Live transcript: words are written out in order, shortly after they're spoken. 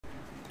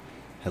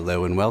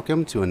Hello and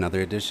welcome to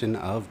another edition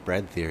of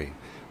Bread Theory.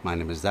 My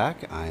name is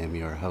Zach. I am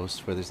your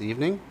host for this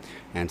evening.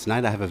 And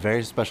tonight I have a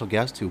very special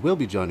guest who will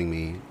be joining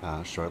me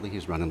shortly.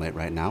 He's running late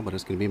right now, but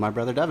it's going to be my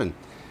brother Devin.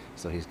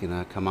 So he's going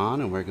to come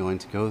on and we're going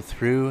to go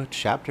through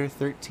chapter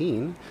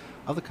 13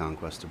 of The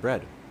Conquest of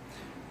Bread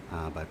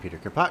by Peter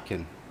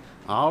Kropotkin.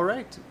 All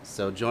right.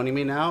 So joining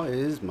me now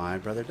is my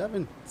brother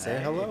Devin. Say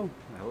Hey. hello.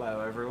 Hello,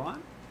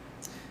 everyone.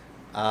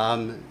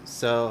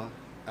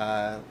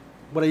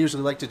 What I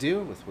usually like to do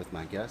with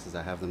my guests is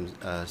I have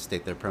them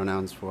state their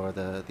pronouns for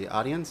the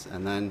audience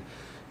and then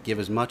give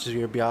as much of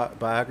your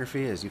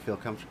biography as you feel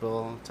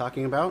comfortable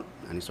talking about,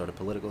 any sort of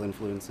political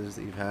influences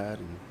that you've had,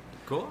 and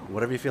Cool.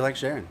 whatever you feel like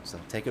sharing. So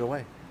take it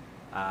away.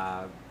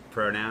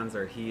 Pronouns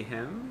are he,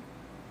 him.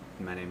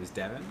 My name is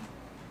Devin.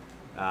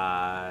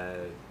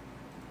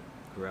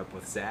 Grew up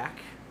with Zach.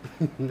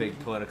 Big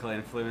political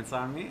influence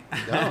on me.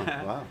 Oh,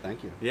 wow,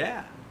 thank you.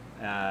 Yeah.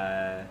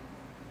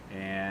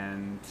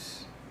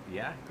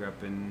 Grew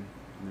up in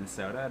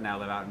Minnesota. Now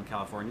live out in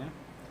California.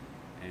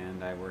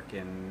 And I work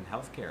in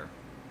healthcare.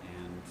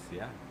 And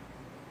yeah.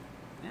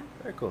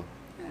 Very cool.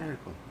 Yeah. Very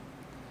cool.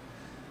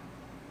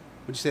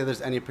 Would you say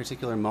there's any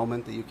particular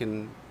moment that you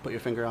can put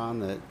your finger on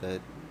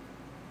that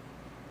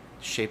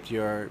shaped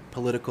your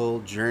political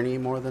journey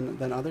more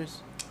than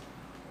others?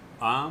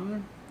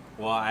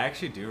 Well, I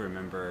actually do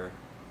remember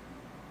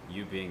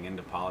you being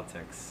into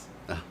politics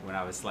when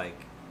I was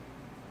like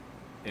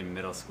in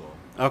middle school.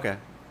 Okay.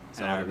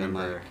 So And I I've been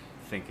remember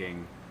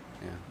thinking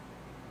yeah.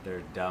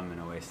 they're dumb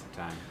and a waste of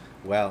time.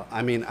 Well,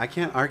 I mean, I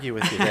can't argue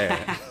with you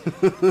there.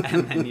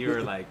 And then you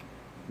were like,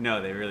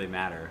 no, they really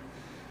matter.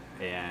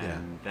 And Yeah.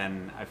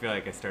 then I feel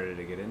like I started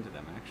to get into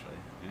them actually.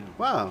 Yeah.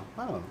 Wow.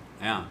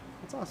 Yeah.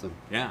 That's awesome.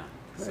 Yeah.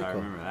 Very So I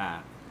cool. remember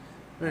that.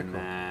 Very And cool.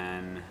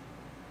 then,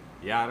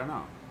 yeah, I don't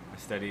know. I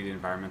studied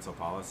environmental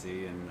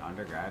policy in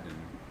undergrad, and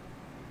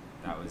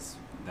that was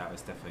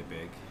definitely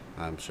big.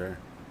 I'm sure.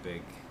 A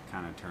big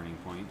kind of turning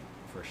point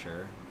for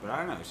sure. But I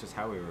don't know, it's just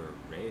how we were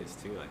raised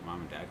too. Like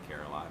mom and dad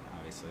care a lot,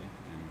 obviously.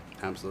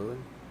 And Absolutely.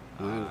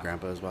 And Uh,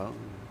 grandpa as well.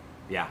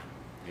 yeah,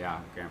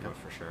 grandpa Yep.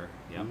 for sure.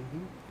 Yep,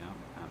 Mhm. yep,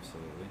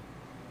 absolutely.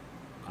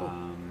 Cool.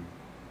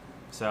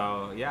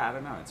 So yeah, I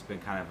don't know. It's been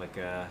kind of like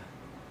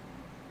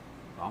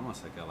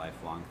almost like a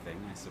lifelong thing,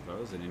 I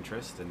suppose, an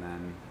interest, and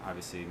then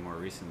obviously more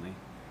recently,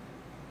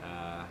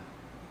 I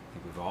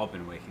think we've all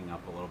been waking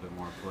up a little bit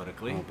more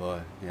politically. Oh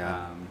boy.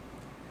 Yeah.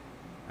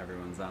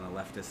 Everyone's on a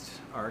leftist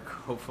arc,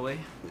 hopefully.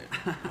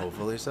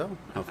 Hopefully so.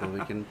 Hopefully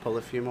we can pull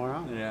a few more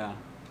out. Yeah.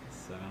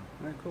 So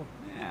Very cool.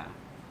 yeah.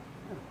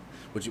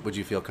 Would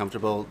you feel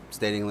comfortable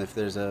stating if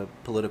there's a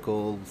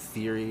political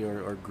theory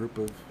or group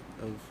of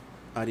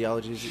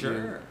ideologies that you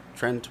Sure.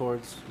 trend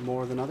towards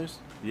more than others?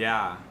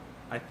 Yeah,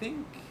 I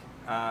think,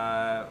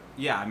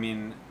 I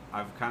mean,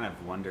 I've kind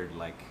of wondered,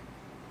 like,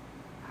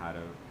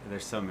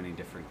 there's so many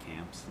different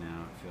camps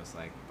now, it feels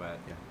like, but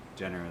Yeah.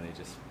 generally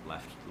just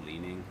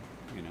left-leaning,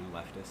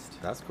 leftist.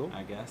 That's cool.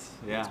 I guess,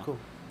 yeah. That's cool.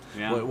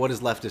 Yeah. What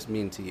does leftist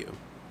mean to you?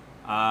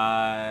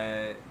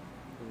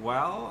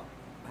 Well,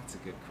 that's a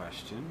good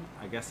question.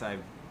 I guess I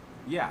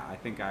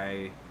think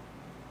I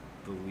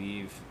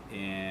believe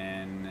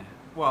in,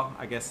 well,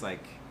 I guess,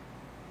 like,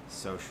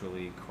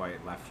 socially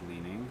quite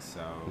left-leaning, so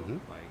Mhm.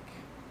 like,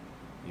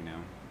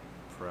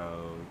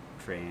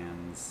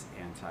 pro-trans,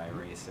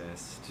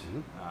 anti-racist,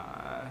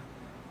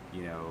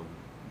 Mhm.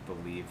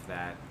 believe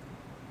that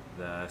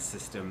the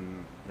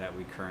system that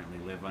we currently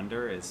live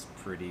under is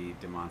pretty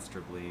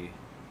demonstrably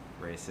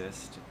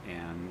racist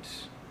and,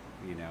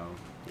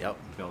 Yep.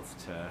 built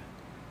to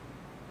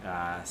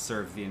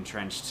serve the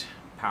entrenched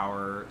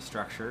power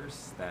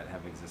structures that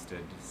have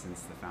existed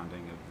since the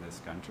founding of this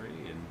country,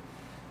 and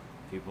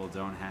people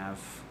don't have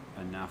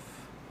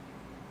enough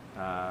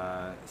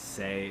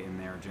say in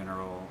their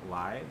general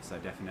lives. I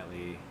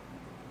definitely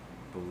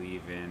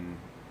believe in,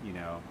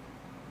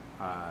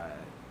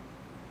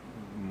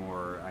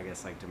 more, I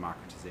guess, like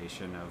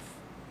democratization of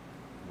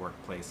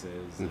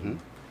workplaces and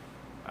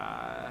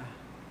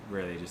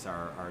really just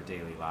our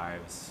daily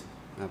lives.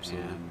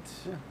 Absolutely. And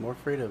Yeah. More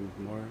freedom.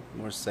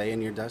 More say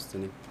in your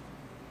destiny.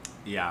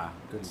 yeah,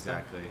 Good stuff.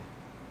 exactly.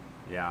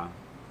 Yeah.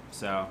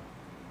 So,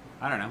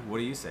 I don't know. What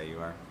do you say you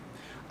are?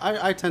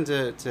 I tend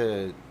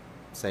to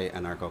say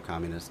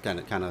anarcho-communist. Kind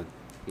of.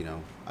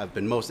 I've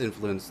been most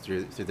influenced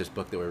through this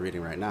book that we're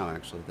reading right now.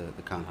 Actually,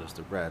 the Conquest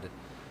of Bread.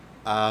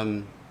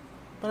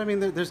 But I mean,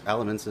 there's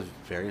elements of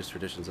various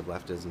traditions of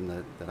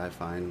leftism that I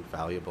find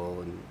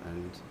valuable,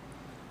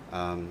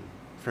 and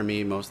for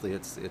me, mostly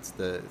it's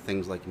the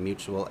things like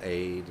mutual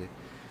aid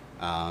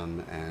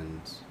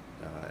and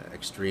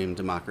extreme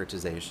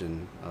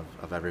democratization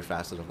of every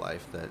facet of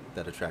life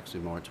that attracts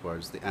me more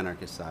towards the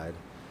anarchist side.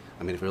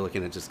 I mean, if we're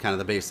looking at just kind of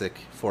the basic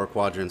four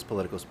quadrants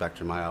political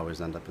spectrum, I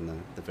always end up in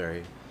the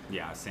very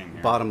Yeah, same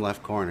here. bottom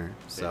left corner.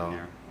 Same So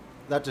here.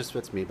 that just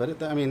fits me.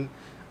 But I mean,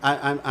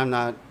 I'm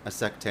not a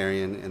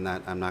sectarian in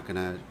that I'm not going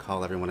to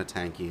call everyone a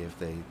tanky if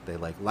they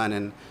like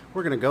Lenin.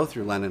 We're going to go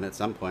through Lenin at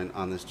some point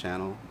on this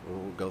channel.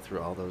 We'll go through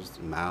all those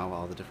Mao,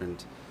 all the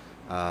different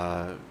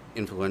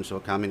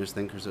influential communist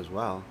thinkers as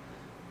well.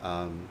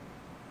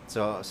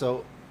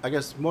 So I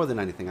guess more than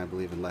anything, I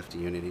believe in lefty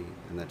unity,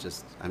 and that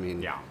just, I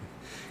mean, Yeah,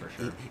 for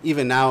sure.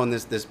 even now in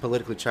this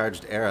politically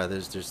charged era,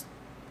 there's just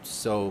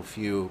so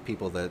few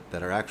people that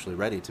are actually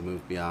ready to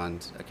move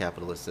beyond a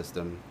capitalist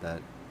system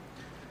that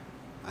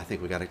I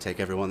think we got to take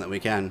everyone that we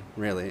can,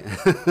 really.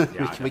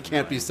 Yeah, We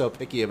can't be definitely. so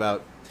picky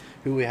about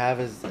who we have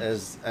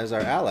as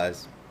our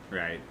allies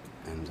Right.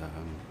 and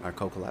our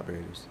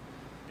co-collaborators.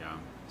 Yeah.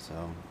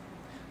 So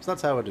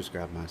that's how I would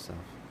describe myself.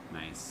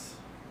 Nice.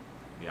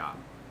 Yeah.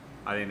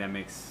 I think that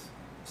makes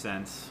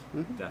sense.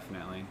 Mhm.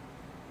 Definitely.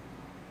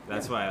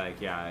 That's Yeah. why, like,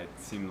 yeah, it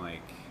seemed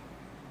like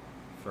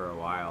for a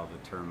while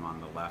the term on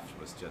the left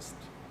was just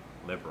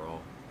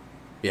liberal,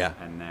 Yeah.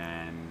 and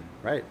then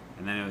Right.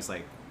 it was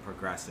like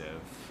progressive.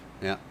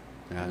 Yeah.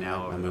 Yeah. And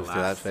now I over the moved through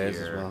that last phase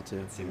year, as well too.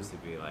 it seems Yeah.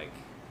 to be like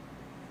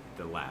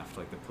the left,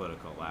 like the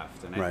political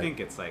left, and I Right. think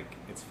it's like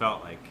it's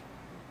felt like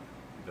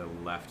the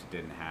left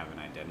didn't have an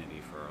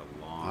identity for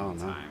a long Oh,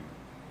 no. time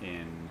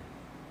in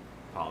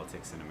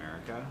politics in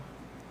America.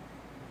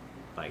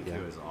 Like Yeah.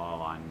 it was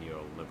all on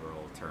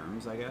neoliberal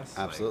terms, I guess.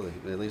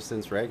 Absolutely. At least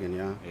since Reagan.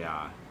 Yeah. Like,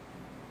 yeah.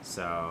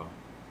 So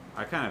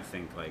I kind of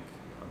think like,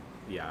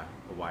 yeah,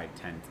 a wide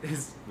tent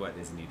is what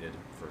is needed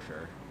for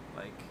sure.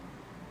 Like,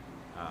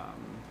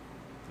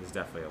 there's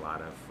definitely a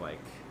lot of like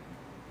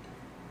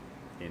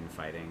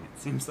infighting, it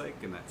seems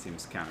like, and that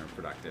seems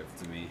counterproductive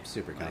to me.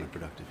 Super Like,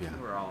 counterproductive. Yeah.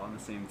 we're all on the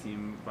same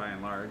team by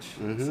and large.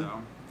 Mhm.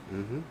 So,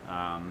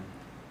 Mm-hmm.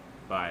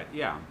 but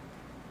yeah,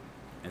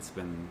 it's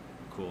been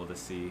cool to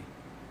see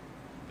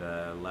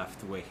the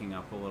left waking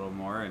up a little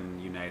more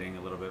and uniting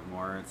a little bit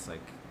more. It's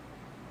like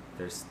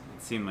it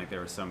seemed like there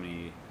were so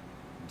many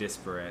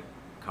disparate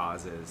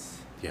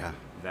causes Yeah.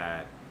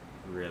 that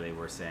really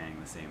were saying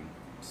the same,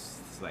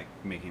 like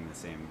making the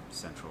same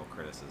central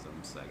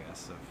criticisms, I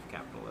guess, of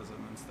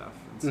capitalism and stuff.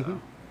 And so Mhm.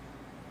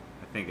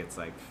 I think it's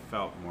like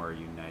felt more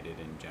united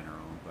in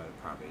general, but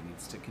it probably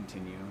needs to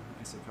continue,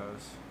 I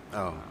suppose.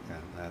 Oh, yeah.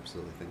 I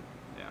absolutely think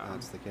Yeah.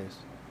 that's the case.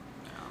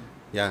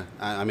 Yeah.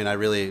 Yeah. I mean, I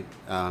really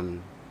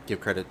give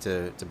credit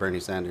to Bernie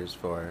Sanders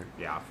for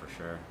Yeah, for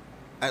sure.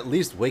 at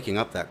least waking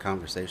up that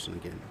conversation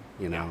again.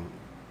 You Yeah. know,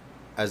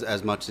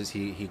 as much as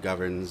he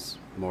governs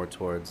more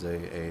towards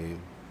a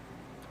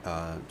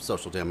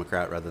social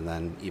democrat rather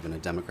than even a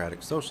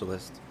democratic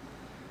socialist,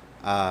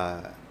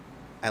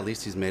 at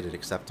least he's made it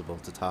acceptable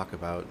to talk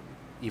about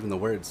even the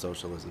word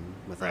socialism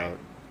without Right.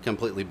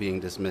 completely being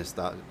dismissed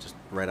just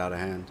right out of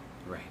hand.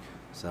 Right.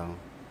 So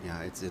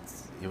yeah,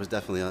 it was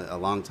definitely a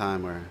long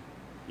time where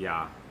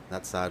Yeah.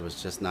 that side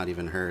was just not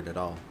even heard at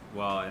all.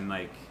 Well, and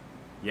like,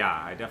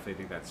 yeah, I definitely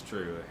think that's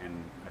true,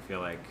 and I feel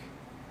like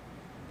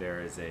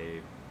there is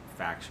a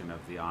faction of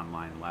the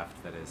online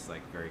left that is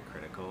like very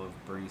critical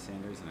of Bernie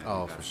Sanders, and I think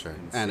Oh, that's for sure.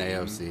 insane. And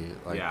AOC,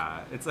 like,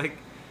 yeah, it's like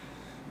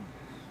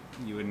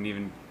you wouldn't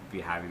even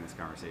be having this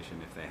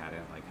conversation if they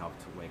hadn't like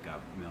helped wake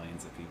up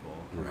millions of people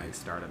and like Right.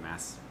 start a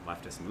mass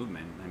leftist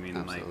movement. I mean,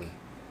 Absolutely. like,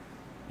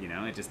 you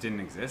know, it just didn't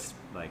exist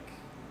like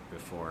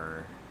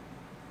before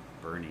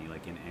Bernie,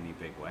 like in any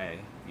big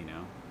way, you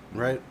know.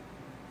 right?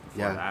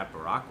 Before Yeah. that,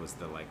 Barack was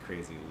the like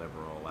crazy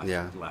liberal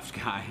left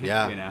guy,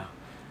 Yeah. you know,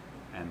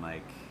 and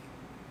like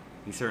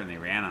he certainly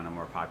ran on a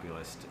more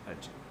populist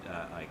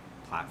like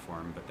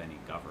platform, but then he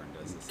governed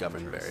as a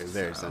Governed centrist,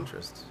 very so,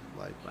 centrist,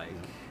 like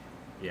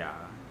yeah.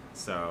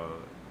 So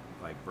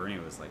like Bernie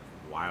was like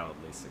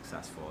wildly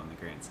successful in the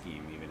grand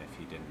scheme, even if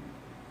he didn't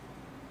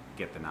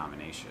get the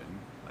nomination.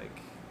 Like,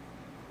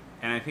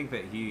 and I think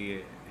that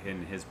he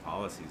and his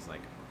policies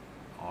like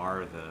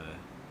are the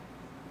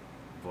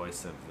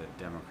voice of the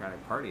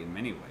Democratic Party in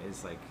many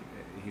ways. Like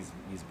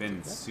he's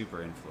been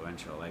super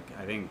influential. Like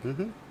I think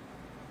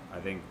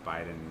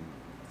Biden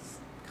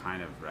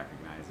kind of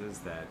recognizes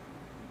that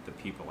the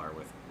people are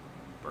with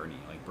Bernie.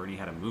 Like Bernie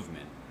had a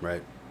movement.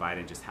 right.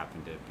 Biden just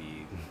happened to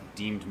be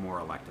deemed more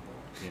electable.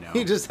 You know,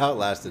 He just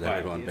outlasted But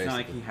everyone, it's basically.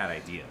 not like he had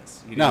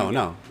ideas. He No, didn't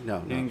no, get- no,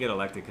 He no. didn't get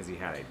elected because he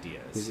had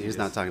ideas. He He's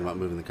not just- talking about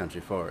moving the country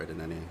forward in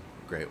any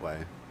great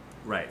way.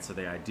 Right. So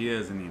the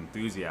ideas and the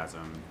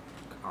enthusiasm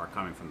are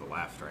coming from the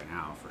left right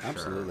now, for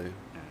Absolutely. sure.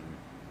 And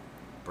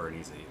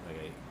Bernie's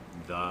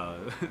the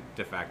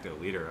de facto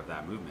leader of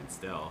that movement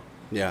still,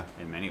 Yeah,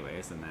 in many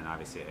ways. And then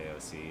obviously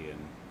AOC and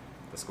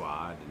the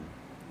Squad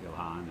and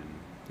Ilhan and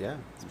yeah.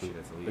 It's Rashida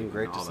Tlaib been and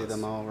great to all see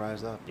them those. all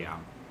rise up. Yeah.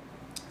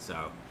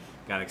 So,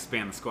 gotta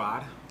expand the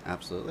Squad.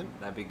 Absolutely.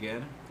 That'd be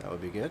good. That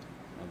would be good.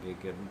 That'd be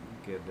a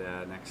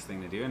good next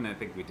thing to do. And I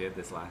think we did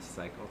this last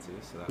cycle too.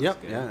 So that Yep.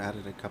 was good. Yeah,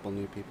 added a couple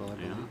new people, I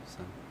Yeah. believe. So.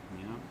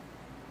 You know.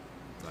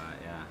 But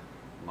yeah,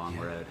 long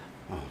Yeah. road.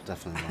 Oh,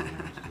 definitely long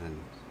road. And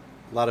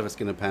a lot of it's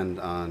going to depend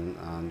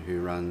on who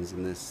runs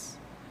in this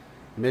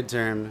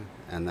midterm,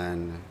 and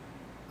then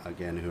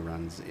again who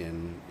runs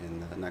in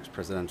the next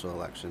presidential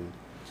election.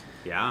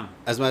 Yeah.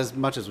 As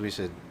much as we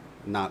should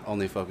not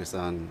only focus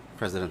on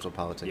presidential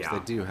politics, Yeah.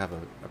 they do have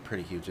a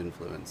pretty huge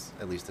influence,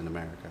 at least in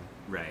America,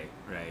 Right.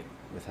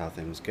 with how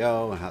things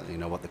go and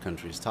how what the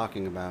country's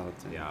talking about.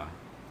 And, Yeah.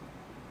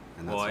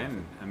 and that Well, sort of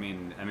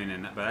and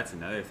thing. but that's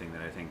another thing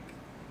that I think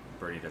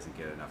Bernie doesn't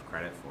get enough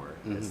credit for.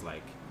 Is Mhm.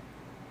 like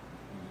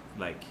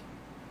like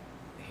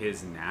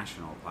his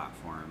national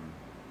platform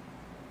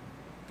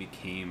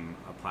became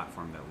a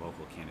platform that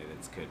local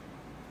candidates could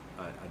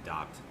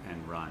adopt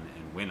and run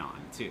and win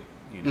on too.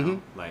 You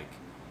know, like,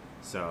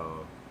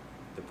 so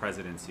the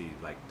presidency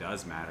like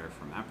does matter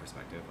from that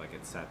perspective. Like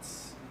it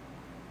sets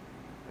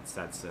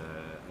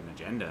an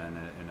agenda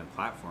and a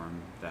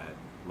platform that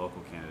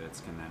local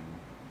candidates can then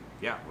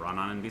run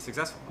on and be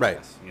successful. Right. I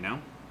guess, you know.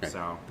 Right.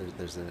 So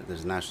there's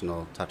a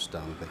national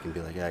touchstone that can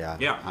be like,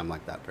 I'm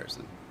like that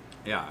person.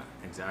 Yeah,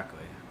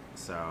 exactly.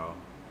 So,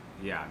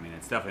 yeah, I mean,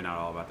 it's definitely not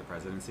all about the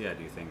presidency. I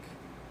do think,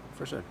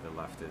 for sure, the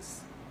left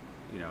is,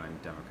 you know,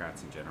 and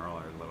Democrats in general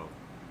are a little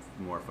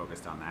more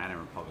focused on that, and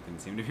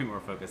Republicans seem to be more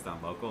focused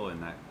on local,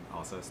 and that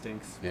also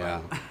stinks.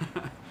 Yeah.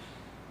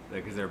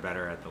 Because they're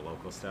better at the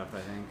local stuff, I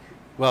think.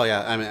 Well,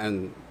 yeah, I mean,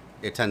 and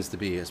it tends to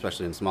be,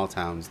 especially in small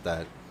towns,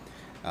 that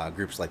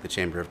groups like the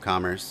Chamber of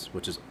Commerce,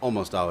 which is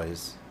almost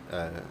always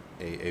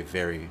a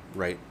very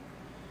right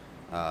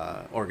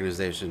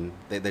organization,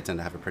 they tend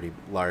to have a pretty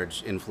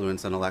large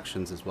influence on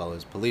elections, as well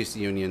as police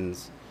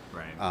unions.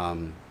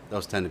 Right.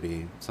 Those tend to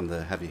be some of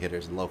the heavy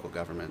hitters in local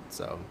government,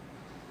 so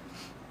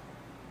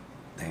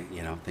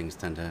things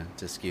tend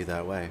to skew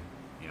that way.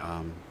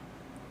 Yeah.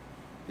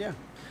 Yeah.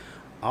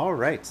 All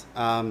right.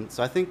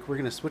 So I think we're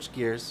gonna switch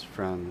gears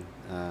from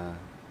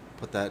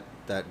put that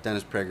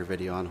Dennis Prager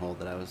video on hold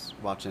that I was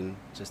watching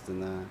just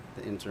in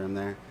the interim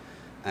there.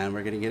 And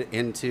we're going to get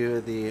into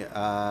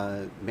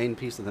the main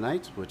piece of the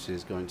night, which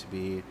is going to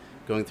be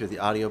going through the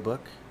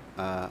audiobook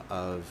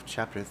of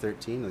Chapter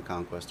 13 of The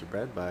Conquest of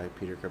Bread by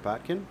Peter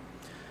Kropotkin.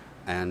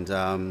 And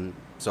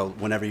so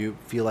whenever you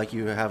feel like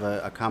you have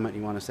a comment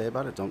you want to say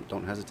about it,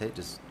 don't hesitate.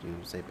 Just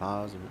say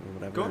pause or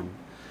whatever. Cool. And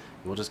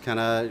we'll just kind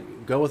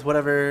of go with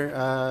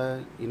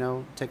whatever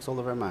takes hold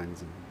of our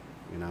minds.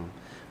 And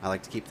I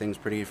like to keep things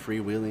pretty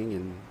freewheeling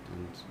and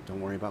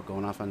don't worry about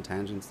going off on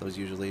tangents. Those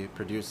usually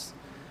produce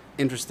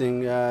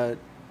interesting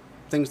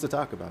things to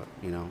talk about,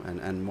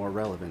 and more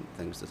relevant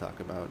things to talk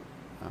about,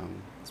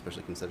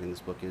 especially considering this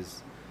book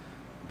is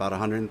about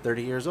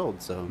 130 years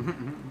old. So,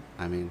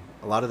 I mean,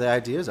 a lot of the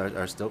ideas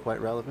are still quite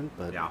relevant,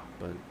 but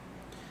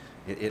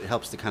it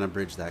helps to kind of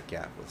bridge that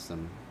gap with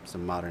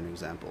some modern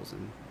examples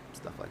and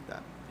stuff like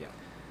that. Yeah.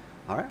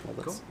 All right,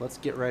 well, let's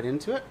get right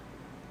into it.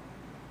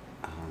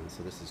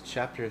 So this is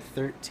Chapter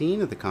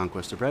 13 of The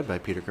Conquest of Bread by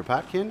Peter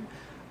Kropotkin.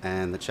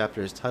 And the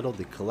chapter is titled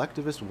The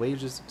Collectivist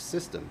Wages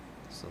System.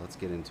 So let's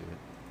get into it.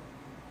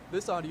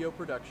 This audio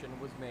production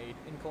was made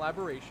in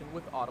collaboration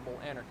with Audible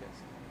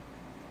Anarchist.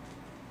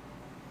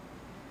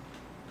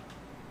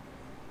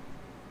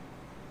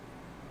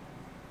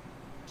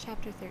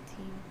 Chapter 13.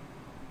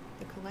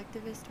 The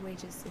Collectivist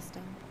Wages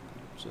System.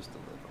 Just a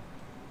little.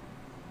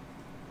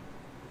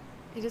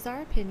 It is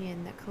our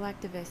opinion that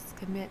collectivists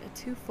commit a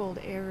twofold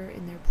error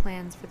in their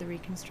plans for the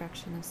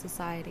reconstruction of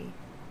society.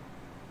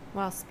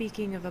 While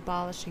speaking of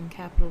abolishing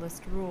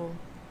capitalist rule,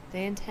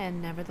 they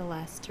intend,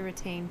 nevertheless, to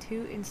retain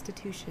two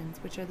institutions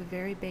which are the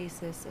very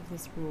basis of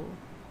this rule: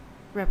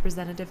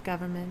 representative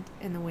government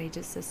and the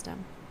wages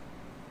system.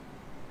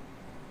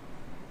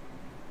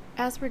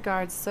 As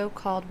regards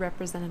so-called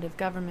representative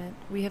government,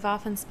 we have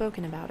often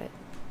spoken about it.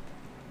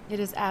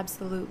 It is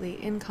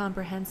absolutely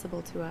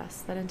incomprehensible to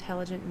us that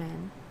intelligent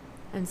men,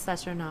 and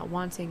such are not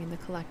wanting in the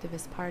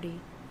collectivist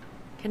party,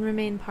 can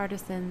remain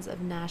partisans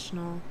of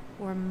national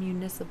or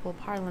municipal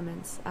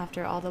parliaments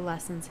after all the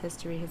lessons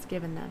history has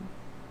given them,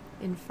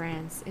 in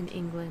France, in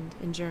England,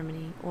 in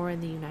Germany, or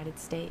in the United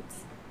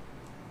States.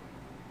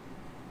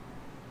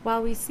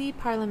 While we see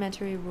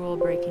parliamentary rule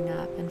breaking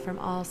up, and from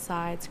all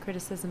sides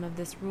criticism of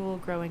this rule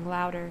growing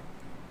louder,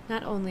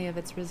 not only of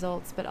its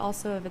results but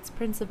also of its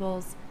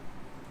principles,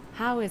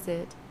 how is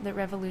it that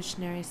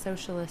revolutionary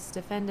socialists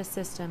defend a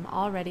system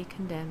already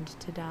condemned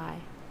to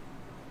die?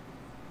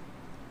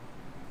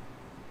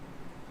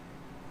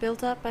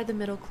 Built up by the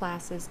middle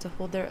classes to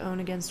hold their own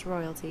against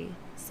royalty,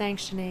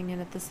 sanctioning and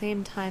at the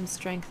same time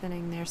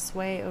strengthening their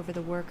sway over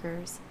the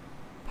workers,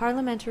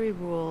 parliamentary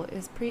rule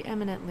is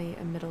preeminently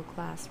a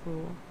middle-class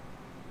rule.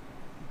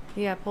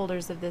 The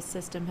upholders of this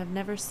system have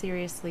never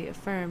seriously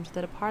affirmed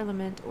that a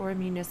parliament or a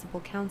municipal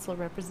council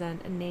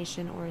represent a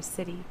nation or a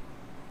city.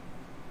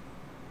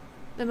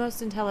 The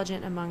most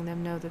intelligent among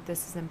them know that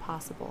this is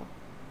impossible.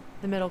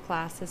 The middle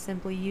class has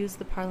simply used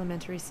the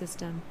parliamentary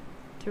system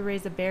to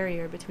raise a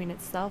barrier between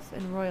itself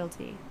and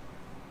royalty,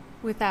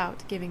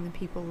 without giving the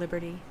people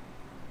liberty.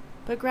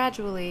 But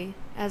gradually,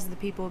 as the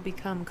people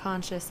become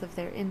conscious of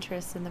their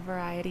interests and the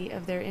variety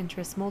of their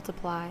interests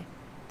multiply,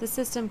 the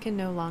system can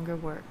no longer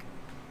work.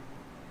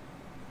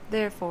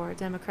 Therefore,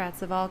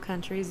 Democrats of all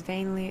countries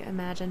vainly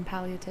imagine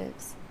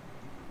palliatives.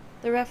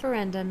 The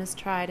referendum is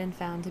tried and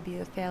found to be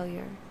a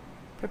failure.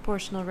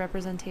 Proportional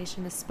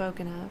representation is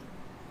spoken of,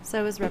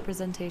 so is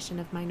representation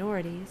of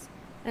minorities,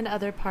 and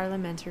other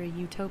parliamentary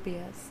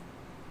utopias.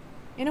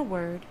 In a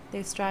word,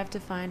 they strive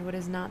to find what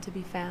is not to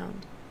be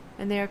found,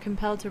 and they are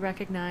compelled to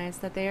recognize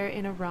that they are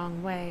in a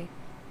wrong way,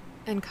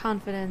 and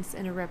confidence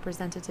in a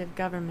representative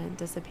government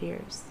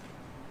disappears.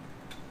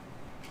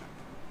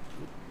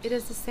 It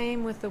is the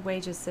same with the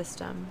wages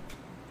system.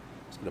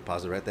 going to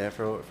pause it right there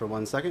for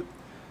 1 second.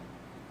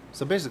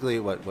 So basically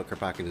what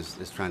Kropotkin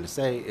is trying to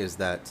say is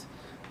that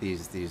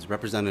these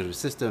representative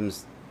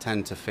systems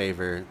tend to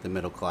favor the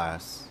middle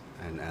class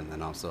and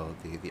then also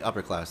the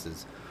upper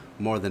classes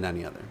more than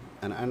any other.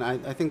 And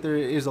I think there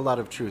is a lot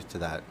of truth to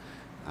that.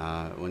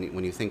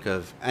 When you think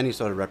of any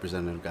sort of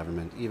representative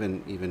government,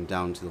 even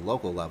down to the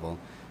local level,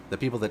 the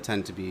people that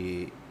tend to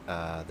be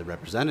the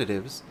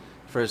representatives,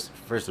 first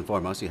and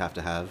foremost, you have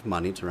to have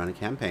money to run a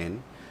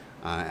campaign,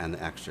 and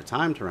the extra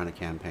time to run a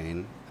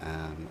campaign,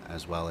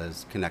 as well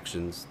as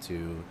connections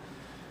to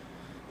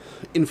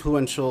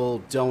influential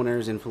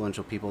donors,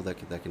 influential people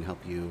that can help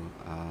you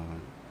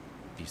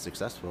be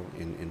successful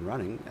in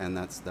running. And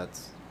that's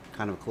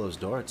kind of a closed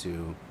door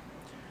to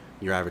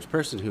your average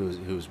person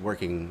who's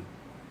working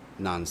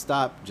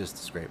nonstop just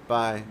to scrape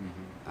by,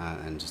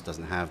 and just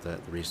doesn't have the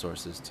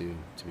resources to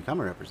become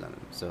a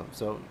representative.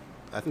 So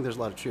I think there's a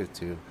lot of truth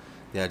to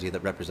the idea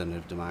that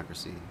representative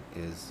democracy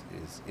is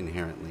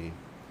inherently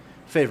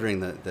favoring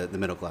the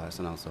middle class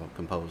and also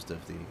composed of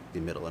the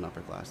middle and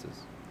upper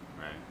classes.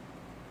 Right.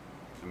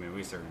 I mean,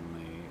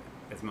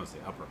 it's mostly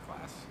upper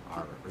class,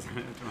 our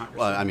representative democracy.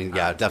 Well, I mean,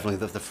 yeah,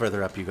 definitely the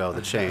further up you go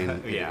the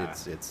chain, yeah.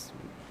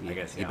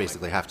 You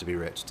basically have to be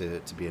rich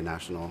to be a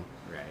national.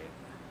 Right.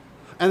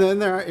 And then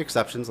there are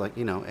exceptions, like,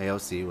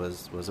 AOC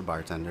was a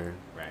bartender,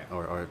 right,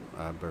 or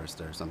a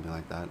barista or something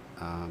like that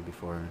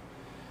before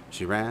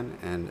she ran,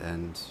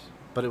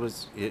 but it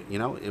was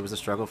a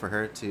struggle for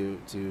her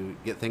to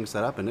get things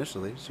set up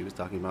initially. She was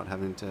talking about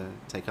having to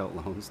take out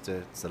loans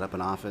to set up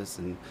an office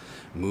and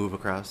move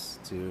across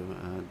to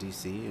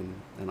DC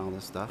and all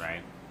this stuff.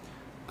 Right.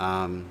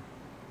 Yeah,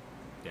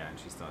 and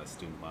she still has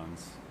student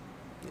loans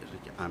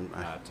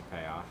to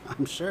pay off.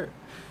 I'm sure.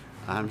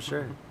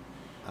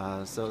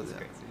 So it's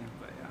crazy,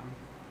 but yeah.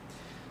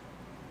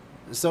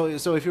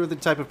 So if you're the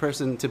type of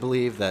person to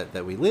believe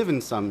that we live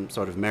in some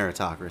sort of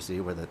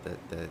meritocracy where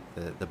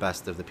the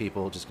best of the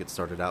people just get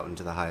sorted out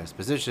into the highest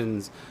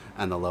positions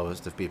and the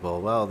lowest of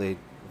people, well, they,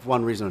 for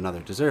one reason or another,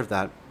 deserve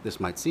that, this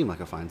might seem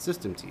like a fine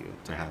system to you,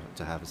 to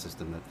have a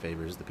system that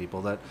favors the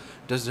people that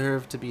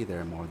deserve to be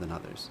there more than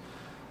others.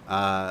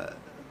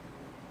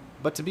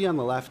 But to be on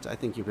the left, I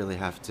think you really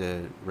have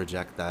to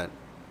reject that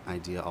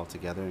idea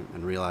altogether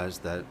and realize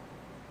that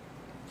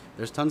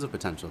there's tons of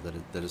potential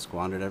that is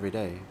squandered every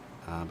day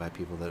by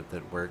people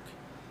that work,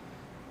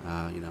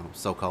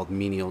 so-called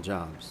menial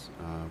jobs,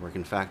 work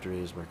in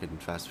factories, work in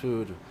fast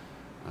food,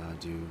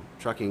 do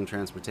trucking,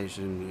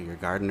 transportation, your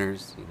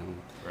gardeners,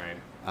 Right.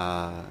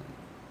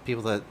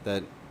 People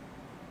that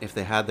if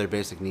they had their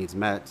basic needs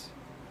met,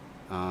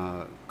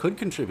 could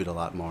contribute a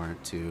lot more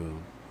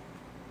to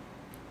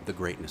the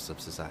greatness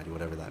of society,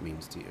 whatever that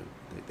means to you.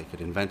 They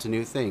could invent a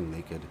new thing.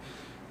 They could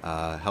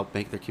help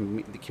make the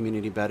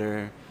community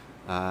better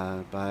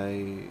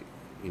by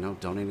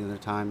donating their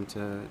time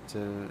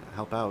to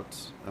help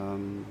out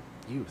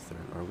youth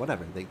or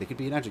whatever. They could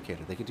be an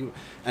educator. They could do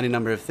any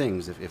number of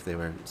things if they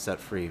were set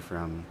free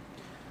from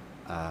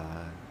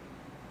the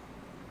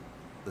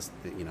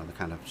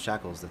kind of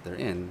shackles that they're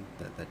in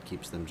that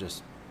keeps them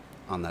just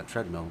on that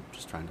treadmill,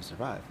 just trying to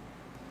survive.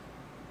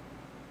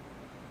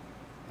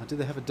 Did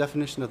they have a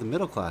definition of the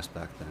middle class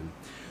back then?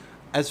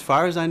 As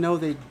far as I know,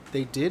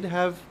 they did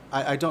have.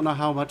 I don't know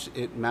how much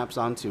it maps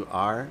onto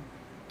our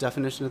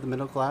definition of the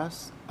middle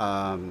class.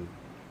 I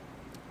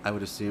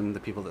would assume the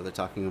people that they're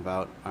talking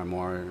about are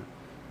more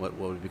what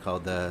would be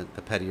called the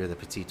petty or the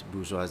petite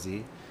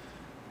bourgeoisie,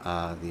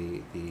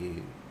 the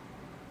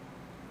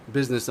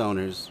business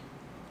owners,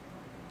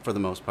 for the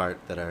most part,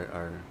 that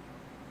are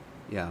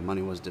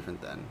money was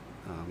different then.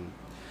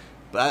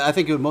 But I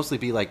think it would mostly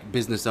be like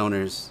business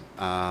owners,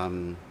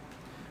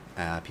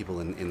 people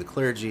in the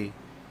clergy,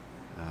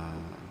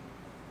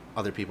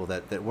 other people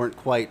that weren't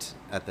quite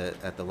at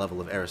the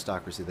level of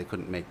aristocracy. They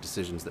couldn't make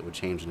decisions that would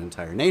change an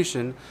entire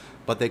nation,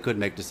 but they could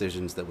make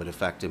decisions that would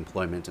affect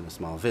employment in a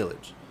small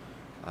village,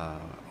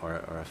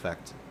 or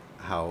affect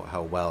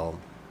how well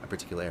a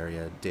particular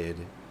area did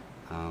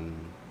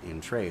in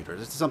trade, or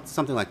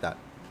something like that.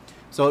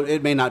 So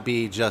it may not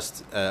be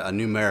just a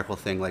numerical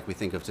thing like we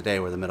think of today,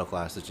 where the middle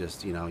class is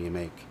just, you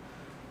make,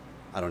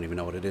 I don't even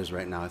know what it is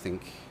right now. I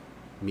think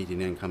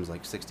median income is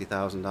like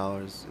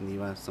 $60,000 in the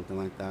U.S., something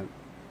like that.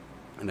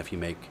 And if you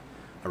make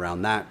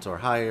around that or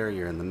higher,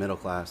 you're in the middle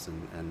class,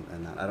 and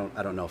that.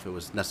 I don't know if it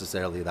was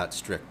necessarily that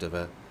strict of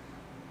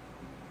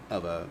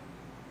a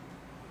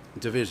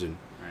division.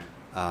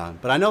 Right.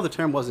 But I know the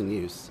term was in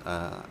use.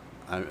 I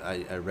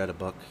read a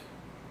book,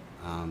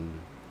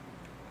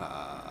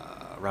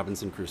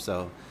 Robinson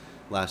Crusoe,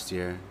 last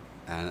year,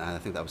 and I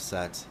think that was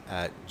set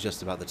at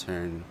just about the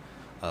turn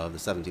of the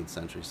 17th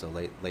century, so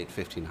late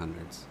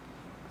 1500s,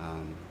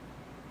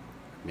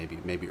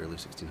 maybe early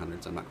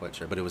 1600s. I'm not quite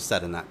sure, but it was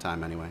set in that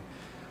time anyway.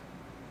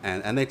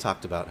 And they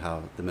talked about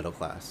how the middle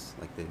class,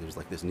 there's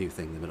like this new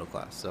thing, the middle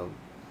class. So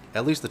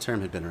at least the term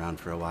had been around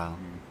for a while.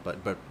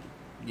 But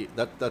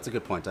that's a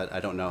good point. I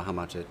don't know how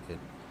much it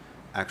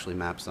actually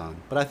maps on,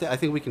 but I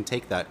think we can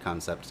take that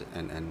concept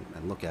and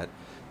look at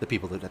the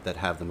people that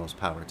have the most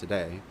power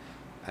today,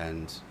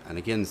 and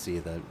again see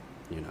that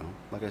You know,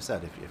 like I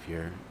said, if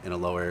you're in a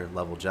lower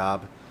level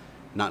job,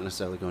 not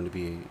necessarily going to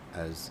be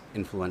as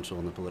influential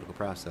in the political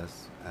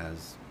process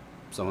as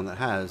someone that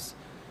has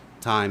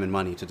time and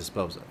money to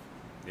dispose of,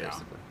 Yeah.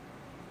 basically.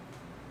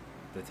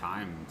 The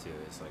time too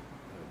is like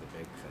the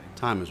big thing.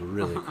 Time is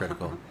really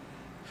critical.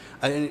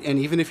 And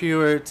even if you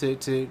were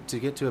to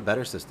get to a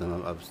better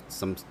system of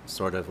some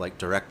sort of like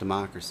direct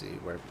democracy,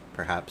 where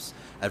perhaps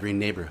every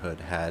neighborhood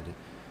had,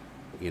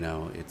 you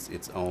know,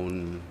 its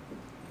own,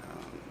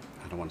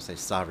 I don't want to say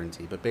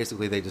sovereignty, but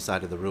basically they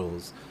decided the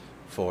rules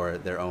for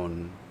their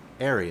own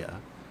area,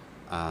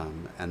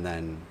 and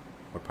then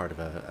were part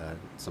of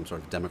some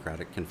sort of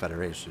democratic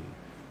confederation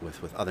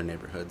with other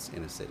neighborhoods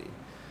in a city.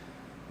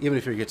 Even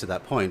if you get to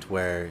that point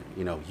where,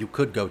 you know, you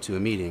could go to a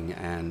meeting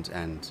and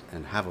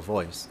have a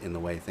voice in the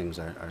way things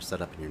are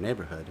set up in your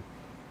neighborhood,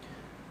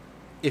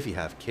 if you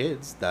have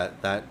kids,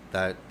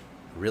 that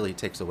really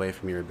takes away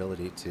from your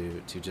ability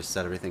to just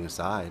set everything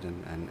aside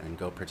and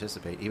go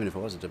participate, even if it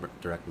was a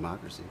direct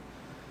democracy.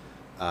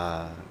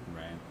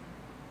 Right.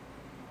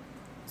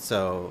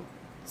 So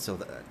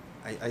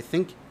I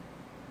think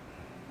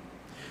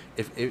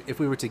if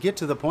we were to get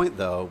to the point,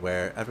 though,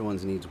 where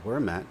everyone's needs were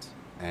met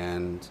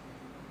and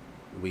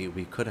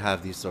we could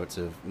have these sorts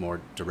of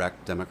more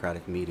direct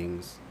democratic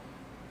meetings,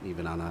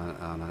 even on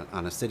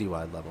a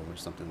citywide level or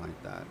something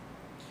like that.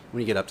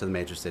 When you get up to the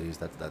major cities,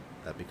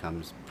 that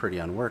becomes pretty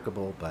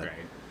unworkable. But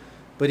Right.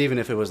 but even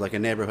if it was like a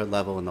neighborhood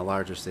level in the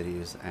larger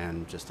cities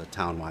and just a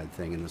town-wide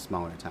thing in the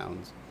smaller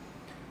towns,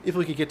 if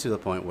we could get to the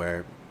point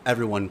where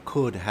everyone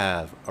could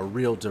have a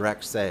real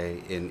direct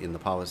say in the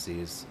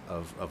policies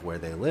of where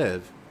they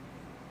live,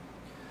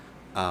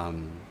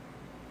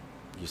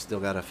 you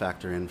still got to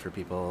factor in for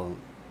people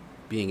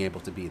being able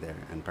to be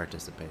there and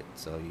participate.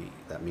 So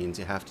that means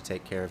you have to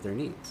take care of their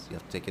needs. You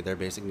have to take care of their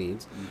basic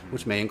needs,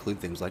 which may include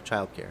things like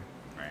childcare.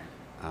 Right.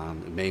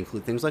 It may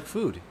include things like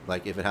food.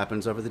 Like if it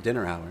happens over the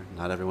dinner hour,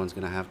 not everyone's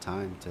going to have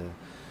time to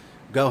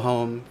go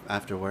home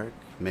after work,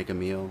 make a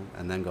meal,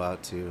 and then go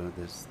out to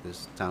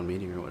this town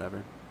meeting or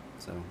whatever.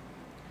 So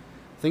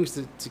things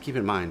to keep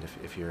in mind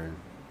if you're,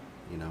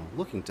 you know,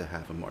 looking to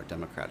have a more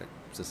democratic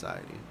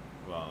society.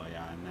 Well,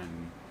 yeah, and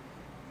then,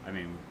 I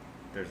mean,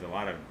 there's a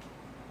lot of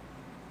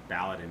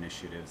ballot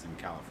initiatives in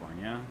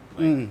California,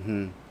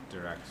 like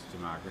direct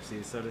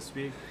democracy, so to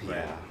speak. But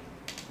Yeah.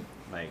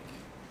 like,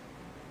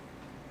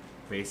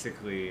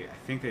 basically, I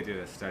think they did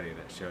a study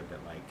that showed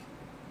that like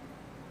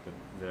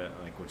the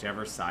like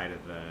whichever side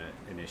of the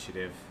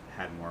initiative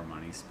had more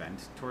money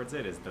spent towards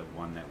it is the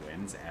one that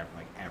wins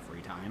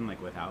every time,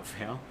 like without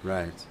fail.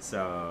 Right.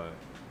 So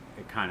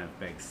it kind of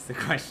begs the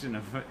question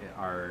of,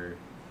 are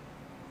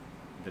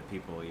the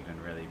people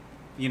even really,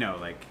 you know,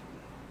 like,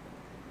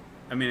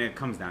 I mean, it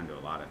comes down to a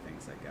lot of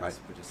things, I guess, Right.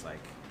 but just like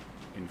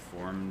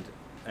informed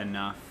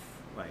enough,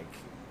 like,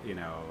 you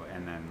know,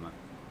 and then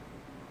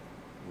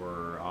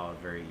we're all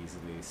very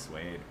easily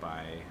swayed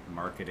by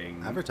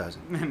marketing,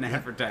 Advertising. and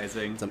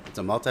advertising. It's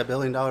a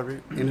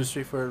multi-billion-dollar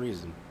industry for a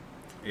reason.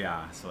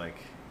 Yeah, so like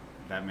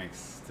that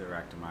makes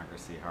direct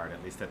democracy hard,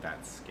 at least at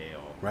that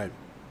scale. Right.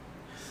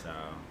 So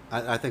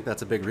I think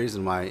that's a big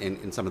reason why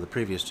in some of the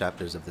previous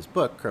chapters of this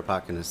book,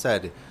 Kropotkin has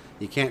said,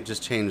 you can't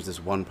just change this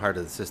one part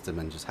of the system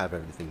and just have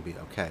everything be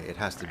okay. It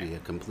has to be a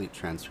complete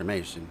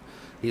transformation.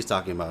 He's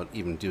talking about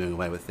even doing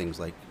away with things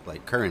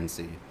like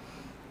currency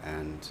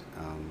and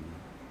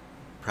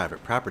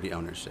private property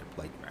ownership.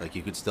 Like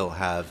you could still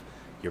have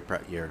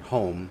your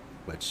home,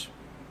 which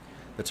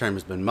the term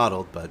has been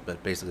muddled,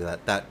 but basically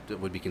that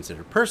would be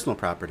considered personal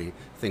property.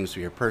 Things for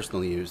your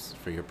personal use,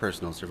 for your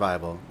personal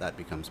survival, that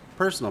becomes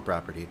personal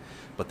property.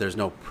 But there's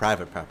no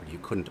private property. You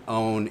couldn't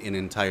own an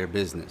entire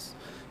business.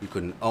 You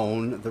couldn't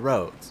own the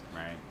roads.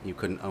 right. You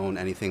couldn't own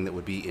anything that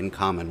would be in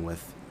common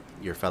with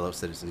your fellow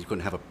citizens. You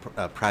couldn't have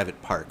a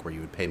private park where you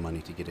would pay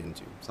money to get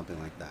into, something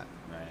like that.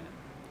 Right.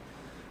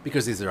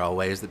 Because these are all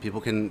ways that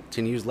people can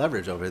use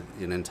leverage over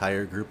an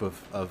entire group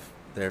of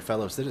their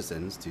fellow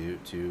citizens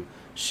to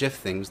shift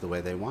things the way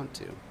they want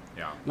to.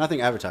 Yeah. And I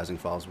think advertising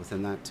falls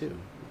within that too.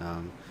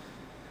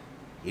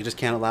 You just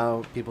can't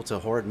allow people to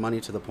hoard money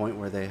to the point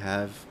where they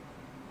have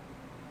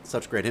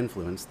such great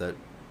influence that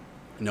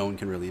no one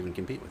can really even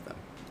compete with them.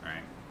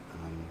 Right.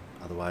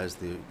 Otherwise,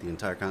 the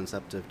entire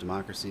concept of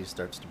democracy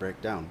starts to break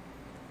down.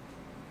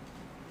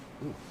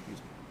 Ooh, excuse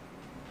me.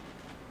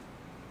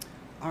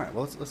 All right,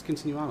 well, let's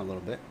continue on a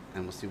little bit,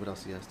 and we'll see what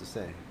else he has to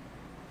say.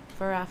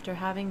 For after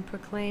having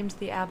proclaimed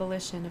the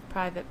abolition of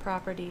private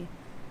property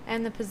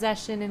and the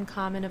possession in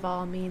common of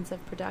all means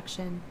of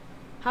production,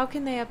 how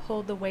can they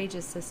uphold the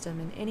wages system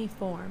in any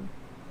form?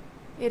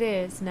 It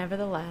is,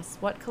 nevertheless,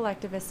 what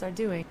collectivists are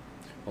doing.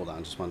 Hold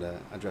on, just wanted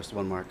to address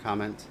one more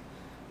comment.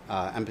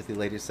 Empathy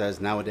Lady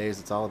says, nowadays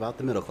it's all about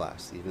the middle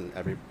class. Even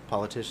every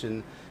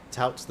politician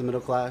touts the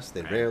middle class.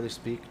 They Right. rarely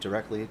speak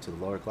directly to the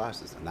lower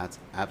classes, and that's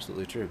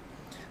absolutely true.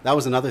 That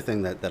was another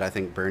thing that I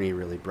think Bernie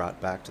really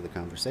brought back to the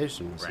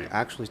conversation was he Right.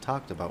 actually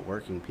talked about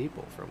working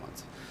people for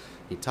once.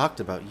 He talked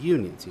about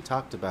unions. He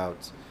talked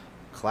about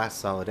class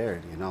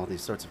solidarity and all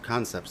these sorts of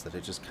concepts that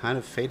had just kind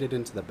of faded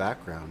into the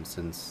background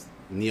since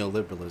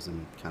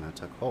neoliberalism kind of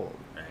took hold.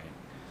 Right.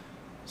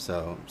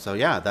 So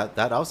yeah,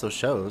 that also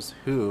shows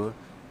who,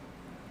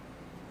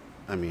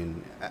 I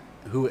mean,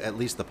 who at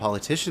least the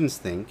politicians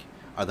think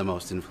are the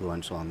most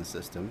influential on the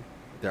system.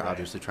 They're Right.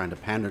 obviously trying to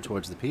pander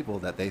towards the people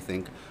that they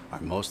think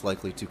are most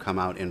likely to come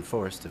out in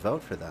force to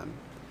vote for them.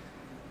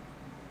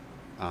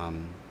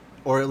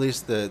 Or at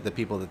least the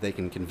people that they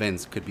can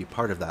convince could be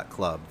part of that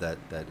club that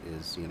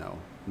is, you know,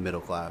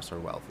 middle class or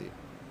wealthy.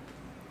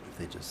 If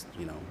they just,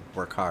 you know,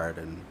 work hard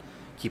and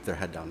keep their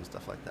head down and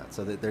stuff like that.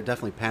 So they're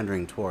definitely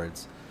pandering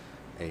towards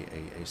a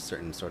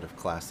certain sort of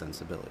class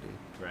sensibility.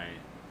 Right.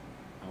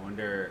 I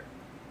wonder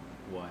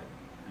what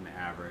an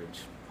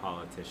average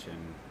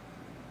politician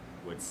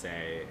would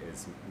say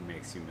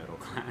makes you middle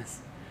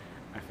class.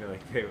 I feel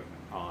like they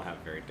all have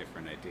very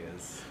different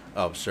ideas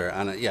Oh, sure.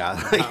 And yeah.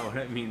 about what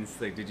it means.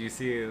 Like, did you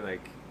see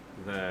like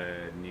the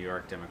New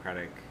York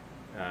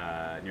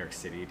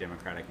City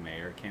Democratic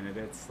mayor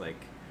candidates? Like,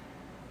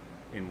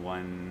 in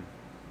one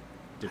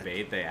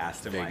debate, they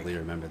asked him vaguely like,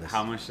 remember this.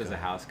 how much does Go a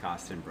ahead. house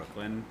cost in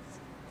Brooklyn?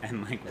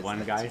 And like That's- one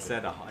that's guy good.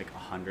 said like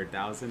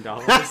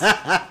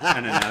 $100,000,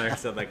 and another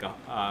said like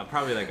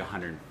probably like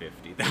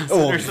 150,000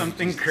 or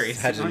something crazy.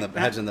 Hedging like the that.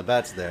 hedging the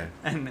bets there.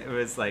 And it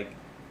was like,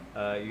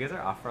 you guys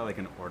are off by like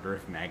an order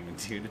of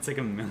magnitude. It's like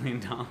 $1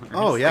 million.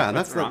 Oh yeah, like, and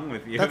what's wrong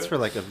with you? that's for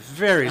like a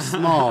very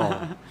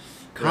small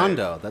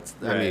condo. That's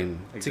I Right. mean,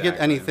 to Exactly. get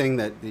anything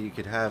that you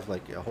could have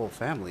like a whole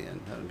family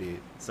in, that would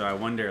be. So I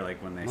wonder,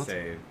 like, when they What's-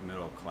 say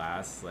middle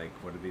class, like,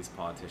 what do these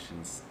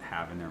politicians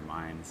have in their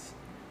minds?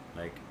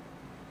 Like,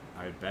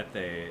 I bet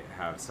they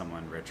have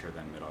someone richer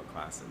than middle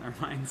class in their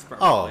minds, Oh,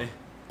 probably.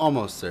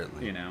 almost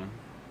certainly. You know?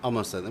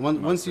 Almost certainly. Most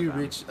Once of you them.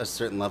 reach a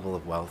certain level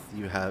of wealth,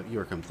 you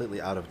are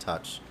completely out of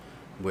touch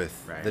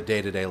with Right. the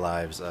day-to-day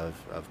lives of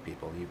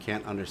people. You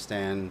can't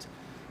understand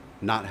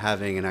not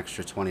having an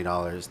extra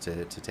 $20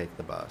 to take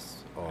the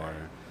bus, or Right.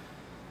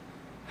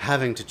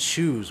 having to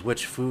choose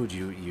which food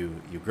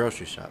you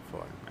grocery shop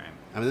for. Right.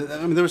 I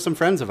mean, there were some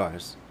friends of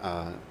ours,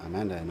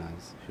 Amanda and I,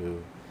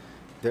 who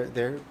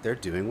they're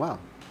doing well.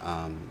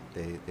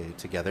 They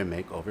together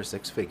make over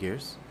six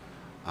figures,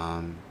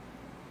 and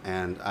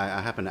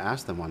I happened to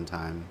ask them one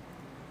time,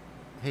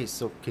 "Hey,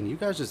 so can you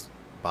guys just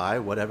buy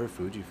whatever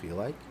food you feel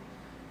like?"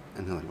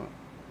 And they're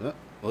like,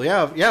 "Well,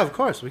 yeah, of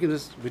course. We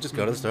just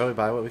go to the store, we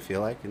buy what we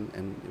feel like, and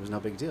it was no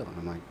big deal." And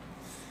I'm like,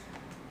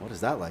 "What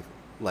is that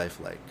life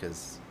like?"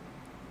 Because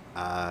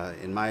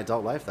in my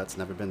adult life, that's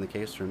never been the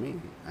case for me,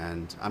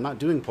 and I'm not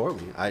doing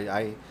poorly.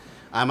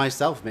 I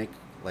myself make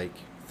like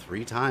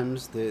 3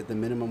 times the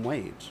minimum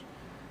wage,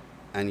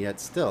 and yet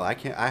still I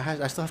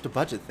still have to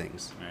budget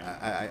things.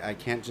 Right. I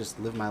can't just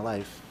live my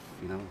life,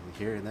 you know,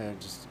 here and there,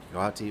 just go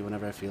out to eat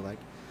whenever I feel like.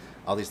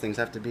 All these things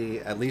have to be,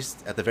 at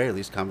the very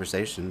least,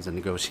 conversations and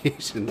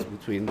negotiations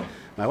between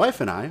my wife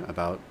and I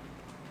about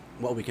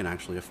what we can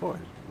actually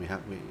afford.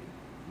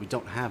 We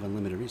don't have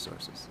unlimited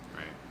resources.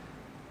 Right.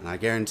 And I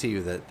guarantee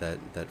you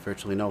that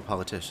virtually no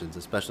politicians,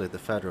 especially at the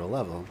federal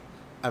level,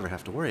 ever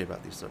have to worry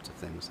about these sorts of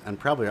things, and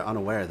probably are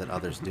unaware that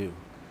others do.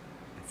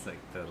 It's like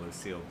the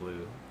Lucille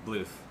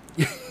Bluth.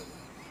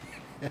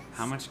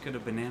 How much could a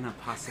banana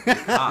possibly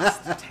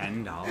cost?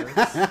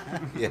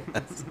 $10?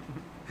 Yes.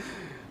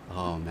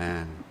 Oh,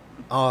 man.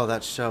 Oh,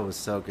 that show was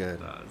so good.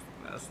 That was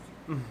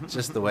the best.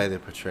 Just the way they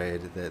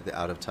portrayed the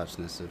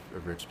out-of-touchness of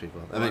rich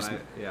people.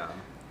 Yeah.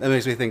 That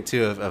makes me think,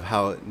 too, of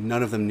how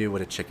none of them knew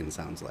what a chicken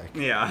sounds like.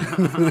 Yeah.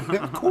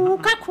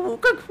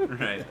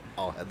 Right.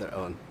 All had their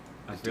own.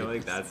 I feel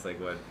like that's like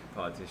what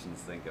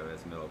politicians think of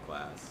as middle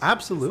class.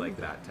 Absolutely. It's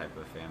like that type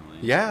of family.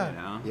 Yeah, You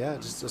know? yeah,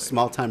 It's just a like-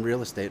 small-time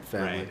real estate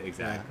family. Right,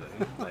 exactly.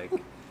 Like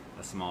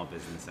a small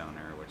business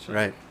owner, which Yeah. like,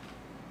 Right.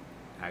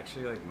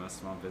 actually like most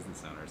small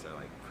business owners are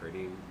like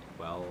pretty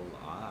well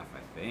off,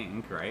 I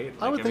think, right?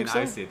 Like, I would think so.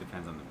 Obviously it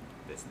depends on the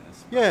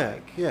business. But Yeah,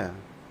 like, yeah,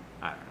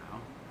 I don't know.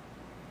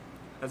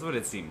 That's what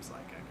it seems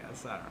like, I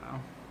guess. I don't know.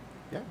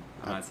 yeah.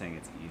 I'm not saying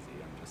it's easy.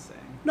 I'm just saying.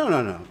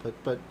 No.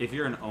 But If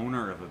you're an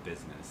owner of a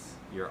business,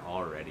 you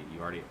already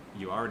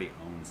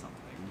own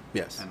something.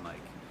 Yes. And like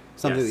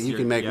Something yes, that you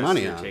you're- can make yes,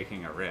 money you're on.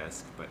 taking a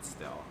risk, but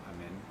still, I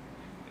mean,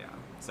 yeah.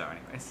 So,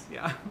 anyways,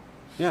 yeah.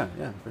 yeah,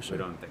 for sure.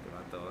 We don't think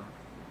about the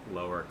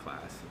lower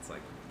class. It's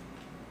like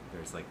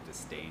there's like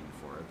disdain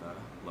for the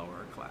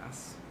lower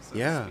class, so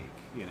Yeah. to speak.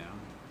 You know.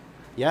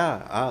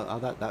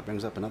 Yeah, that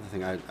brings up another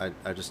thing.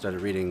 I just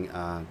started reading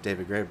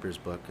David Graeber's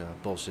book,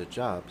 Bullshit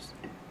Jobs.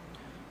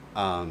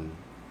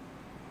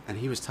 And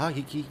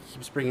he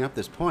keeps bringing up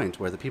this point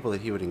where the people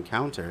that he would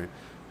encounter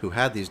who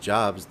had these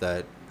jobs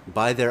that,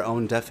 by their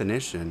own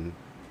definition,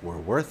 were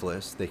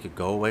worthless, they could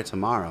go away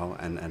tomorrow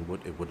and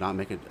it would not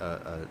make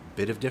a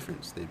bit of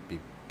difference. They'd be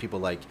people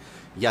like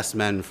yes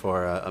men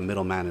for a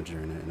middle manager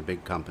in a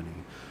big company,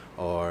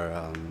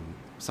 or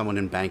someone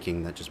in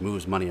banking that just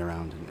moves money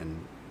around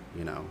and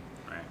you know,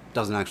 Right.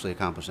 doesn't actually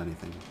accomplish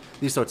anything.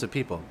 These sorts of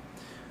people.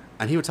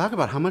 And he would talk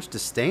about how much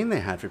disdain they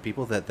had for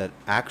people that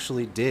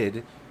actually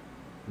did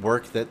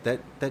work that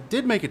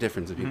did make a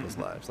difference in people's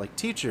lives, like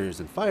teachers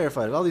and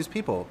firefighters, all these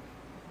people.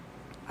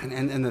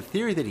 And the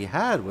theory that he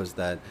had was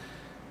that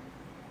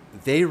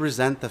they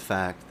resent the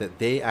fact that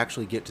they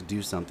actually get to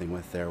do something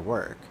with their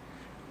work.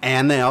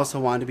 And they also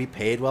want to be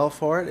paid well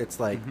for it. It's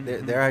like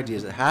their idea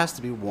is it has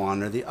to be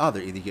one or the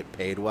other. Either you get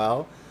paid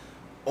well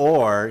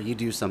or you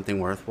do something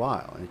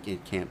worthwhile.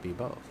 It can't be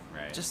both.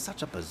 Right. Just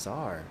such a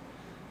bizarre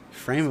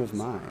frame of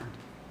mind.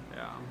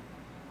 Yeah.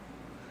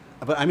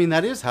 But I mean,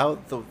 that is how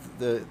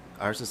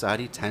our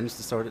society tends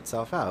to sort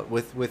itself out,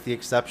 with the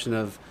exception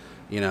of,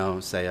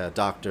 say a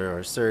doctor or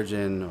a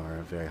surgeon or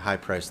a very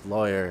high-priced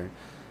lawyer.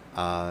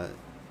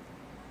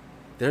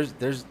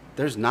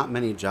 There's not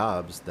many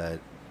jobs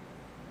that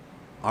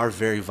are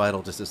very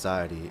vital to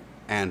society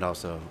and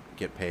also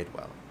get paid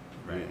well.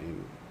 Right.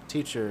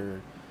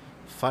 Teacher,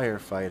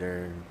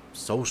 firefighter,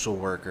 social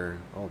worker.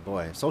 Oh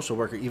boy, social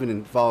worker even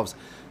involves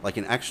like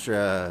an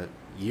extra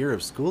year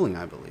of schooling,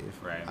 I believe.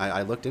 Right.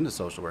 I looked into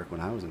social work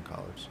when I was in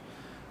college.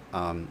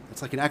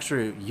 It's like an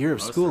extra year of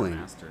Most schooling. Are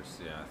masters,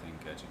 yeah, I think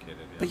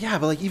educated. Yeah.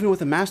 But like even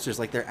with a master's,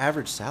 like their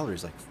average salary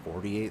is like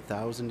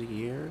 $48,000 a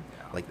year.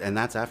 Yeah. Like, and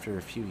that's after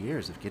a few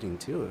years of getting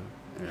to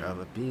it,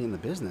 of being in the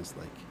business,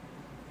 like,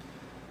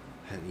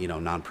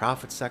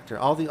 nonprofit sector,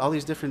 all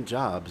these different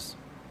jobs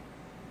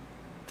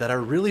that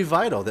are really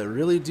vital, that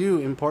really do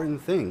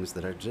important things,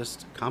 that are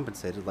just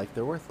compensated like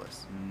they're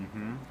worthless.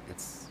 Mm-hmm.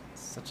 It's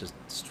such a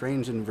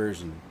strange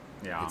inversion.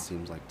 Yeah. It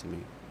seems like to me.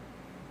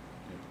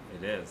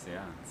 It is,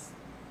 yeah.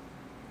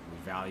 We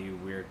value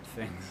weird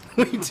things.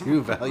 We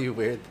do value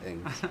weird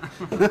things.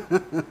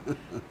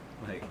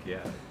 Like, yeah.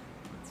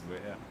 It's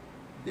weird, yeah.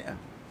 Yeah.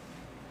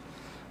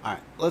 All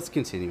right, let's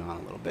continue on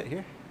a little bit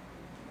here.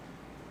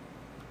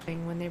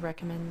 When they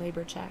recommend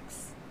labor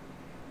checks.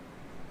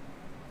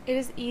 It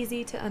is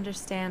easy to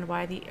understand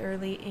why the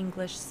early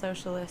English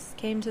socialists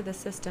came to the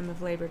system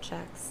of labor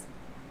checks.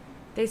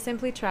 They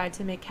simply tried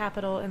to make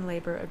capital and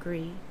labor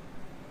agree.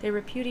 They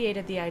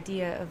repudiated the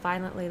idea of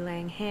violently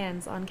laying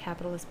hands on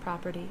capitalist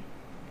property.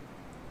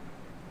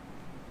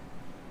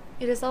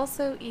 It is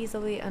also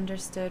easily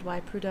understood why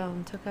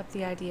Proudhon took up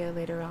the idea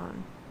later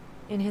on.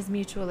 In his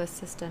mutualist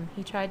system,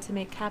 he tried to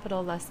make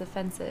capital less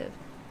offensive,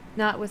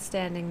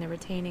 notwithstanding the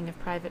retaining of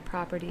private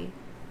property,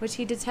 which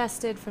he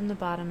detested from the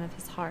bottom of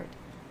his heart.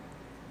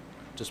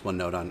 Just one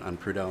note on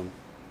Proudhon.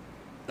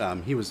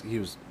 He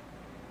was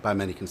by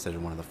many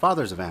considered one of the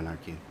fathers of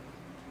anarchy.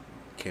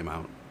 Came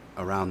out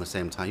around the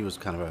same time. He was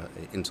kind of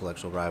an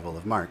intellectual rival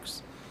of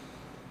Marx.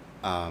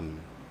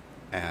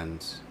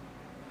 And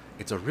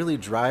it's a really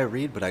dry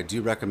read, but I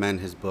do recommend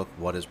his book,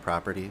 What is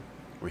Property,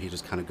 where he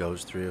just kind of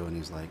goes through and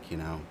he's like,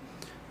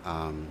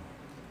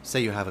 say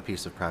you have a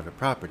piece of private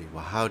property.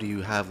 Well, how do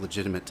you have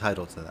legitimate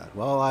title to that?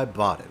 Well, I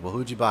bought it. Well,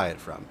 who'd you buy it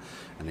from?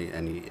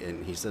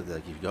 And he said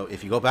that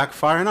if you go back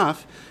far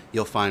enough,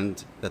 you'll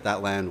find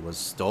that land was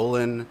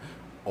stolen,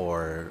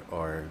 or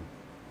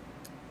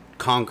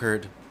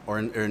conquered, or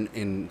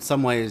in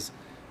some ways,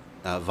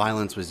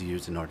 violence was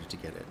used in order to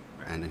get it.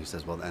 Right. And he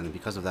says, well, and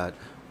because of that,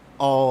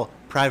 all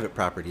private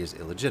property is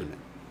illegitimate.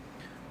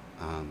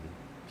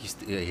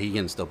 He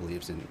again still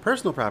believes in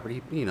personal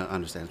property.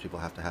 Understands people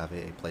have to have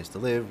a place to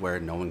live where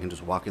no one can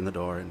just walk in the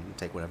door and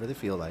take whatever they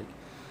feel like.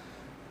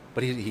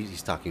 But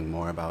he's talking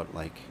more about,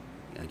 like,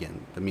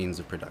 again, the means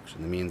of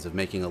production, the means of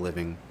making a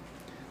living,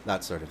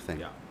 that sort of thing.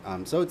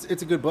 Yeah. So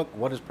it's a good book.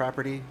 What is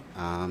Property?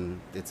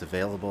 It's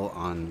available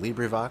on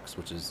LibriVox,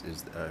 which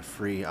is a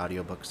free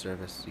audiobook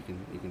service you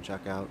can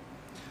check out.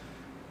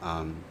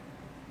 And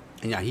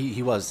yeah,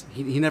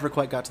 he never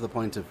quite got to the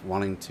point of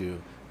wanting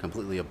to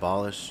completely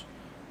abolish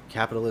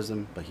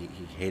capitalism, but he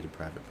hated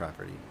private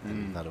property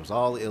and thought it was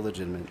all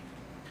illegitimate.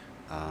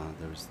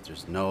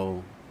 There's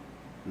no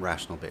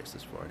rational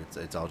basis for it.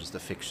 It's all just a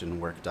fiction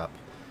worked up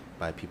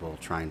by people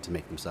trying to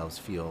make themselves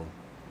feel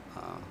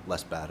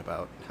less bad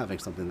about having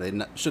something they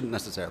shouldn't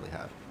necessarily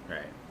have.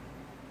 Right.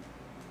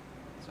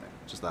 So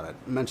just thought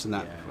I'd mention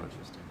that Yeah, before.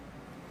 interesting.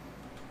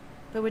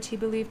 But which he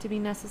believed to be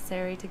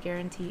necessary to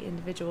guarantee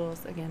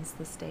individuals against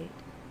the state.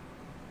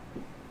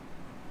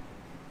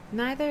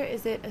 Neither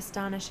is it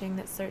astonishing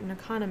that certain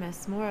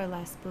economists, more or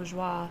less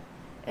bourgeois,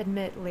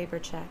 admit labor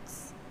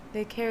checks.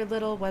 They care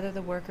little whether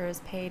the worker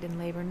is paid in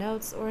labor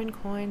notes or in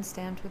coin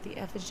stamped with the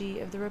effigy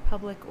of the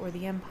Republic or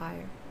the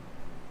Empire.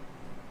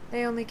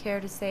 They only care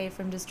to save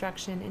from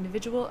destruction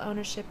individual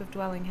ownership of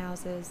dwelling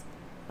houses,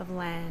 of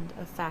land,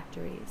 of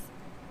factories.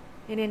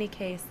 In any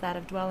case, that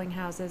of dwelling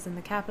houses in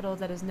the capital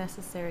that is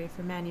necessary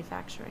for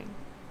manufacturing.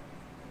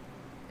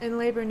 And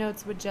labor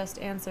notes would just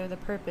answer the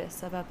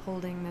purpose of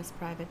upholding this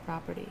private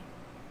property.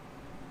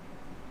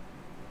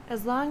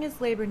 As long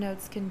as labor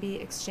notes can be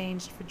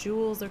exchanged for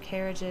jewels or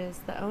carriages,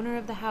 the owner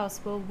of the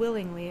house will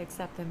willingly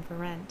accept them for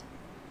rent.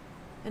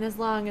 And as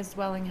long as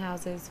dwelling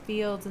houses,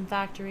 fields, and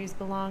factories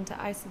belong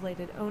to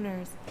isolated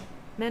owners,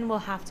 men will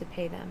have to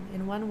pay them,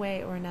 in one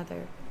way or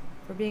another,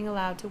 for being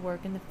allowed to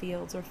work in the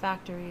fields or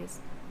factories,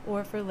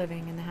 or for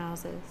living in the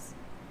houses.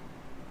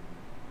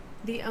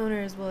 The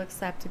owners will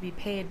accept to be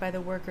paid by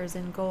the workers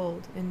in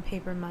gold, in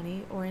paper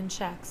money, or in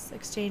checks,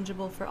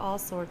 exchangeable for all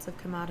sorts of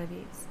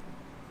commodities.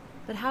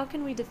 But how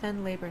can we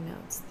defend labor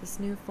notes, this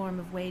new form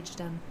of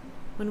wagedom,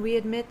 when we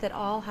admit that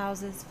all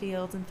houses,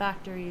 fields, and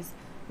factories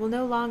will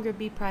no longer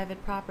be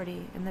private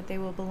property and that they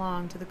will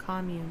belong to the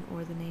commune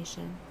or the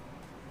nation.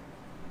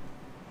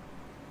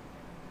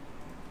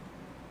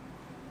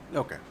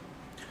 Okay.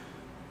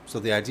 So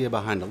the idea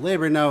behind a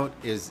labor note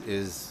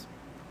is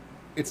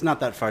it's not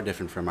that far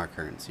different from our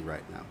currency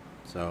right now.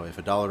 So if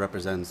a dollar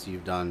represents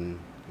you've done,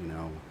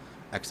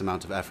 X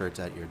amount of effort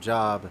at your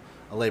job,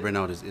 a labor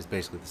note is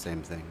basically the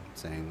same thing,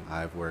 saying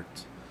I've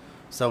worked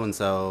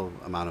so-and-so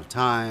amount of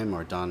time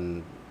or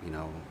done,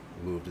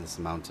 moved this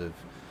amount of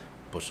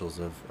bushels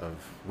of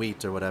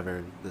wheat or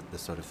whatever,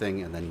 this sort of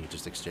thing, and then you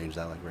just exchange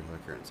that like regular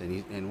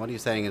currency. And what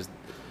he's saying is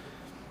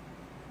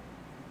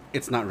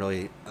it's not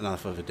really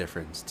enough of a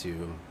difference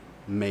to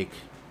make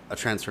a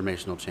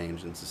transformational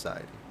change in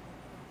society.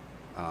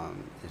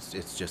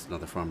 It's just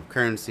another form of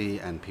currency,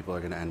 and people are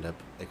going to end up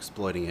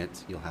exploiting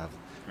it. You'll have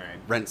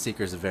rent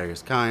seekers of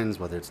various kinds,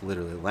 whether it's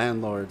literally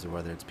landlords or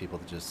whether it's people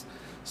that just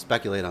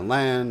speculate on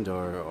land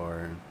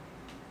or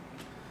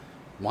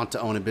want to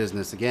own a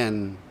business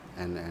again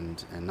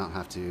and not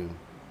have to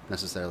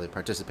necessarily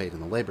participate in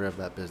the labor of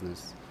that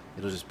business.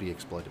 It'll just be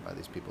exploited by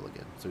these people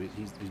again. So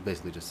he's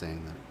basically just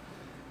saying that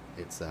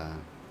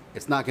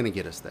it's not going to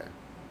get us there.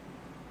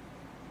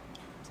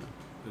 So.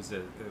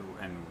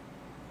 And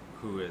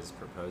who is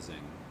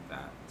proposing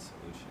that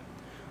solution?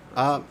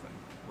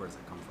 Where does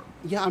it come from?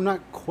 Yeah, I'm not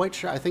quite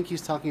sure. I think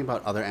he's talking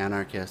about other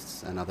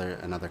anarchists and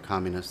other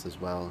communists as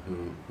well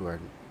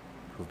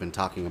who've been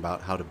talking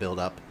about how to build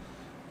up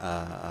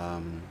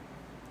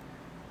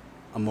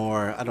a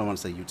more, I don't want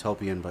to say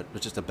utopian, but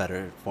just a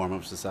better form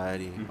of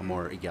society, a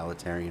more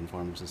egalitarian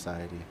form of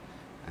society.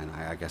 And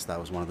I guess that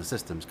was one of the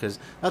systems, because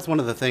that's one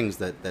of the things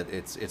that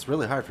it's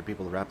really hard for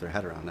people to wrap their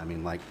head around. I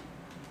mean, like,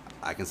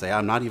 I can say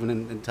I'm not even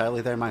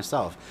entirely there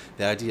myself.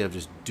 The idea of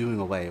just doing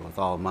away with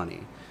all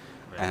money,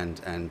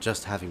 and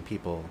just having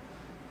people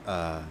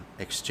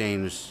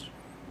exchange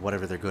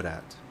whatever they're good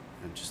at,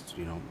 and just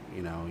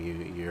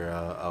you're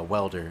a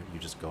welder, you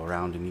just go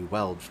around and you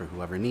weld for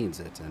whoever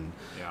needs it,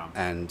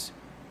 and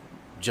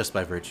just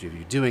by virtue of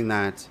you doing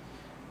that,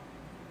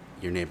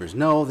 your neighbors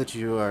know that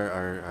you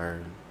are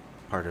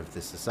part of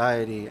this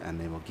society, and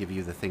they will give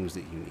you the things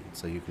that you need.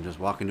 So you can just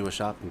walk into a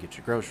shop and get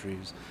your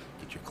groceries,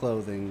 get your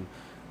clothing.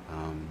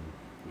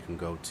 You can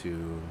go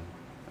to,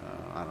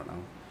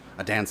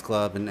 a dance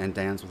club and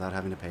dance without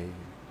having to pay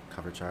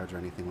cover charge or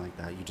anything like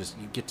that.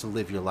 You get to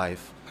live your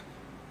life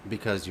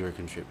because you're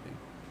contributing.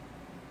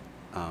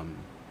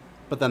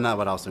 But then that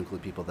would also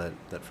include people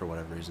that for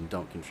whatever reason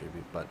don't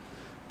contribute. But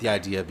the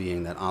idea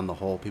being that on the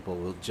whole, people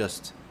will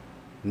just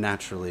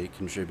naturally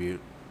contribute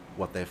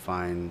what they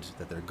find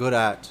that they're good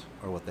at,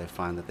 or what they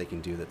find that they can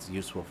do that's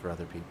useful for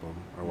other people,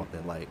 or what they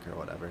like or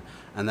whatever.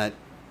 And that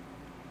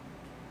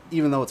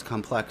even though it's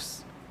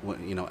complex,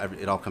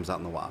 it all comes out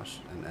in the wash,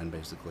 and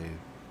basically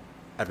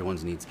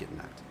everyone's needs get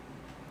met.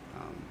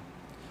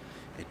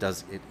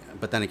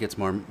 But then it gets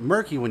more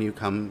murky when you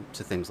come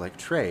to things like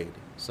trade.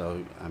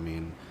 So, I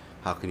mean,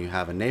 how can you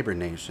have a neighbor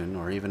nation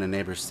or even a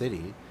neighbor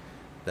city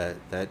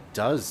that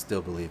does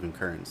still believe in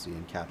currency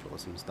and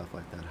capitalism and stuff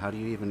like that? How do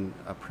you even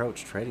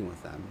approach trading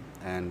with them?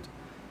 And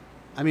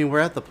I mean, we're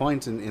at the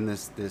point in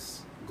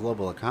this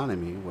global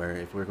economy where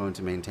if we're going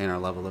to maintain our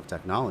level of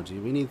technology,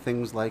 we need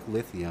things like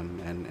lithium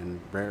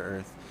and rare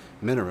earth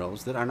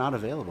minerals that are not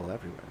available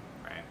everywhere.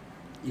 Right.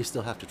 You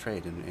still have to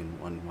trade in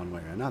one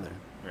way or another.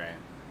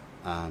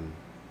 Right.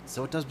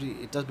 So it does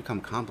become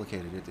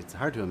complicated. It's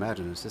hard to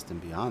imagine a system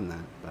beyond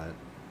that, but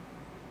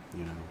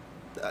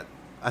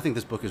I think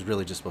this book is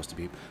really just supposed to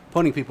be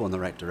pointing people in the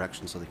right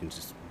direction so they can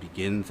just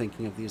begin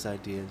thinking of these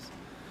ideas,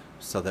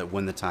 so that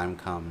when the time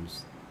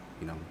comes,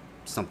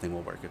 something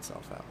will work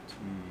itself out.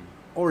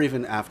 Or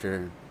even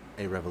after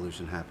a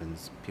revolution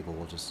happens, people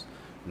will just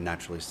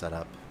naturally set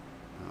up,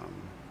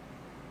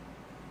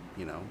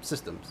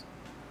 systems.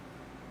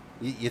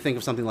 You think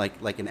of something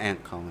like an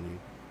ant colony.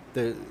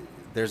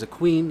 There's a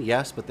queen,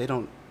 yes, but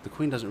the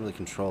queen doesn't really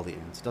control the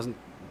ants.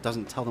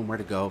 Doesn't tell them where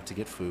to go to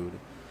get food.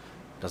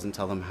 Doesn't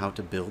tell them how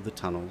to build the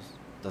tunnels.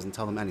 Doesn't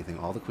tell them anything.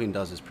 All the queen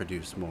does is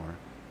produce more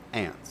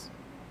ants.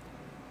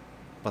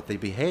 But they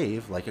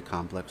behave like a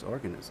complex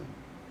organism.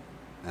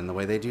 And the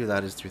way they do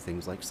that is through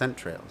things like scent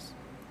trails.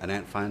 An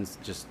ant finds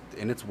just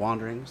in its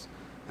wanderings,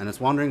 and its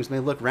wanderings may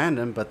look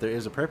random, but there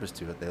is a purpose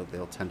to it.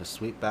 They'll tend to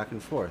sweep back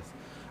and forth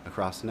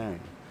across an area.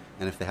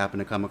 And if they happen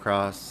to come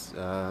across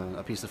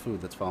a piece of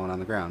food that's fallen on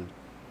the ground,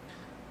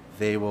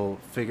 they will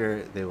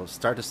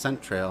start a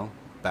scent trail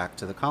back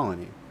to the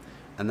colony.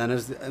 And then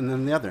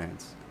the other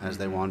ants, as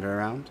they wander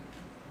around,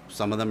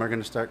 some of them are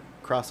going to start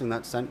crossing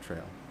that scent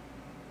trail.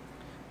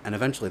 And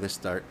eventually they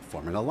start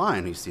forming a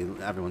line.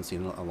 Everyone's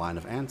seen a line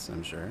of ants,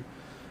 I'm sure,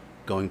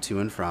 going to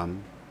and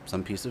from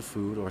some piece of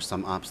food or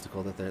some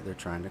obstacle that they're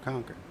trying to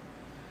conquer.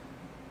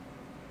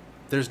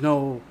 There's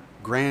no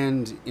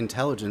grand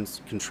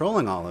intelligence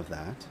controlling all of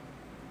that,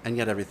 and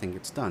yet everything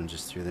gets done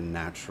just through the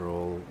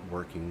natural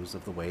workings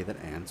of the way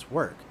that ants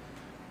work.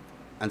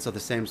 And so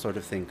the same sort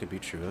of thing could be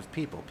true of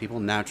people.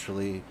 People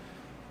naturally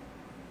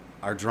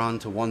are drawn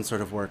to one sort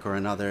of work or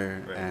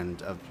another, right.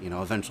 And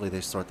eventually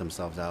they sort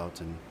themselves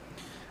out,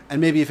 And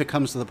maybe if it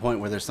comes to the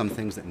point where there's some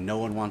things that no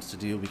one wants to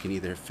do, we can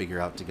either figure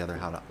out together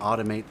how to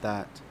automate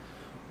that,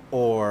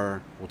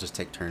 or we'll just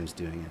take turns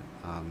doing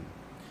it.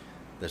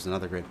 There's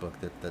another great book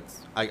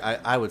that's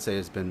I would say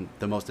has been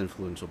the most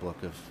influential book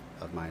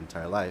of my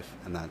entire life,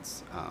 and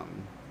that's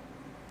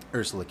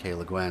Ursula K.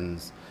 Le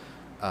Guin's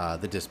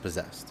The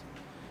Dispossessed.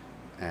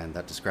 And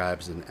that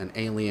describes an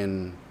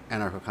alien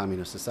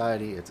anarcho-communist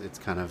society. It's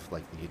kind of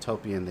like the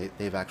utopian.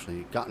 They've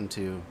actually gotten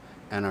to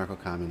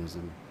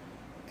anarcho-communism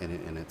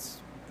in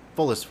its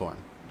fullest form.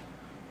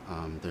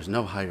 There's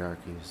no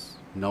hierarchies,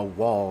 no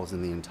walls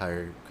in the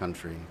entire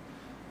country,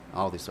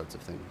 all these sorts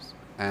of things.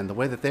 And the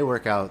way that they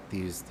work out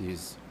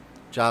these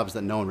jobs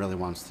that no one really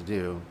wants to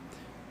do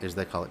is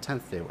they call it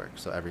 10th day work.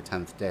 So every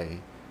 10th day,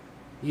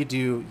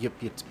 you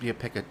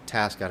pick a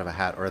task out of a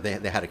hat, or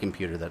they had a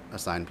computer that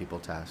assigned people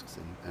tasks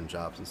and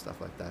jobs and stuff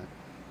like that.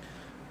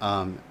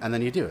 And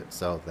then you do it.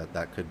 So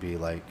that could be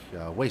like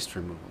waste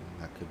removal.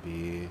 That could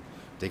be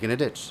digging a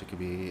ditch. It could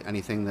be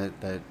anything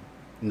that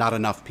not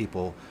enough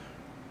people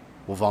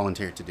will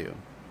volunteer to do.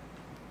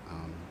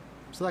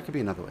 So that could be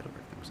another way to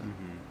work things out.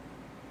 Mm-hmm.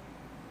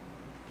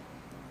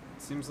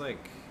 It seems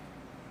like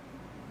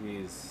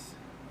these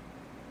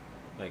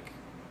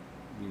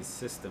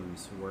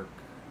systems work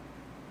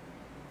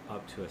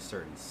up to a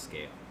certain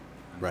scale.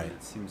 I mean, Right.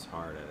 It seems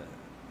hard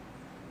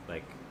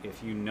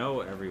if you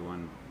know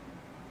everyone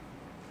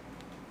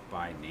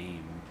by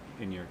name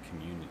in your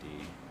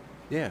community,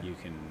 Yeah. you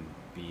can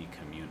be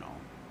communal.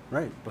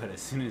 Right. But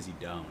as soon as you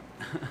don't,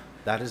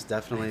 That is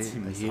definitely It a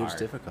seems huge hard.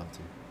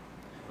 difficulty.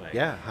 like,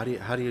 Yeah.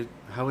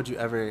 How would you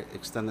ever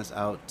extend this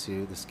out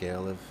to the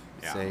scale of,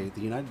 Yeah. say,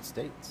 the United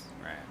States,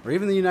 right, or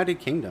even the United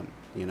Kingdom?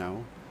 You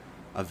know,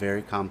 a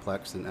very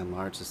complex and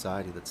large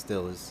society that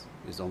still is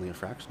only a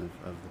fraction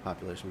of the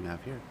population we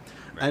have here.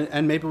 Right.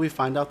 And maybe we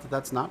find out that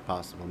that's not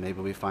possible. Maybe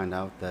we find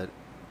out that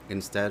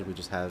instead we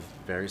just have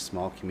very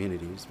small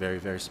communities, very,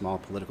 very small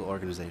political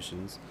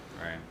organizations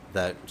right,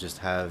 that just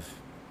have,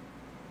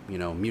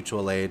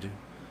 mutual aid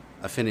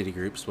affinity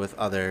groups with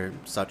other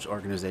such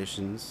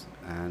organizations,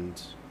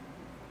 and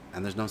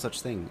there's no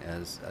such thing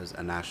as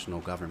a national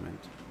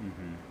government.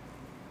 mm-hmm.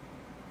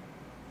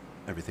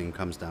 Everything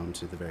comes down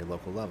to the very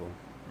local level.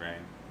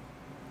 Right.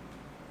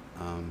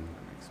 Um,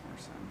 That makes more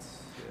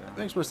sense. Yeah. It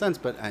makes more sense,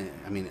 but I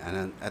mean,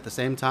 and at the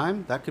same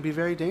time, that could be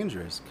very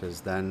dangerous,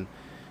 because then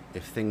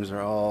if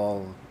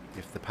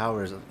the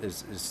power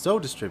is so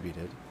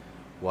distributed,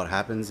 what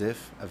happens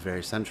if a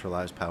very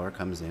centralized power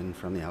comes in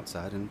from the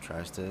outside and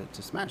tries to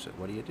smash it?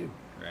 What do you do?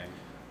 Right.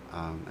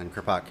 And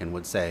Kropotkin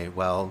would say,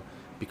 well,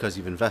 because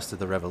you've invested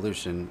the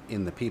revolution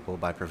in the people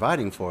by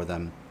providing for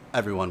them,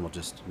 everyone will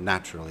just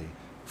naturally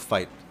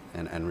fight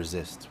and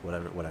resist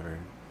whatever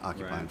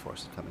occupying Right.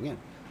 force is coming in.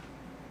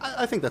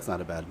 I think that's not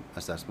a bad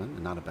assessment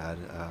and not a bad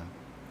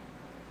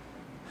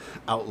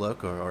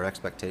outlook or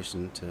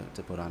expectation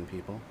to put on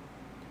people.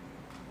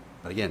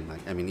 But again,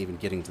 even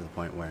getting to the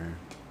point where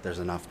there's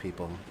enough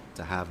people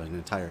to have an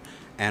entire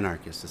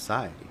anarchist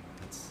society,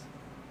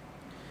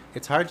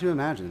 it's hard to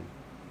imagine.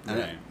 And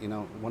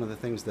Right. one of the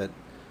things that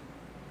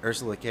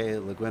Ursula K.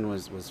 Le Guin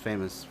was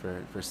famous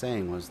for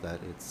saying was that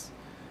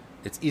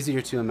it's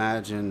easier to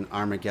imagine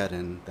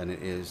Armageddon than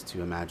it is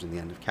to imagine the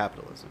end of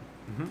capitalism.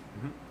 Mm-hmm.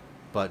 Mm-hmm.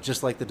 But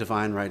just like the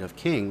divine right of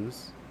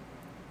kings,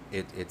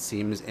 it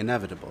seems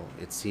inevitable.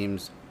 It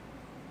seems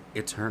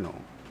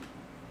eternal.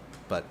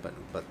 But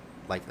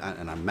like,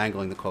 and I'm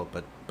mangling the quote,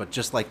 but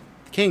just like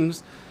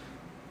kings,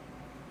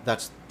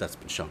 that's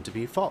been shown to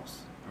be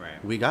false.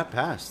 Right. We got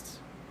past,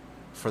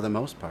 for the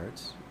most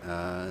part,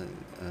 a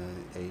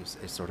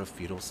sort of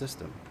feudal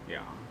system.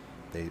 Yeah.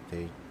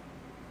 They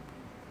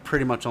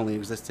pretty much only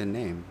exist in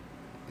name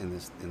in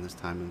this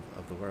time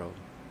of the world,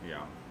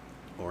 Yeah.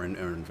 or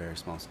in very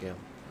small scale.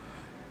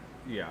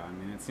 Yeah, I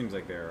mean, it seems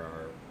like there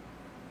are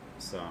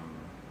some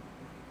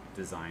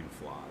design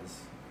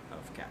flaws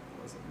of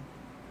capitalism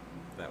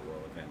that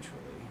will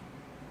eventually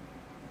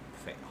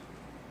fail.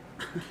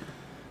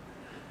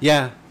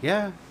 Yeah. You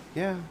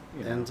know,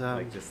 And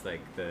it's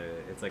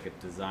like a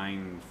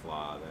design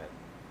flaw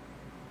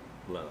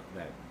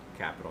that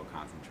capital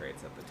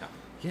concentrates at the top.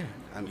 yeah,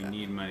 You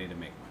need money to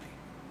make money.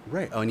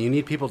 right. Oh, and you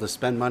need people to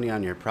spend money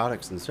on your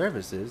products and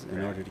services in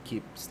Right. order to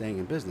keep staying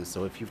in business.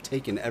 So if you've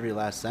taken every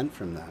last cent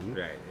from them,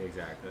 Right,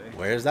 exactly.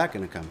 where is that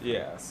going to come from?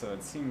 Yeah, so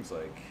it seems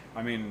like,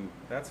 I mean,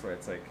 that's where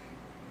it's like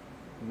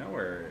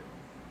nowhere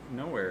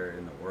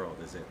in the world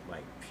is it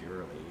like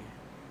purely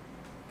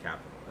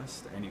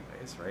capitalist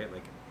anyways, right?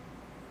 Like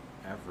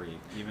Every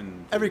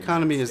the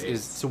economy United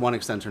is States- to one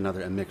extent or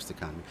another a mixed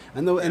economy.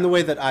 And the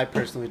way that I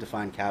personally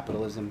define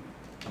capitalism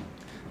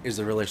is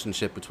the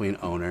relationship between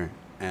owner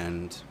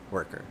and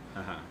worker.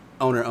 Uh-huh.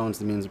 Owner owns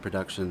the means of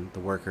production. The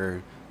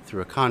worker,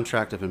 through a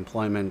contract of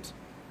employment,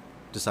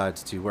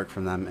 decides to work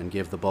from them and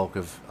give the bulk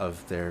of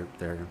their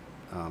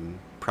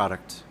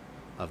product,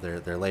 of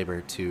their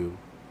labor, to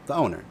the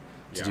owner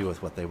to Yeah. do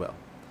with what they will.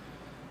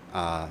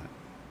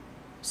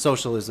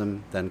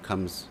 Socialism then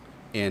comes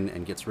in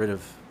and gets rid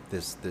of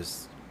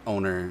this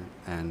owner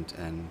and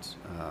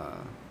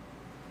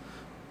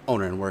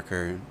owner and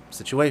worker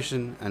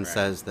situation and Right.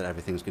 says that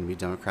everything's going to be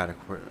democratic.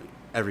 Where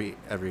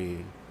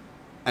every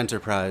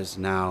enterprise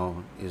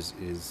now is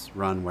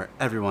run where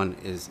everyone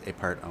is a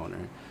part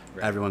owner.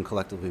 Right. Everyone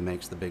collectively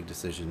makes the big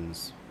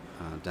decisions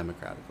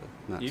democratically.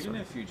 Not Even sort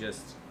of- if you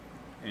just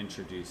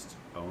introduced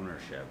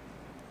ownership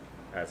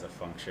as a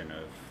function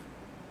of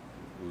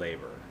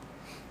labor,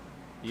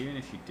 even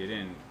if you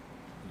didn't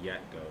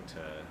yet go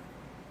to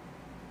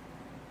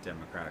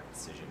democratic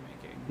decision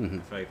making, Mhm.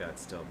 I feel like that'd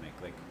still make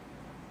like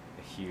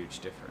a huge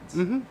difference.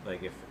 Mhm.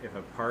 Like if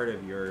a part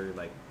of your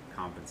like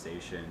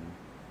compensation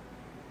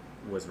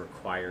was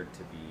required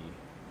to be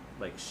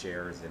like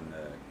shares in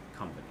the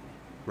company,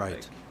 Right.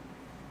 like,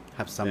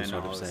 have some then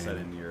sort all of of a say in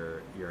sudden it.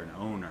 you're an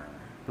owner.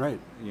 Right.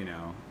 You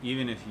know,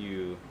 even if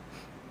you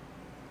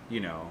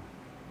know,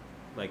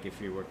 like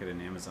if you work at an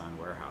Amazon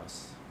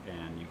warehouse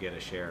and you get a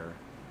share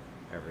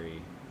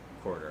every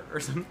quarter or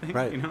something,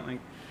 Right. you know, like,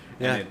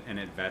 Yeah. and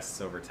it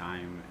vests over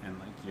time, and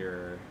like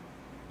you're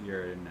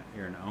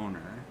an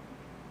owner,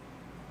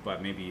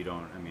 but maybe you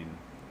don't. I mean,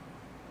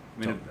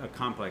 a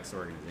complex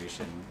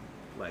organization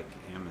like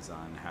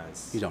Amazon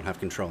has. You don't have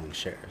controlling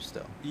shares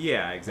still.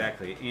 Yeah,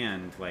 exactly.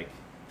 And like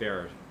there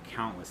are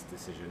countless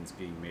decisions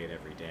being made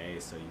every day,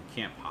 so you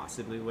can't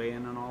possibly weigh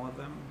in on all of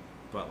them.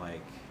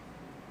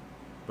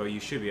 But you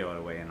should be able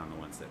to weigh in on the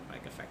ones that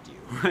like affect you,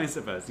 I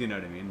suppose. You know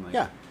what I mean? Like,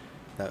 Yeah.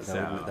 That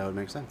so- would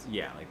make sense.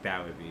 Yeah, like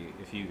that would be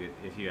if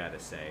you had a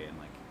say in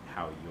like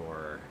how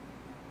your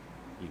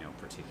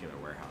particular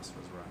warehouse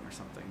was run or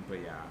something. But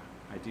yeah,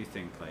 I do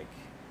think like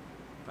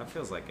that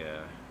feels like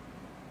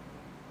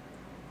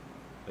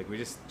we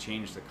just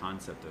changed the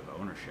concept of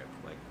ownership.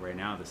 Like right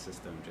now the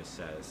system just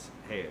says,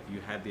 hey, if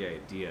you had the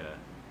idea,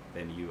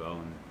 then you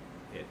own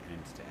it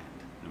end to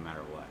end, no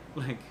matter what.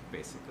 Like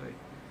basically.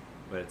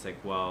 But it's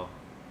like, well,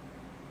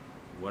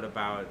 what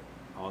about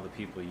all the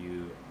people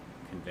you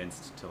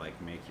convinced to like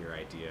make your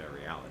idea a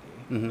reality?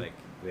 Mhm. Like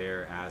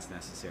they're as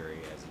necessary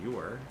as you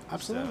were.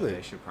 Absolutely. So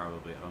they should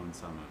probably own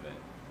some of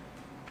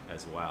it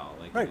as well,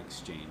 like Right. in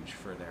exchange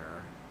for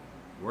their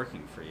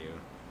working for you.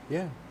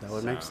 Yeah, that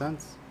would make So-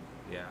 sense.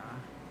 Yeah.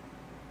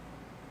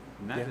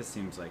 And that Yeah. just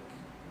seems like,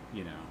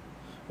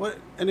 What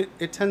and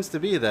it tends to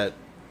be that,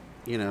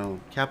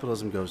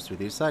 capitalism goes through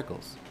these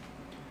cycles.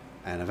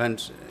 And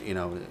eventually,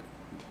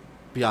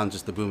 beyond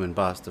just the boom and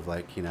bust of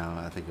like,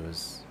 I think it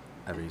was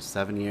every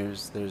 7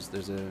 years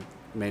there's a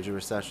major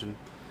recession.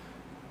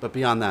 But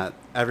beyond that,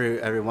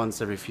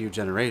 every few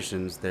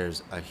generations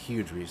there's a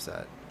huge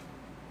reset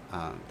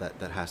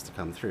that has to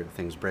come through.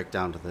 Things break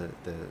down to the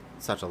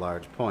such a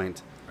large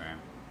point right.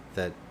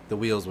 that the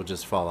wheels would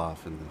just fall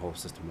off and the whole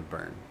system would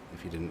burn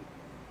if you didn't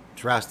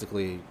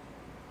drastically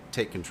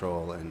take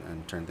control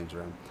and turn things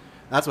around.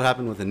 That's what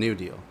happened with the New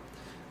Deal.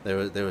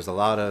 There was a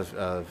lot of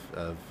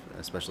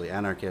especially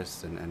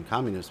anarchists and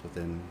communists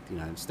within the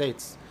United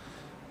States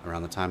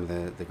around the time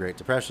of the Great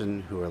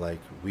Depression who were like,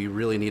 we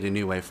really need a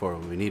new way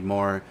forward. We need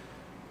more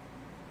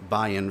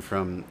buy-in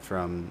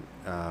from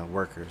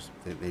workers.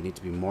 They need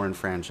to be more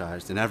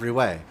enfranchised in every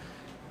way.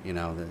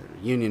 The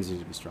unions need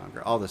to be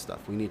stronger, all this stuff.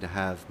 We need to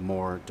have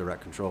more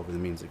direct control over the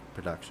means of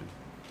production.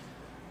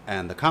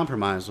 And the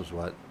compromise was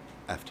what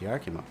FDR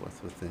came up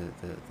with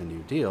the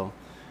New Deal,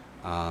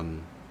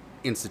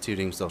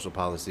 instituting social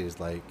policies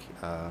like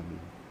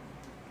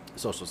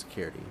Social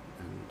Security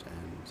and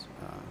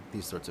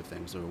these sorts of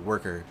things, or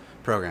worker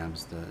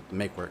programs, the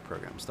Make Work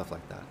program, stuff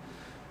like that.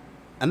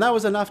 And that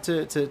was enough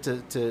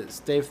to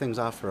stave things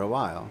off for a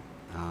while.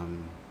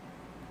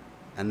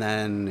 And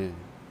then the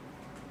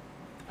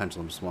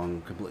pendulum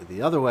swung completely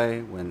the other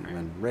way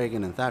when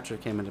Reagan and Thatcher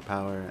came into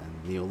power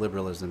and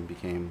neoliberalism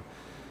became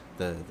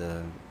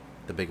the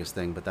biggest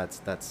thing. But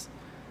that's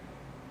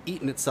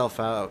eaten itself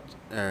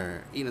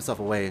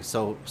away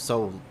so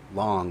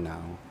long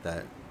now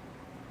that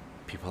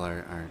people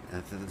are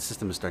the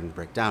system is starting to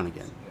break down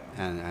again.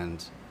 Yeah.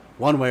 And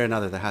one way or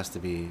another there has to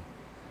be,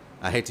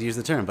 I hate to use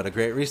the term, but a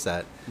great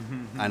reset.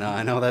 I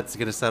know that's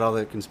going to set all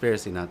the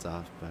conspiracy nuts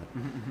off,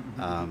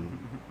 but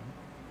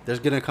there's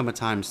going to come a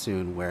time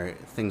soon where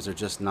things are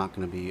just not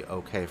going to be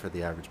okay for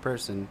the average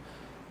person,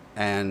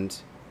 and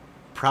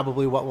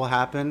probably what will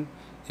happen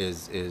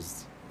is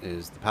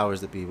the powers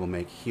that be will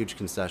make huge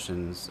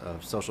concessions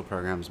of social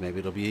programs. Maybe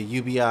it'll be a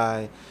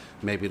UBI,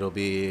 maybe it'll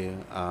be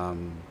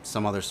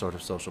some other sort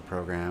of social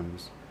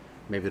programs,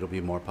 maybe it'll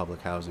be more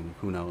public housing.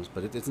 Who knows?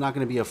 But it's not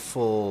going to be a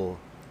full.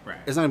 Right.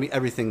 It's not going to be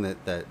everything that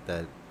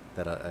a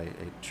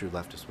true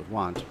leftist would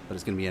want, but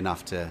it's going to be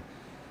enough to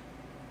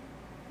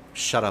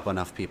shut up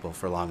enough people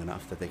for long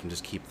enough that they can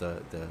just keep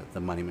the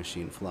money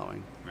machine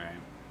flowing. Right.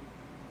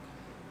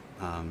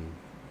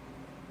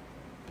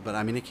 But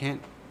I mean, it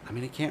can't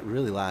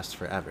really last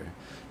forever,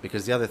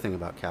 because the other thing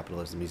about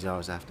capitalism is you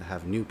always have to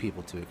have new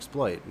people to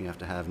exploit. You have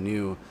to have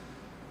new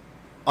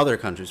other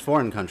countries,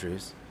 foreign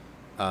countries,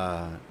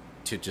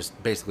 to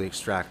just basically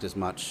extract as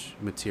much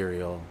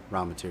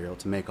raw material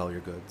to make all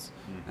your goods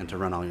and to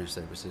run all your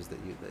services that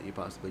you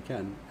possibly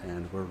can.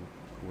 And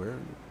we're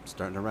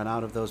starting to run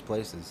out of those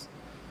places,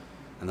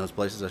 and those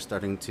places are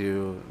starting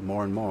to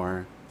more and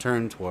more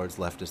turn towards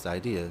leftist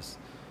ideas.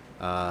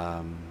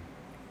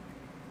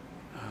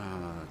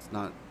 It's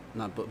not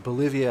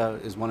Bolivia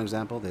is one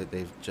example.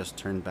 They've just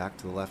turned back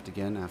to the left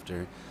again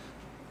after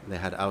they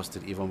had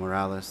ousted Evo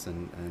Morales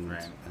and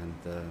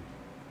the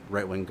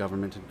right-wing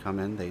government had come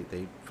in.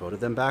 They voted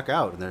them back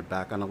out, and they're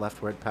back on a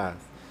leftward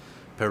path.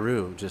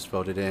 Peru just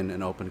voted in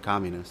an open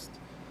communist.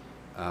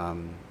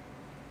 And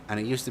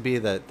it used to be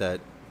that the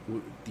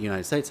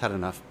United States had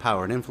enough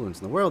power and influence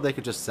in the world, they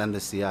could just send the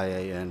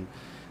CIA in.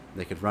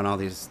 They could run all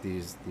these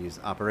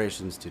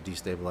operations to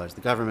destabilize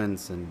the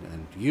governments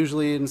and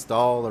usually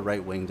install a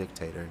right-wing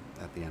dictator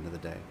at the end of the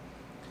day.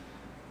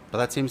 But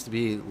that seems to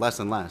be less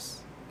and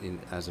less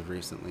as of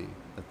recently,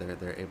 that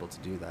they're able to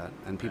do that.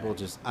 And people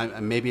just,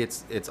 maybe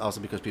it's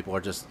also because people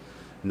are just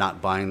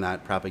not buying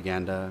that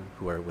propaganda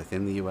who are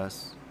within the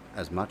U.S.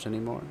 as much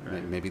anymore.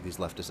 Right. Maybe these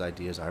leftist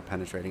ideas are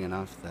penetrating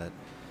enough that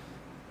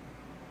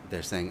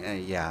they're saying,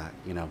 hey, yeah,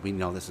 we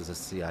know this is a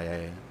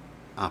CIA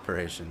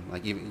operation.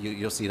 Like even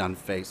you'll see it on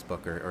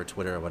Facebook or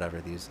Twitter or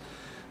whatever, these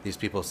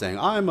people saying,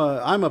 I'm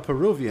a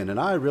Peruvian and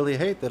I really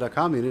hate that a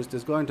communist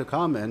is going to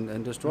come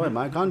and destroy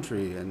my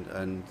country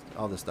and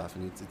all this stuff.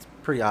 And it's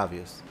pretty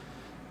obvious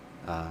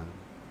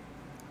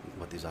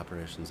what these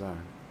operations are.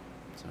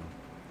 So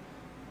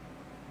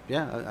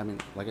yeah, I mean,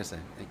 like I say,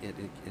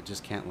 it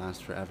just can't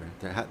last forever.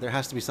 There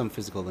has to be some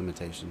physical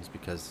limitations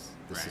because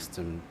the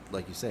system,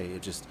 like you say,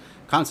 it just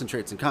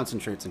concentrates and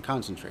concentrates and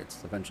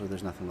concentrates. Eventually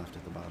there's nothing left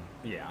at the bottom.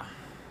 Yeah.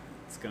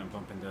 It's going to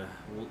bump into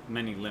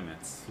many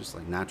limits. Just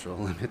like natural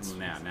limits.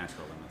 Yeah,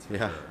 natural limits, for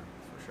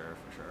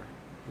sure.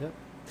 Yep.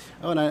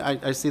 Oh, and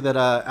I see that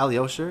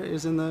Alyosha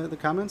is in the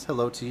comments.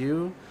 Hello to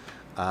you.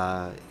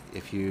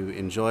 If you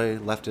enjoy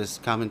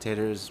leftist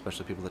commentators,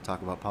 especially people that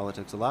talk about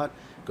politics a lot,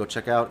 go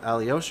check out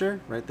Alyosha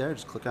right there.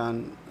 Just click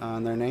on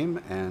their name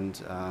and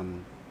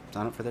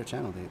sign up for their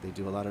channel. They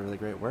do a lot of really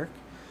great work.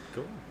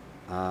 Cool.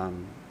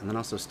 And then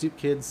also Stoop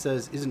Kid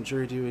says, isn't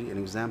jury duty an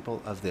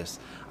example of this?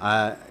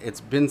 It's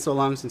been so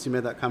long since you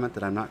made that comment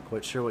that I'm not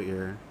quite sure what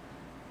you're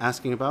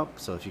asking about.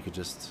 So if you could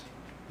just,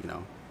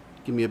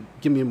 give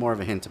me more of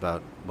a hint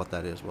about what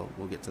that is,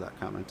 we'll get to that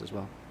comment as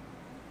well.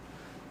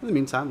 In the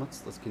meantime,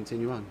 let's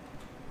continue on.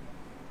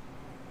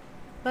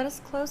 Let us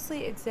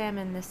closely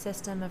examine this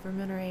system of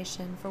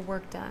remuneration for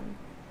work done,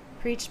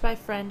 preached by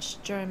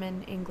French,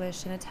 German,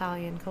 English, and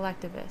Italian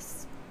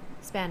collectivists.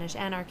 Spanish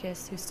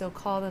anarchists, who still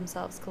call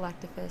themselves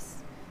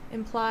collectivists,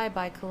 imply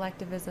by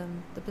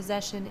collectivism the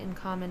possession in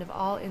common of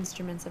all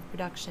instruments of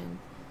production,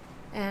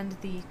 and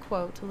the,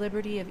 quote,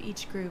 liberty of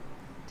each group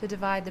to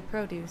divide the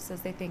produce as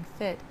they think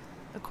fit,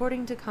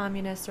 according to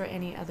communist or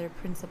any other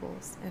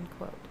principles, end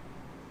quote.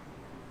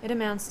 It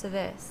amounts to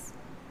this.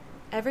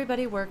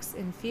 Everybody works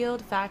in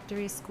field,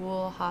 factory,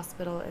 school,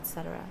 hospital,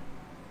 etc.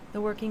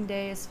 The working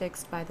day is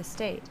fixed by the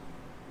state,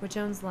 which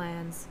owns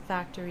lands,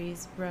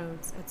 factories,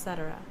 roads,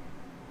 etc.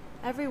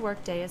 Every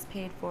workday is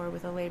paid for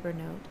with a labor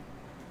note,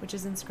 which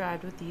is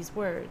inscribed with these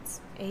words.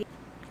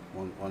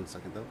 One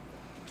second,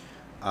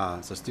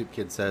 though. So Stoop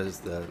Kid says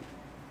the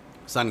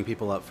signing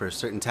people up for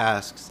certain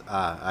tasks.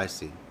 I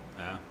see.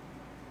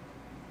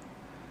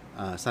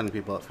 Signing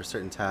people up for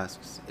certain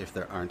tasks if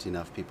there aren't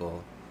enough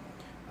people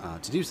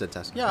to do said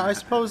tasks. Yeah, I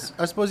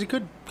suppose you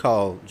could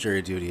call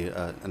jury duty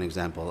an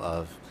example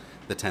of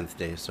the 10th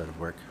day sort of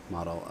work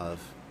model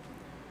of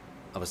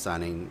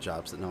assigning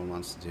jobs that no one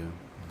wants to do.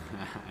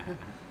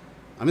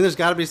 I mean, there's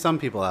got to be some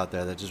people out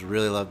there that just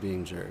really love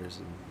being jurors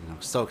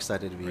and so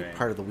excited to be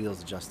part of the wheels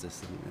of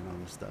justice and all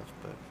this stuff.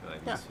 But I feel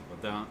like most people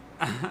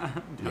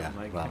don't.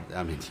 Like well,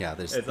 I mean, yeah,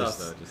 there's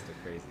also just a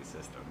crazy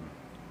system.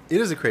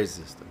 It is a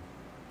crazy system.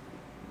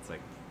 It's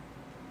like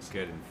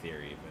good in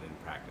theory, but in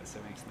practice,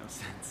 it makes no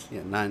sense.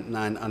 Yeah,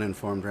 nine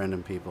uninformed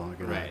random people are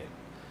gonna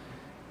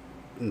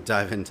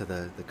dive into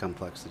the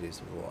complexities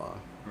of the law,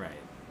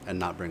 and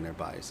not bring their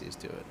biases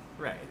to it.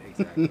 Right,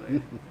 exactly. It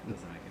doesn't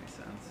make any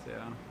sense.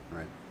 Yeah.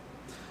 Right.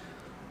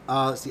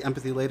 The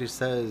Empathy Lady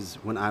says,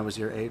 when I was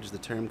your age, the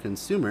term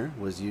consumer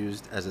was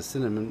used as a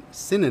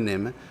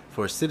synonym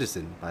for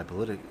citizen by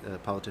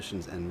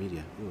politicians and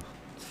media. Ooh,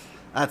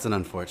 that's an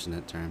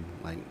unfortunate term.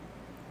 Like,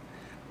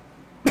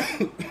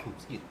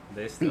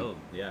 they still,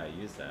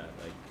 use that.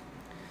 Like,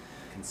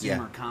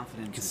 consumer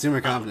confidence. Consumer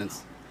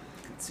confidence.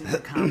 Consumer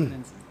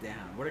confidence is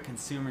down. What are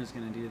consumers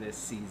going to do this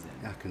season?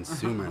 Yeah,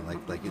 consumer.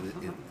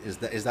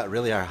 Is that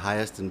really our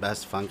highest and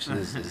best function?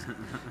 Is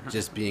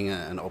just being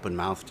an open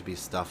mouth to be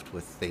stuffed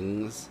with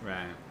things?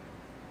 Right.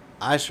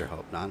 I sure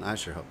hope not. I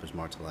sure hope there's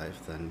more to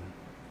life than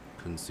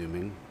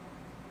consuming.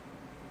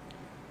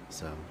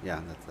 So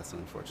yeah, that's an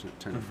unfortunate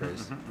turn of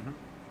phrase.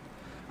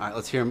 All right,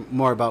 let's hear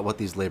more about what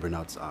these labor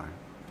notes are.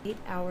 8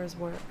 hours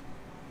work.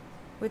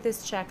 With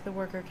this check, the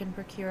worker can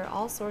procure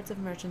all sorts of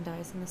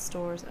merchandise in the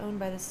stores owned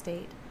by the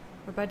state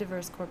or by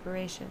diverse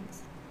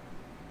corporations.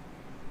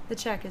 The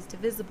check is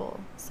divisible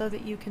so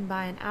that you can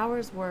buy an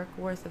hour's work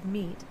worth of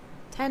meat,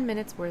 10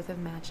 minutes worth of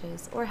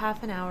matches, or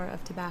half an hour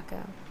of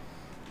tobacco.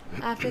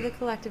 After the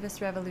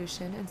collectivist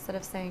revolution, instead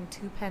of saying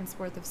 2 pence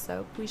worth of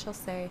soap, we shall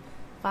say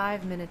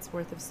 5 minutes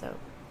worth of soap.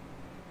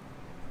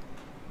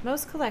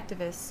 Most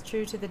collectivists,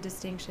 true to the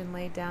distinction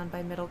laid down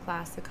by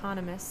middle-class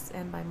economists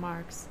and by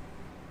Marx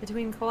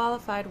between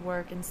qualified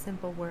work and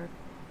simple work,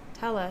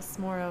 tell us,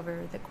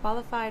 moreover, that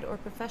qualified or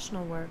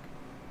professional work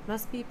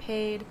must be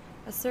paid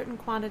a certain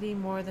quantity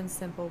more than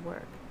simple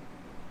work.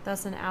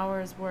 Thus, an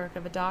hour's work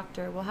of a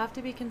doctor will have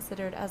to be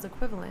considered as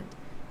equivalent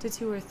to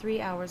 2 or 3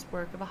 hours'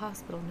 work of a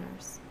hospital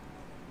nurse,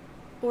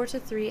 or to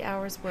 3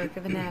 hours' work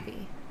of a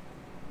navvy.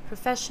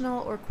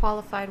 Professional or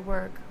qualified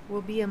work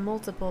will be a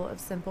multiple of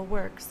simple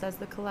work, says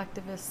the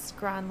collectivist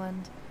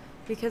Gronlund,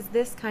 because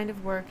this kind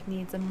of work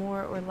needs a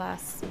more or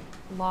less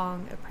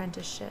long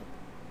apprenticeship.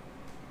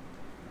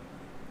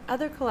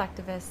 Other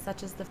collectivists,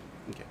 such as the...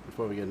 Okay,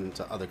 before we get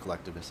into other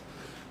collectivists.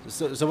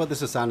 So what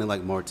this is sounding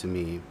like more to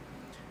me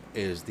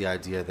is the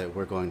idea that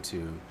we're going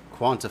to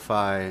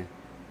quantify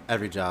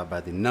every job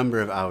by the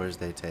number of hours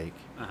they take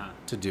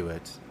to do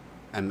it,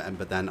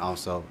 but then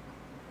also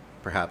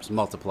perhaps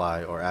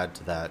multiply or add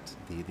to that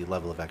the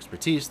level of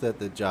expertise that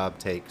the job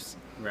takes,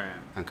 Right.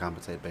 and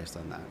compensate based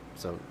on that.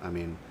 So, I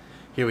mean,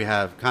 here we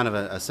have kind of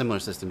a similar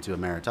system to a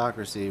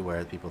meritocracy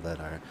where people that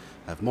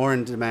have more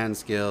in-demand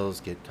skills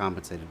get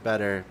compensated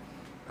better,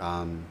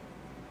 and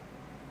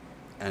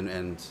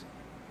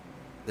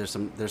there's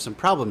some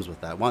problems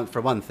with that.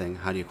 For one thing,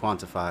 how do you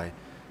quantify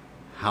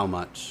how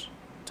much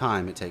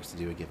time it takes to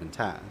do a given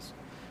task,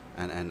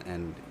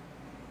 and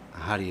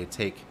how do you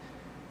take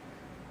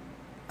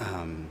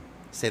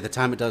say the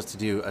time it does to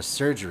do a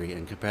surgery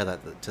and compare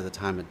that to the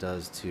time it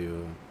does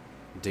to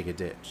dig a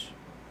ditch?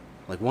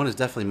 Like, one is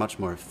definitely much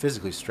more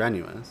physically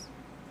strenuous,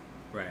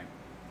 Right.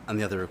 and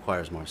the other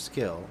requires more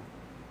skill.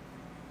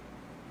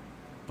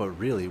 But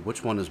really,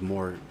 which one is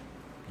more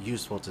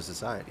useful to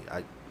society?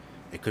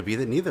 It could be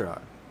that neither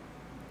are.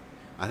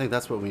 I think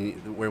that's where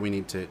we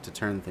need to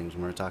turn things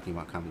when we're talking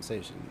about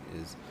compensation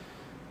is,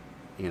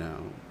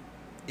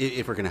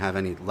 if we're going to have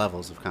any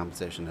levels of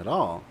compensation at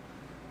all,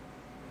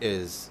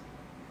 is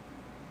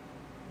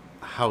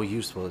how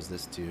useful is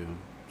this to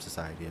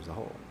society as a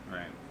whole?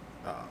 Right.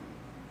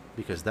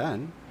 Because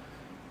then,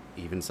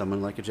 even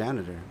someone like a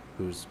janitor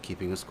who's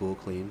keeping a school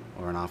clean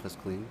or an office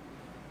clean,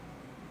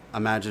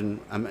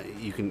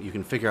 you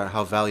can figure out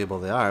how valuable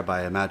they are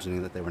by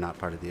imagining that they were not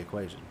part of the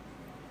equation.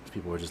 If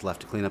people were just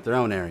left to clean up their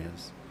own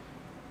areas,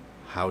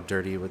 how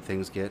dirty would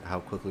things get? How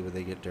quickly would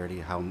they get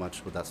dirty? How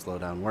much would that slow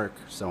down work?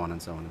 So on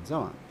and so on and so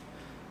on.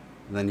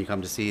 And then you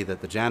come to see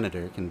that the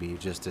janitor can be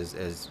just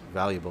as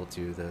valuable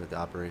to the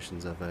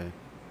operations of a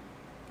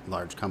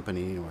large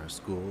company or a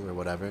school or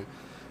whatever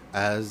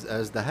as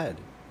the head,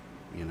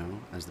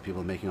 as the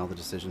people making all the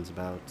decisions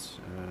about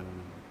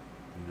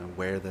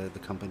where the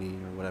company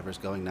or whatever is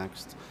going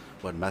next,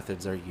 what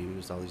methods are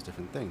used, all these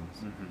different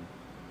things.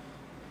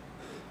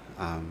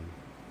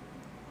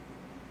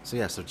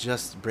 So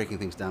just breaking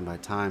things down by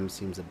time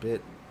seems a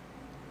bit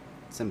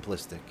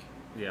simplistic.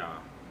 Yeah.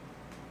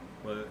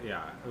 Well,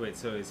 yeah. Wait,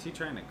 so is he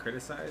trying to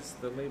criticize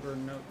the labor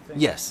note thing?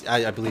 Yes,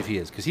 I believe he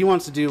is, because he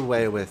wants to do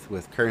away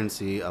with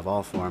currency of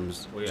all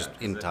forms, Well, yeah,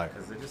 just entire.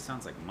 Because it just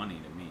sounds like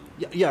money to me.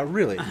 Yeah,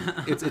 really.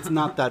 It's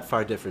not that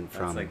far different That's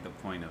from like the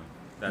point of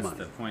money.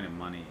 the point of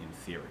money in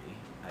theory.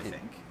 I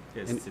think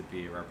is and- to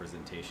be a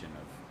representation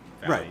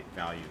of Right.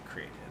 value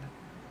created.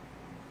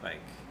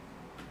 Like,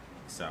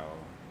 so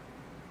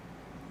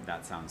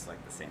that sounds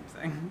like the same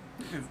thing.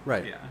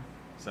 Right. Yeah.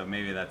 So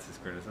maybe that's his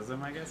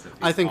criticism, I guess. If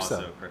I he's think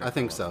also so. critical I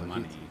think of so.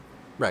 Money.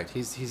 Right.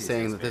 He's saying just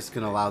that this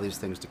can basically- allow these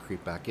things to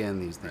creep back in,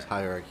 these Right.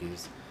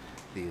 hierarchies,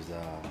 these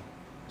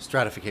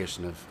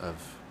stratification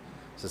of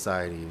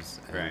societies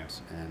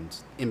Right. and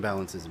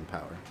imbalances in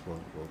power will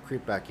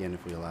creep back in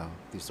if we allow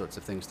these sorts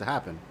of things to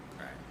happen.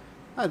 Right.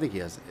 I think he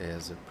has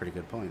a pretty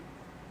good point.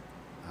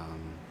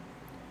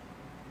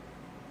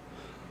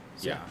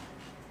 So- Yeah.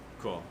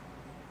 Cool.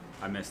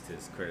 I missed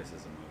his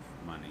criticism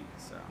of money,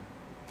 so.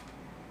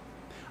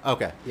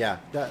 Okay, yeah,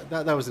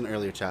 that was in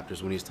earlier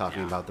chapters when he's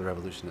talking Yeah. about the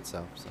revolution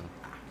itself. So you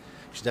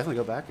should definitely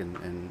go back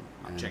and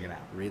check it out.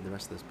 read the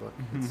rest of this book.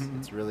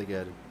 It's really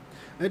good.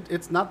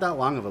 It's not that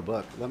long of a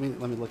book. Let me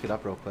look it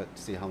up real quick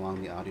to see how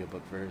long the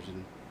audiobook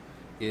version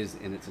is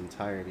in its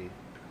entirety.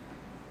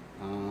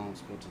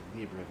 Let's go to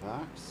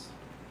LibriVox.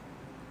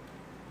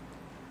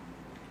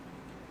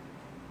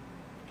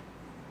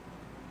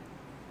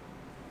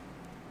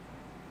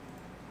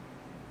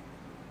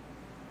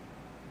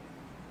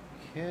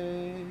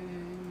 Okay.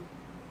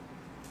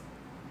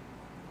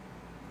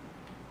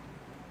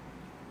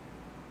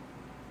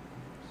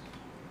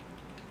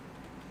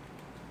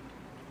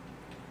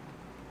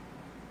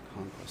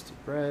 Conquest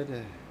of Bread.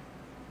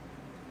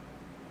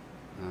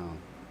 Oh,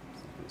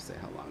 it's not going to say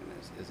how long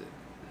it is it?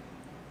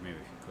 Maybe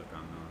if you click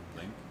on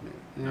the link.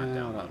 Yeah, Not I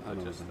download, don't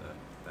but just know.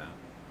 that.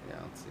 Yeah,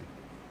 let's see.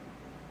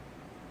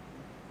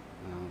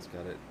 It's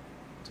got it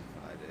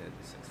divided.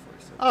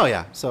 647. Oh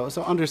yeah,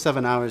 so under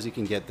 7 hours you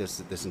can get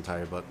this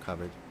entire book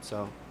covered.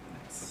 So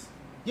Nice.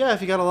 yeah,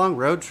 if you got a long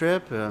road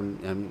trip,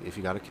 and if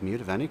you got a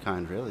commute of any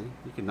kind, really,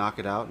 you can knock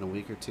it out in a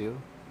week or two.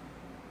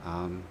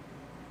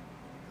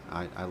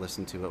 I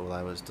listened to it while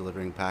I was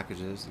delivering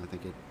packages, and I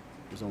think it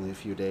was only a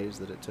few days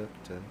that it took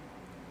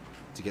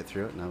to get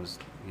through it, and I was,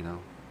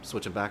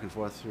 switching back and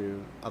forth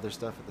through other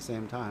stuff at the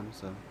same time.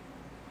 So Nice.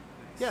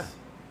 yeah,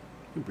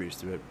 you can breeze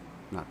through it,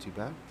 not too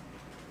bad.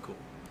 Cool.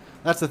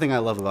 That's the thing I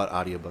love about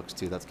audiobooks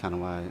too. That's kind of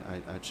why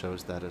I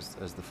chose that as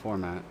the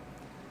format,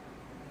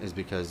 is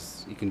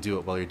because you can do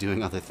it while you're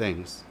doing other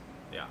things.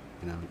 Yeah.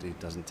 You know, it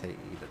doesn't take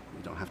you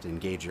don't have to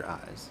engage your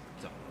eyes.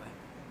 Totally.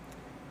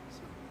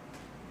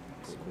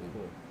 So,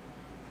 Cool.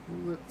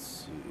 let's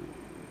see.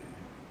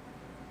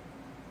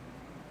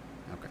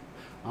 Okay.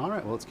 All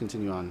right. Well, let's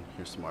continue on.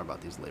 Here's some more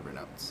about these labor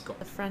notes. Cool.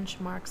 The French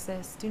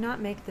Marxists do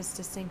not make this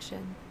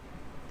distinction.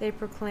 They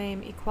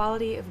proclaim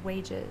equality of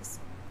wages.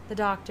 The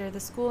doctor, the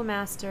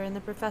schoolmaster, and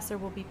the professor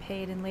will be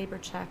paid in labor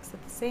checks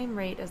at the same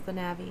rate as the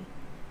navvy.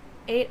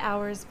 8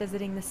 hours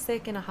visiting the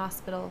sick in a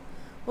hospital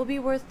will be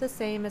worth the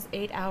same as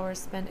 8 hours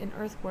spent in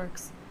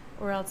earthworks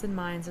or else in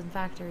mines and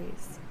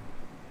factories.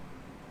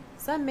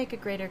 Some make a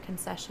greater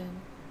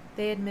concession.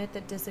 They admit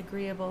that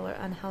disagreeable or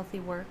unhealthy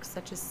work,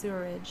 such as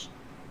sewerage,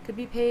 could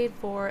be paid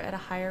for at a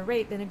higher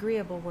rate than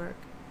agreeable work.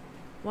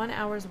 1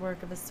 hour's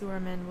work of a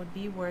sewerman would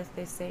be worth,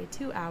 they say,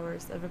 2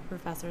 hours of a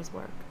professor's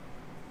work.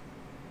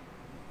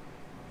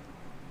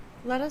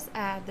 Let us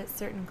add that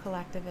certain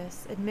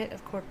collectivists admit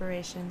of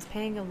corporations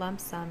paying a lump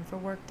sum for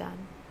work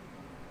done.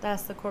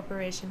 Thus, the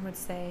corporation would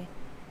say,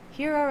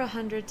 "Here are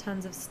 100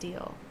 tons of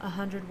steel.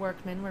 100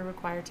 workmen were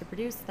required to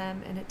produce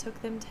them, and it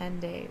took them 10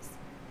 days.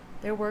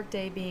 Their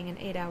workday being an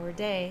 8-hour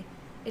day,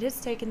 it has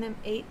taken them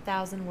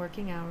 8,000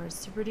 working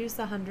hours to produce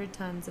 100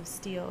 tons of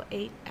steel,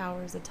 8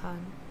 hours a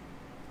ton."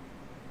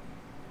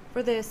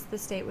 For this, the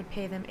state would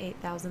pay them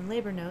 8,000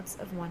 labor notes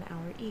of 1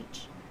 hour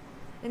each,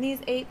 and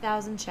these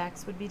 8,000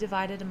 checks would be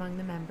divided among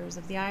the members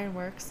of the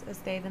ironworks as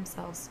they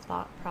themselves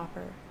thought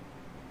proper.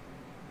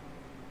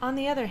 On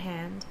the other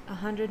hand,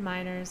 100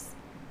 miners,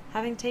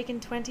 having taken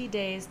 20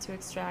 days to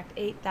extract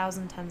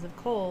 8,000 tons of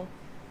coal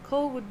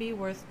would be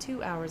worth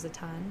 2 hours a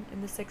ton,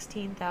 and the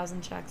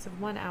 16,000 checks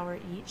of 1 hour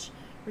each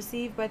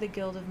received by the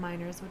Guild of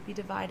Miners would be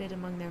divided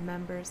among their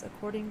members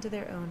according to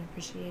their own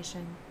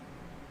appreciation.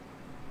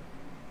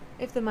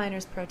 If the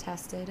miners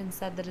protested and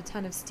said that a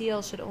ton of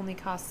steel should only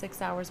cost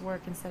 6 hours'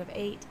 work instead of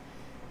 8,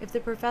 if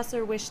the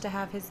professor wished to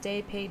have his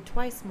day paid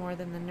twice more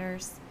than the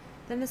nurse,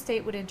 then the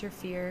state would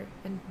interfere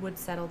and would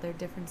settle their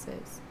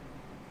differences.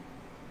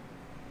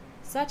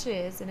 Such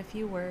is, in a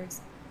few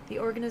words, the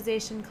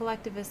organization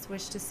collectivists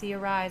wish to see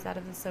arise out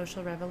of the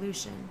social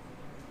revolution.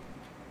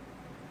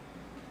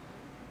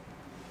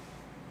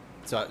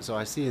 So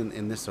I see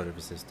in this sort of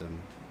a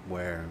system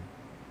where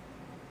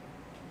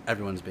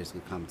everyone's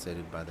basically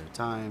compensated by their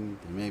time.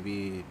 There may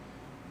be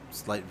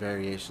slight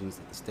variations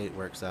that the state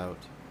works out,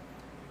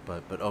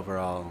 but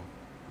overall,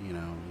 you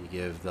know, you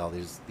give all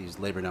these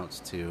labor notes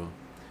to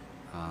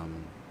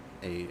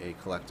a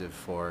collective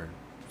for,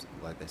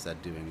 like they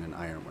said, doing an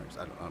ironworks.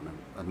 I don't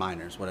remember,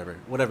 miners,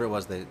 whatever it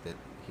was that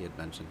he had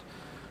mentioned,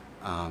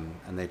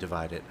 and they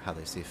divide it how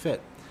they see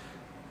fit.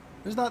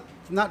 There's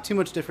not too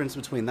much difference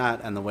between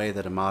that and the way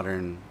that a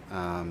modern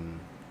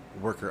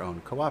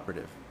worker-owned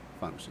cooperative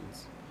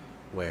functions,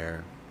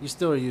 where you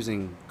still are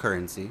using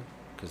currency,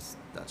 because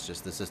that's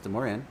just the system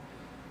we're in,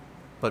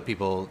 but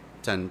people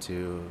tend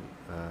to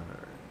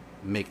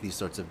make these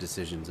sorts of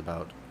decisions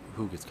about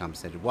who gets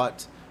compensated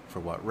what, for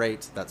what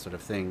rate, that sort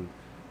of thing,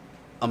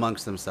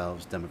 amongst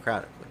themselves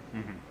democratically.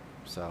 Mm-hmm.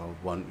 So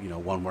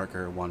one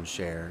worker, one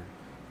share,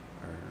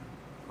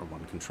 or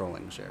one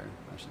controlling share,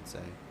 I should say.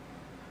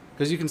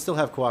 Because you can still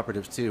have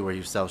cooperatives too, where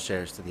you sell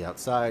shares to the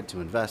outside,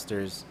 to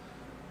investors,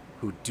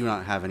 who do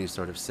not have any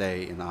sort of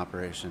say in the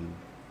operation.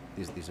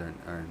 These are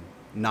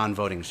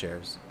non-voting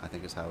shares, I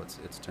think is how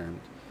it's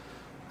termed.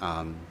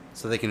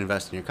 So they can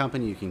invest in your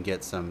company. You can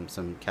get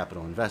some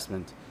capital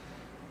investment.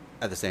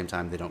 At the same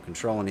time, they don't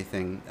control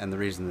anything, and the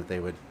reason that they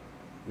would,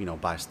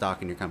 buy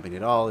stock in your company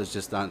at all is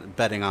just on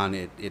betting on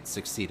it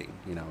succeeding.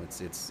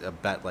 It's a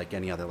bet like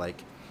any other.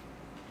 Like,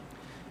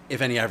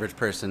 if any average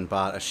person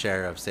bought a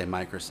share of, say,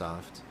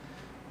 Microsoft,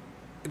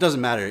 it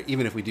doesn't matter.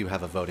 Even if we do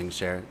have a voting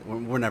share,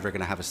 we're never going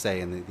to have a say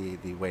in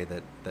the way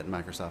that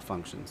Microsoft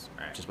functions,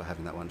 right, just by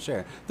having that one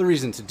share. The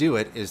reason to do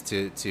it is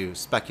to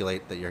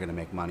speculate that you're going to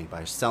make money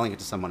by selling it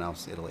to someone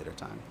else at a later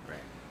time. Right.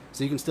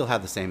 So you can still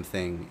have the same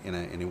thing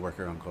in a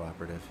worker-owned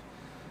cooperative.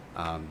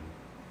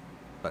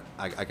 But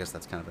I guess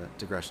that's kind of a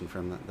digression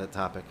from that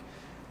topic.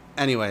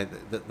 Anyway,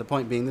 the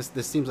point being,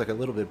 this seems like a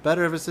little bit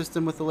better of a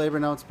system with the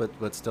labor notes,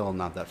 but still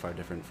not that far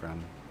different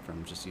from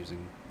just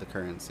using the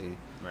currency.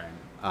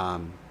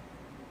 Right.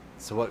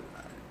 So what,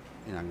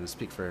 I'm going to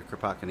speak for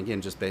Kropotkin again,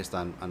 just based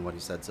on what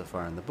he said so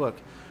far in the book.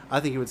 I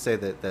think he would say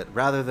that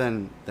rather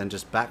than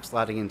just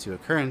backsliding into a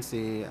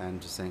currency and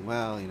just saying,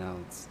 well,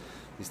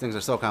 these things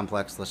are so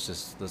complex,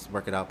 let's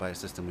work it out by a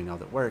system we know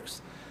that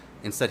works.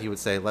 Instead, he would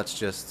say, let's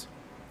just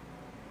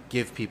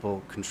give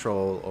people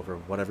control over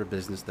whatever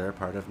business they're a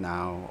part of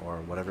now, or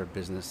whatever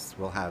business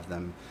will have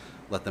them.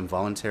 Let them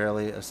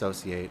voluntarily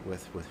associate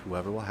with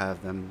whoever will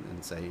have them,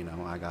 and say,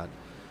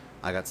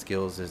 I got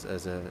skills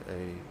as a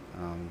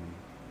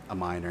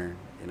miner.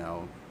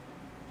 You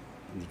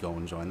go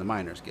and join the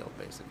Miners Guild,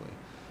 basically,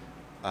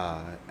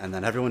 and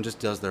then everyone just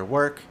does their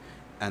work,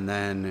 and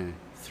then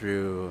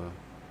through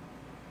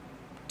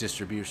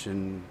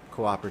distribution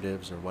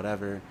cooperatives or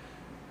whatever,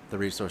 the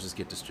resources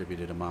get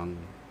distributed among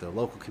the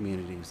local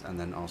communities and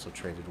then also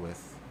traded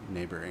with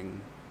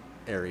neighboring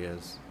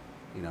areas,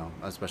 you know,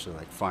 especially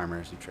like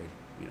farmers who trade,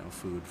 you know,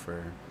 food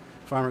for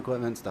farm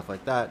equipment, stuff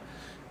like that.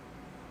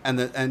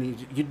 And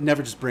you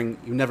never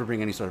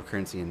bring any sort of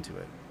currency into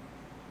it.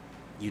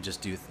 You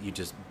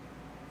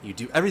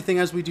do everything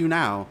as we do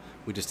now.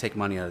 We just take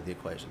money out of the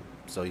equation.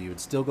 So you would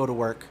still go to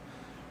work,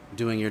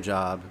 doing your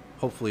job.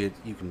 Hopefully,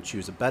 you can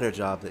choose a better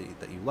job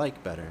that you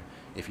like better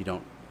if you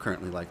don't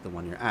currently like the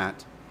one you're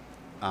at.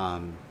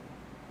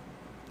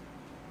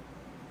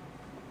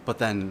 But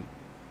then,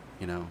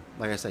 you know,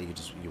 like I said,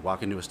 you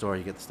walk into a store,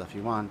 you get the stuff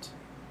you want.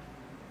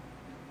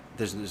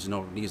 There's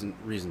no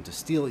reason to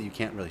steal it. You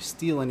can't really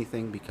steal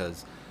anything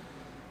because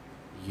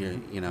you're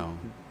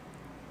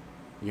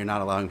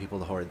not allowing people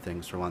to hoard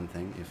things, for one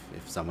thing.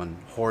 If someone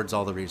hoards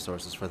all the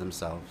resources for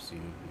themselves,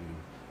 you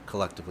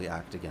collectively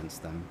act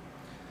against them.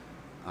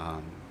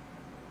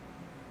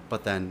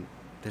 But then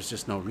there's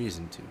just no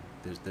reason to.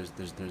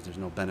 There's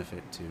no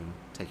benefit to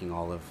taking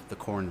all of the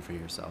corn for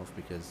yourself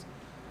because,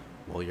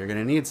 well, you're going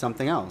to need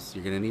something else.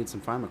 You're going to need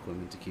some farm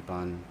equipment to keep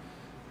on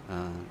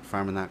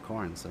farming that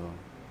corn. So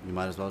you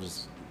might as well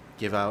just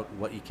give out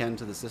what you can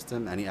to the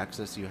system, any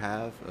excess you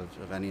have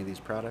of any of these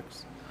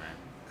products,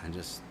 and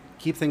just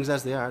keep things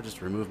as they are.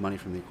 Just remove money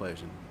from the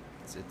equation.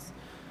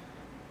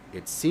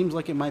 It seems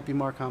like it might be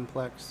more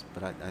complex,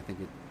 but I think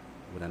it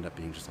would end up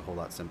being just a whole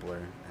lot simpler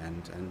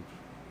and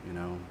you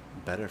know,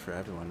 better for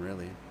everyone,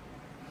 really.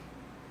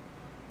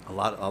 A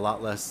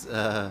lot less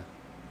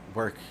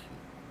work,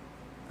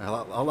 a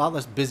lot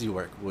less busy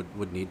work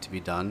would need to be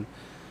done.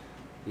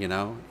 You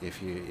know,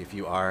 if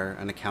you are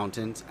an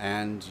accountant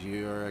and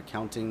your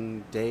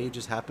accounting day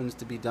just happens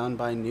to be done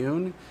by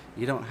noon,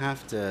 you don't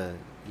have to,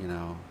 you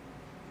know,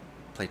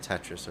 play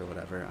Tetris or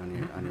whatever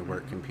on your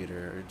work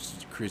computer, or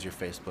just cruise your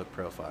Facebook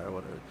profile or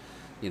whatever,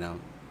 you know,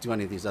 do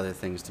any of these other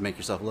things to make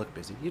yourself look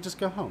busy. You just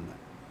go home then,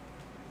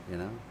 you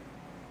know.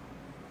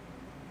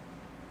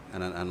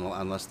 And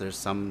unless there's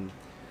some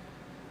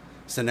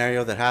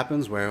scenario that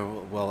happens where,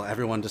 well,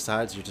 everyone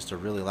decides you're just a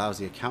really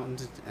lousy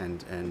accountant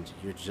and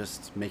you're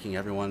just making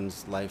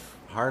everyone's life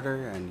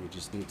harder and you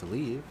just need to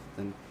leave,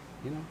 then,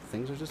 you know,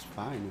 things are just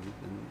fine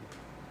and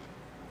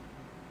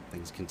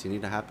things continue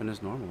to happen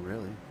as normal,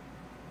 really.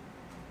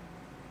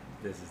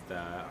 This is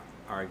the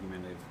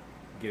argument of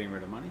getting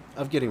rid of money?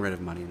 Of getting rid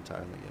of money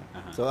entirely, yeah.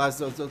 Uh-huh.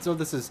 So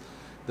this is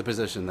the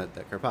position that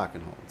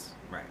Kropotkin holds.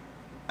 Right.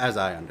 As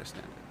I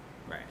understand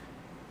it. Right.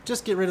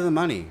 Just get rid of the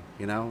money,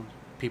 you know?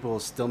 People will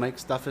still make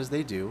stuff as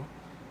they do,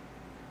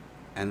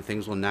 and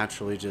things will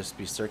naturally just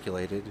be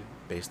circulated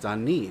based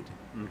on need.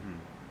 Mm-hmm.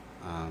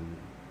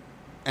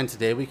 And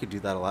today we could do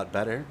that a lot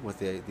better with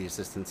the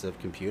assistance of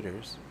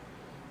computers.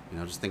 You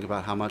know, just think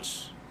about how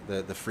much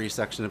the free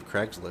section of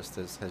Craigslist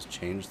has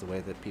changed the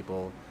way that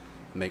people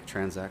make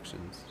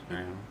transactions. You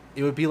know?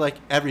 It would be like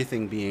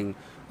everything being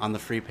on the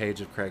free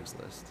page of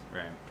Craigslist.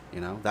 Right.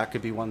 You know, that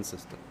could be one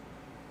system.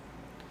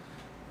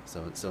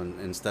 So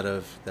instead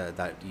of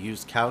that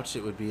used couch,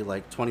 it would be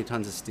like 20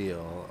 tons of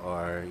steel,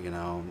 or, you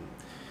know,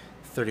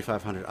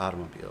 3,500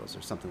 automobiles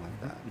or something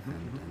like that.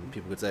 And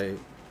people could say,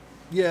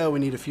 yeah, we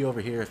need a few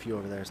over here, a few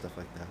over there, stuff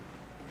like that.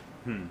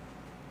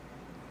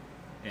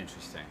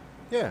 Interesting.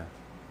 Yeah.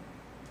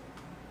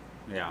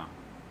 Yeah.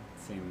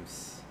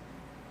 Seems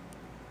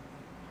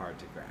hard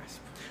to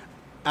grasp.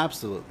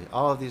 Absolutely.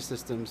 All of these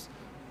systems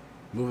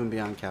moving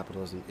beyond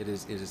capitalism, it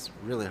is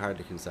really hard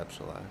to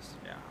conceptualize.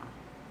 Yeah.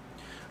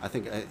 I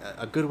think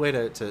a good way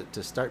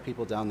to start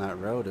people down that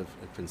road of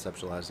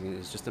conceptualizing it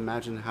is just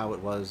imagine how it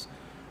was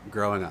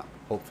growing up,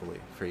 hopefully,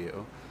 for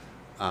you.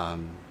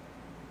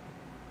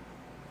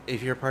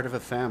 If you're part of a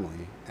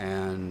family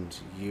and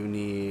you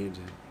need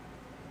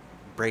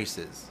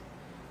braces,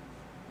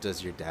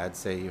 does your dad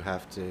say you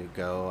have to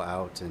go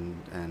out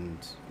and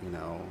you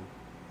know,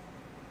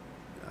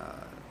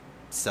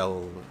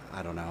 sell,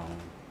 I don't know,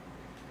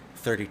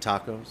 30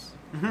 tacos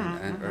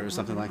or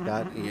something like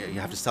that? You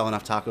have to sell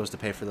enough tacos to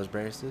pay for those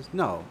braces?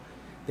 No.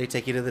 They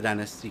take you to the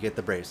dentist, you get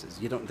the braces.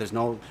 There's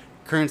no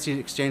currency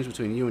exchange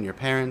between you and your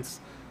parents.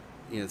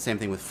 You know, the same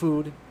thing with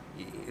food.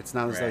 It's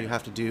not as though you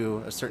have to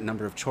do a certain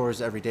number of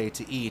chores every day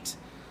to eat.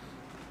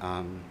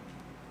 You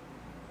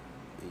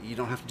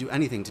don't have to do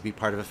anything to be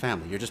part of a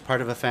family. You're just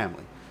part of a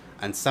family.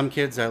 And some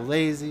kids are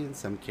lazy, and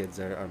some kids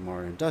are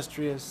more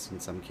industrious,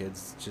 and some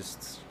kids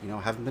just, you know,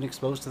 haven't been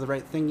exposed to the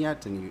right thing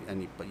yet,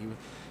 but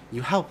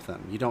you help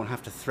them. You don't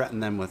have to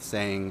threaten them with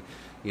saying,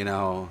 you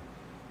know,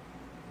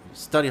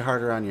 study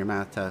harder on your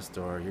math test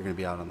or you're going to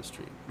be out on the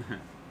street,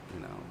 you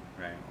know,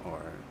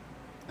 or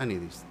any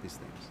of these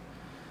things.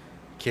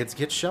 Kids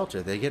get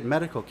shelter, they get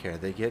medical care,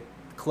 they get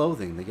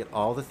clothing, they get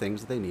all the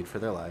things that they need for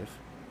their life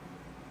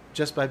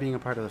just by being a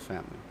part of the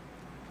family.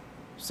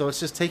 So it's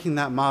just taking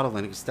that model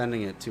and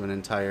extending it to an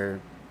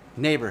entire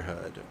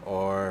neighborhood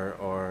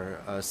or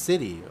a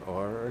city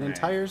or an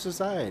entire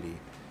society.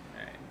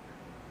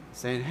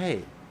 Saying,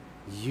 hey,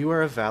 you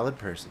are a valid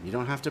person. You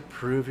don't have to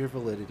prove your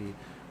validity.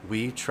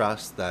 We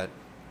trust that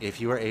if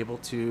you are able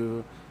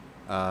to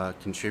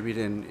contribute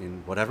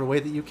in whatever way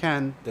that you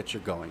can, that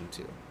you're going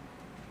to.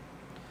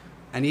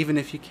 And even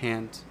if you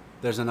can't,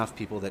 there's enough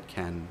people that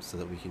can so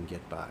that we can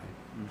get by.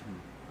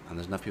 Mm-hmm. And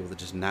there's enough people that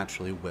just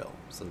naturally will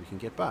so that we can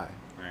get by.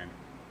 Right.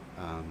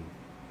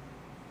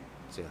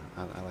 So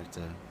yeah,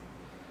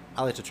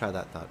 I like to try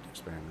that thought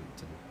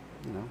experiment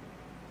and,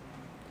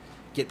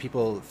 get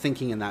people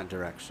thinking in that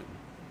direction.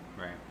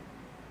 Right.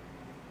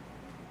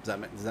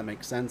 Does that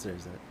make sense, or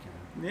is that kind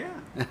Yeah.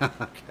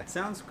 of... Okay.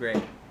 Sounds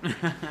great.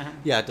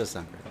 Yeah, it does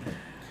sound great.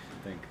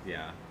 I think,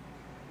 yeah.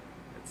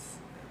 It's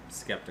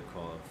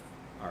skeptical of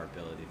our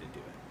ability to do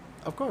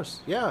it. Of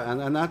course, yeah,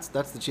 and that's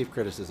the chief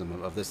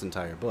criticism of this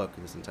entire book,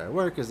 this entire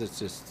work, is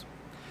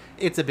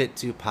it's a bit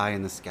too pie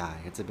in the sky.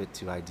 It's a bit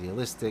too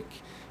idealistic.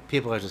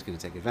 People are just going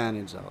to take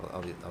advantage,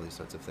 all these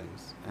sorts of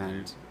things.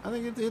 And I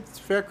think it's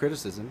fair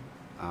criticism.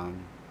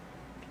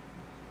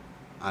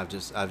 I've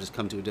just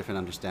come to a different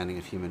understanding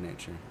of human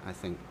nature. I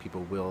think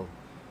people will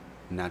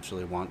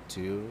naturally want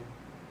to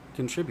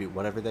contribute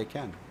whatever they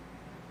can.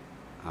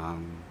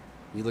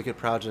 You look at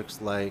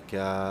projects like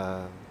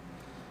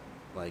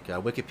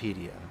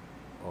Wikipedia,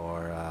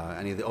 or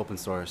any of the open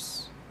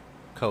source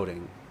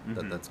coding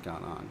that's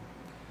gone on.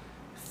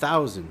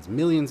 Thousands,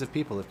 millions of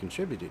people have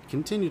contributed,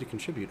 continue to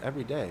contribute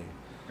every day.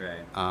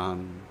 Right.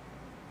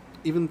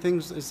 Even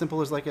things as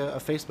simple as like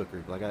a Facebook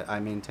group. Like I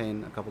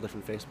maintain a couple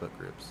different Facebook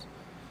groups.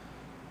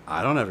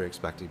 I don't ever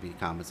expect to be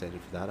compensated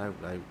for that.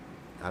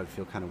 I would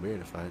feel kind of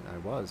weird if I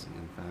was.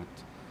 In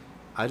fact,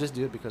 I just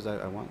do it because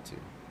I want to.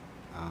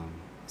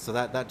 So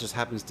that just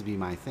happens to be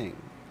my thing.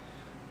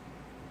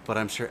 But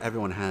I'm sure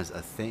everyone has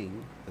a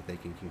thing that they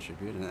can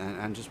contribute,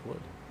 and just would,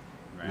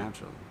 Right.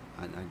 naturally.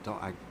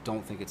 I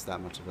don't think it's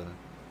that much of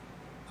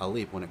a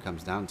leap when it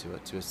comes down to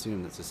it, to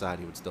assume that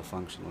society would still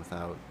function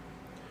without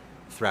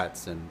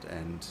threats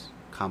and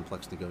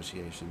complex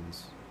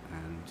negotiations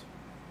and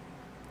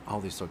all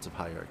these sorts of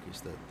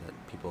hierarchies that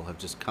people have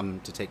just come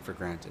to take for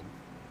granted.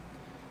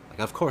 Like,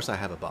 of course I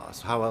have a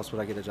boss. How else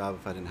would I get a job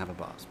if I didn't have a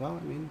boss? Well,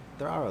 I mean,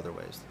 there are other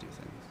ways to do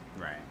things.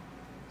 Right.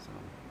 So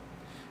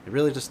it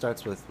really just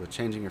starts with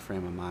changing your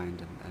frame of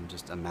mind and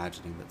just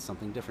imagining that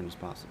something different is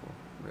possible,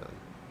 really.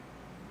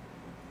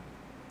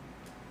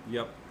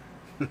 Yep.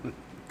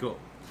 Cool.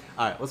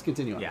 All right, let's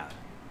continue on. Yeah.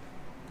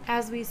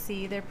 As we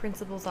see, their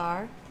principles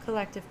are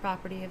collective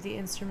property of the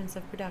instruments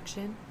of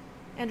production,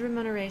 and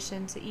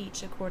remuneration to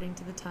each according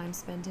to the time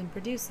spent in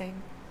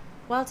producing,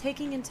 while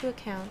taking into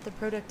account the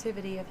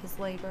productivity of his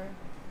labor.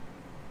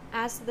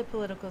 As to the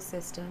political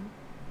system,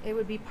 it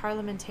would be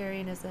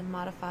parliamentarianism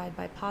modified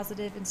by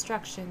positive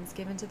instructions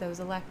given to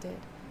those elected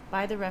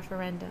by the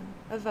referendum,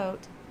 a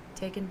vote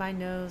taken by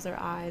noes or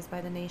ayes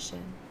by the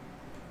nation.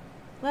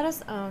 Let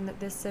us own that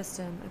this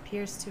system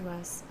appears to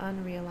us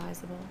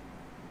unrealizable.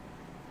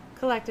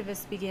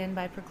 Collectivists begin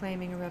by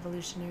proclaiming a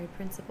revolutionary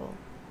principle,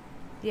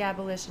 the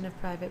abolition of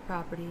private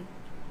property.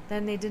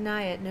 Then they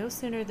deny it no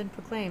sooner than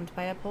proclaimed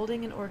by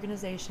upholding an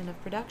organization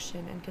of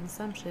production and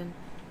consumption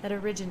that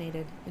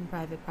originated in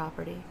private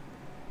property.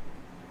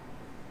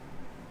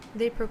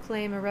 They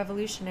proclaim a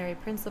revolutionary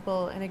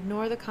principle and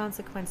ignore the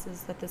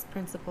consequences that this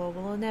principle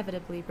will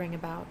inevitably bring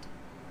about.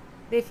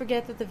 They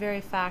forget that the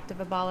very fact of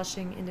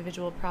abolishing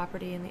individual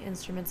property in the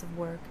instruments of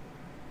work,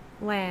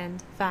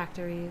 land,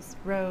 factories,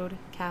 road,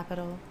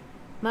 capital,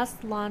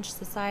 must launch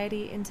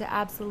society into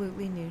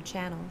absolutely new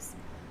channels,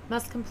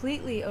 must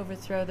completely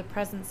overthrow the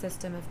present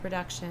system of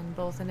production,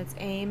 both in its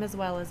aim as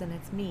well as in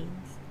its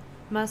means,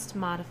 must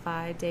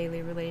modify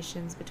daily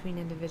relations between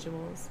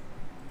individuals,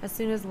 as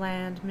soon as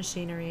land,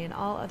 machinery, and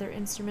all other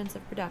instruments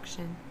of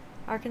production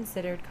are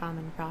considered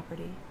common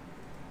property.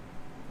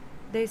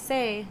 They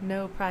say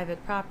no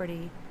private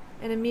property,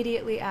 and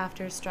immediately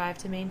after strive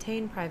to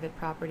maintain private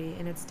property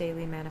in its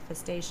daily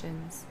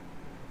manifestations.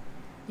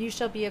 You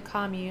shall be a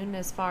commune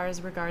as far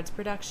as regards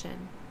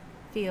production,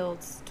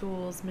 fields,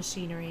 tools,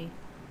 machinery,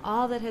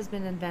 all that has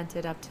been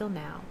invented up till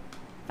now.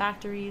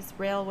 Factories,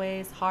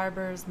 railways,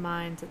 harbors,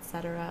 mines,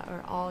 etc.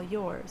 are all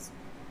yours.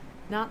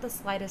 Not the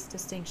slightest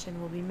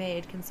distinction will be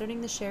made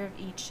concerning the share of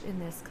each in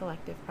this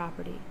collective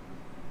property.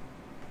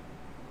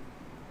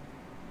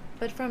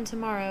 But from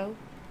tomorrow,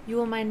 you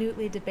will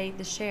minutely debate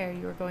the share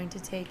you are going to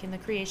take in the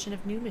creation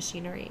of new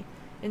machinery,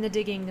 in the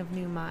digging of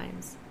new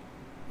mines.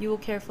 You will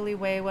carefully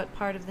weigh what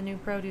part of the new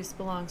produce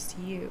belongs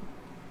to you.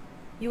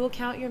 You will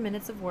count your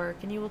minutes of work,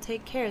 and you will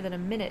take care that a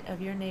minute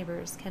of your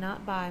neighbor's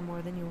cannot buy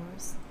more than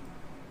yours.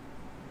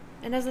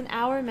 And as an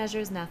hour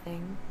measures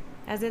nothing,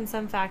 as in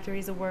some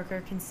factories a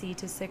worker can see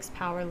to 6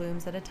 power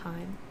looms at a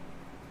time,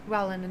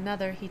 while in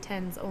another he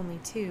tends only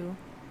 2,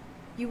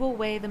 you will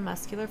weigh the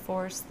muscular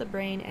force, the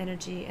brain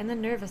energy, and the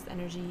nervous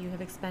energy you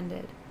have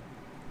expended.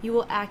 You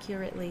will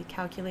accurately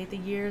calculate the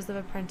years of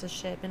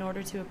apprenticeship in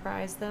order to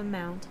apprise the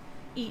amount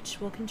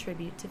each will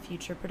contribute to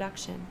future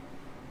production.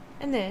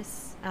 And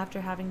this,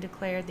 after having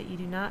declared that you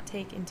do not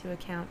take into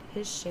account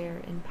his share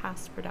in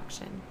past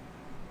production.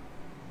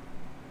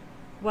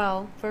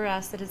 Well, for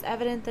us it is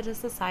evident that a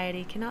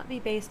society cannot be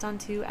based on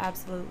two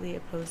absolutely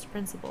opposed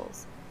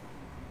principles.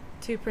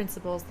 two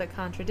principles that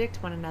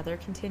contradict one another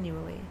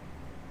continually.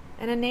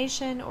 And a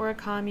nation or a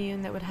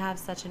commune that would have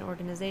such an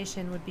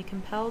organization would be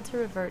compelled to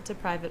revert to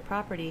private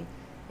property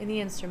in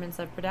the instruments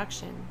of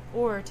production,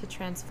 or to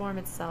transform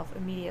itself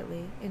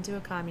immediately into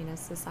a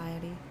communist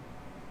society.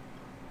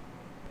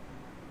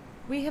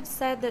 We have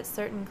said that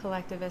certain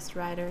collectivist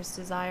writers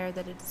desire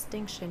that a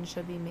distinction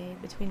should be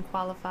made between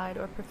qualified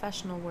or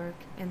professional work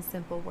and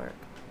simple work.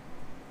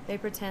 They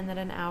pretend that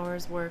an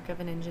hour's work of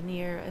an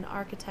engineer, an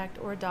architect,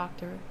 or a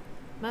doctor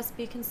must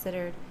be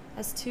considered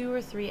as 2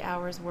 or 3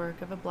 hours'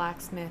 work of a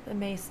blacksmith, a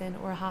mason,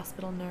 or a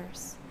hospital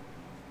nurse.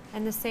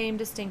 And the same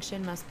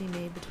distinction must be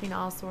made between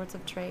all sorts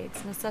of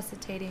trades,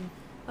 necessitating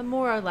a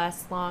more or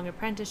less long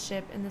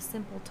apprenticeship and the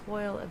simple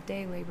toil of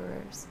day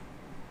laborers.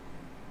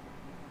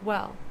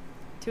 Well,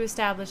 to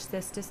establish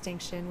this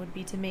distinction would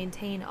be to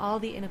maintain all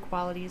the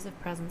inequalities of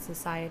present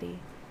society.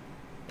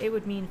 It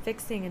would mean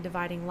fixing a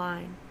dividing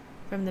line,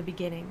 from the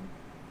beginning,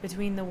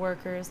 between the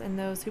workers and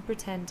those who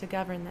pretend to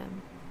govern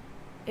them.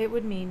 It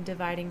would mean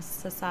dividing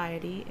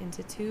society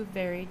into two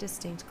very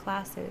distinct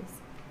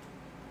classes.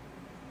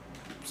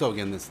 So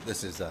again,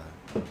 this is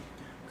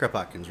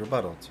Kropotkin's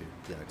rebuttal to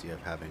the idea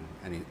of having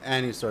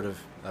any sort of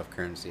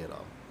currency at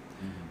all.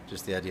 Mm-hmm.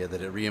 Just the idea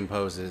that it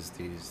reimposes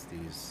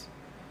these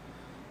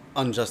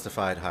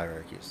unjustified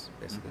hierarchies,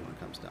 basically, when it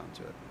comes down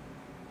to it.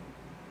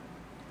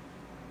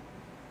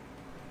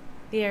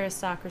 The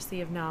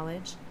aristocracy of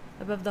knowledge,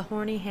 above the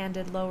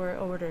horny-handed lower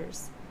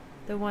orders,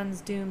 the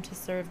ones doomed to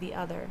serve the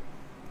other,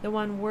 the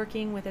one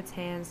working with its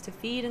hands to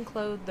feed and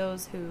clothe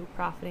those who,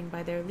 profiting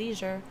by their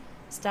leisure,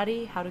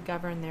 study how to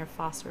govern their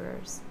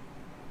fosterers.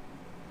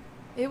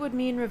 It would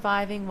mean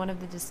reviving one of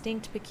the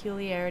distinct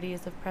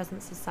peculiarities of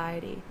present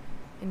society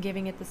and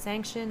giving it the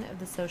sanction of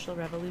the social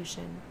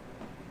revolution.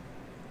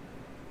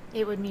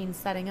 It would mean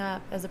setting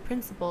up, as a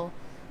principle,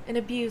 an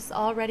abuse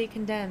already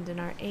condemned in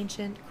our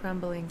ancient,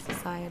 crumbling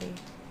society.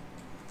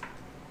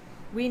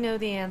 We know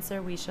the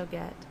answer we shall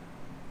get.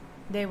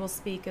 They will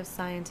speak of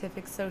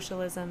scientific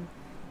socialism.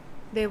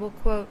 They will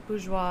quote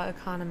bourgeois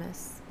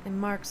economists,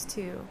 and Marx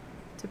too,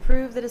 to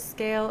prove that a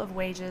scale of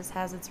wages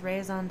has its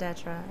raison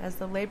d'etre, as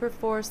the labor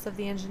force of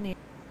the engineer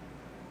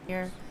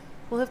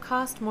will have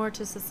cost more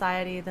to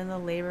society than the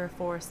labor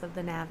force of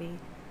the navvy.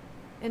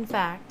 In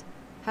fact,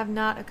 have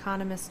not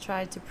economists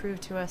tried to prove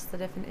to us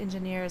that if an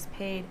engineer is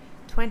paid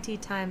 20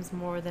 times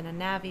more than a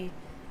navvy,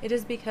 it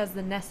is because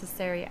the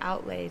necessary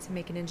outlay to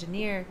make an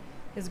engineer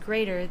is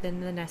greater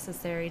than the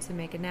necessary to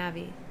make a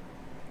navvy?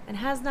 And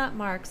has not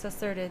Marx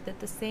asserted that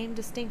the same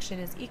distinction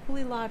is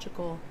equally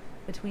logical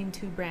between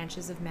two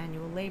branches of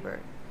manual labor?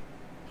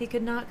 He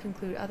could not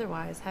conclude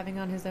otherwise, having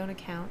on his own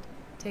account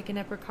taken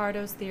up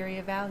Ricardo's theory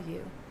of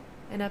value,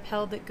 and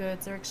upheld that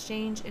goods are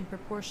exchanged in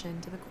proportion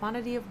to the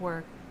quantity of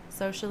work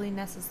socially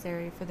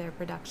necessary for their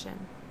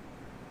production.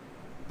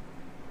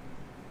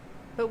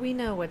 But we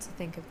know what to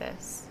think of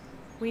this.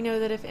 We know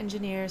that if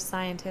engineers,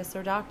 scientists,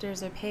 or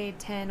doctors are paid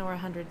 10 or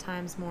 100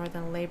 times more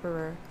than a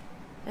laborer,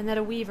 and that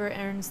a weaver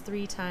earns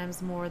 3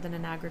 times more than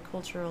an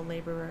agricultural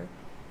laborer,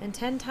 and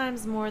 10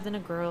 times more than a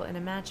girl in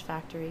a match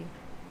factory,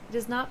 it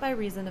is not by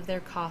reason of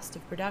their cost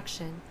of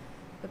production,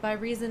 but by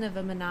reason of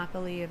a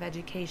monopoly of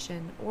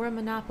education or a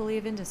monopoly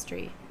of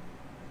industry.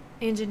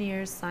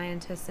 Engineers,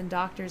 scientists, and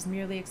doctors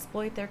merely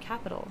exploit their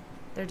capital,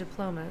 their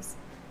diplomas,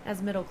 as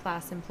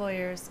middle-class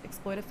employers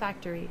exploit a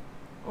factory,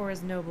 or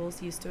as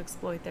nobles used to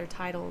exploit their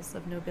titles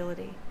of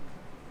nobility.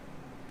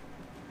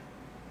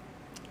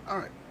 All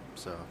right,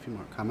 so a few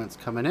more comments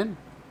coming in.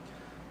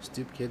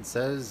 Stoop Kid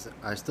says,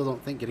 I still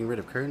don't think getting rid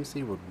of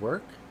currency would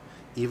work.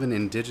 Even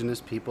indigenous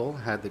people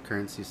had a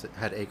currency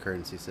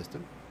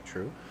system.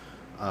 True.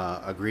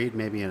 Agreed,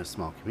 maybe in a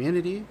small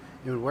community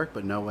it would work,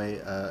 but no way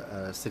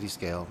a city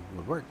scale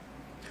would work.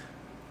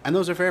 And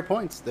those are fair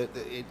points. That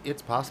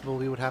it's possible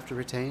we would have to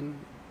retain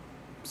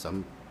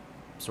some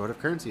sort of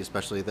currency,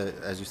 especially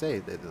as you say,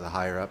 the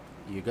higher up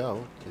you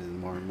go to the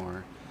more and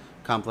more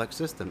complex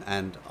system,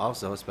 and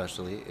also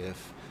especially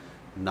if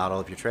not all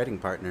of your trading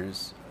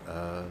partners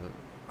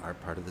are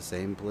part of the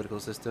same political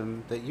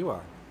system that you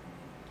are.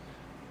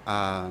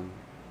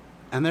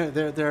 And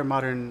there are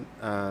modern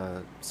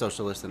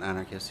socialists and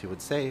anarchists who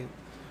would say,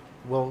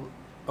 well,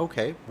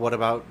 okay, what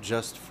about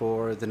just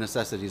for the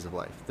necessities of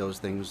life? Those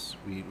things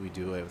we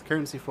do away with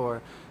currency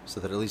for, so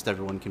that at least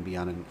everyone can be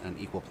on an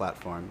equal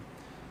platform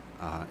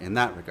in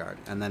that regard.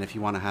 And then if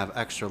you want to have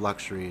extra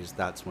luxuries,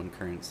 that's when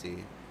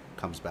currency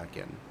comes back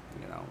in.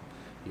 You know,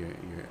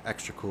 your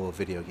extra cool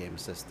video game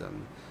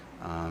system,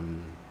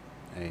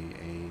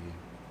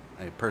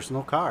 a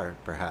personal car,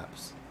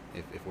 perhaps,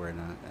 if we're in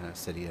a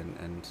city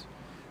and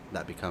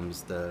that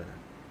becomes the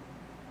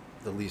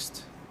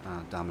least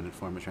dominant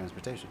form of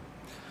transportation.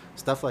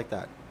 Stuff like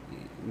that.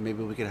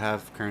 Maybe we could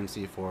have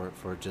currency for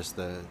just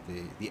the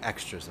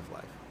extras of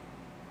life.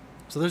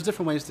 So there's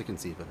different ways to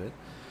conceive of it,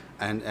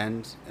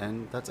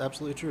 and that's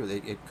absolutely true.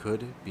 It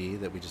could be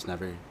that we just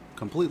never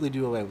completely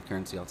do away with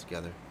currency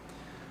altogether.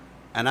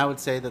 And I would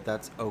say that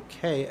that's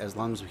okay as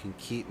long as we can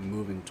keep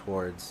moving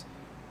towards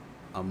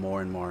a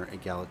more and more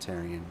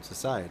egalitarian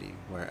society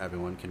where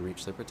everyone can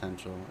reach their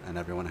potential and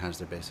everyone has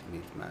their basic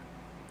needs met.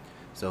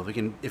 So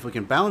if we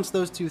can balance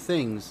those two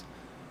things,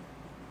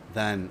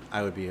 then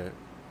I would be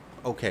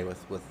okay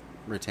with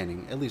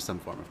retaining at least some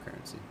form of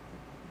currency.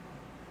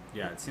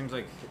 Yeah, it seems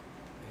like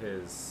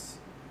his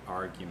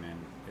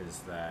argument is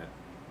that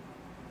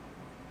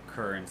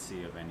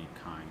currency of any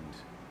kind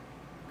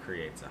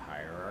creates a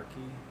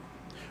hierarchy,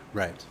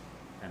 Right.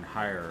 and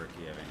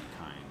hierarchy of any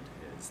kind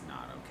is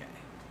not okay.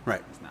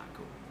 Right. It's not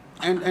cool.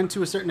 And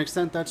to a certain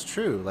extent that's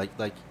true. Like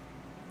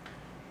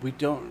we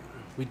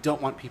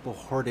don't want people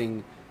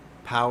hoarding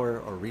power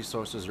or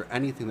resources or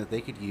anything that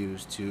they could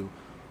use to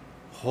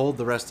hold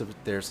the rest of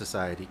their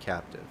society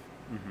captive.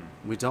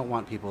 Mm-hmm. We don't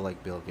want people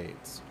like Bill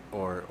Gates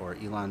or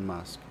Elon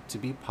Musk to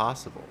be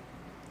possible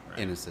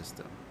in a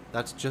system.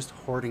 That's just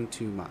hoarding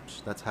too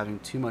much. That's having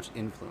too much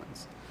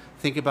influence.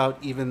 Think about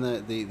even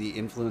the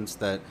influence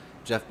that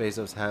Jeff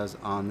Bezos has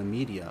on the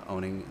media,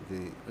 owning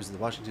is it the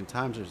Washington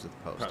Times or is it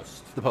the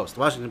Post? The Post, the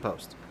Washington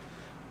Post.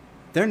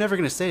 They're never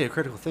going to say a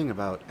critical thing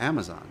about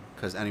Amazon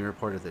because any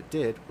reporter that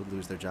did would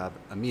lose their job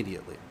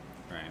immediately.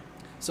 Right.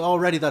 So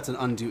already that's an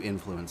undue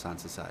influence on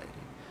society.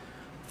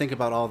 Think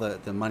about all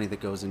the money that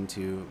goes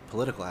into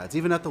political ads,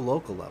 even at the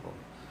local level.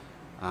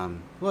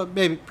 Well,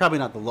 probably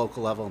not the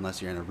local level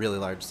unless you're in a really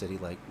large city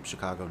like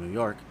Chicago, New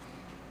York.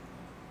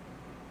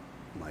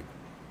 Like,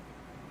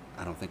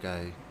 I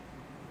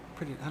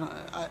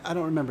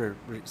don't remember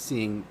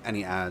seeing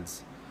any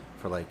ads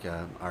for like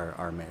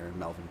our mayor,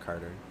 Melvin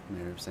Carter,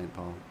 mayor of St.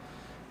 Paul.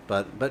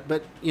 But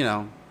you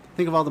know,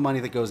 think of all the money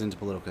that goes into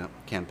political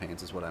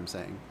campaigns is what I'm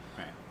saying.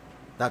 Right.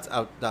 That's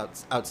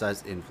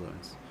outsized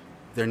influence.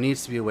 There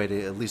needs to be a way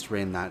to at least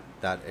rein that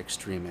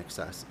extreme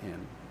excess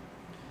in,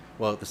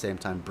 while at the same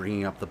time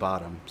bringing up the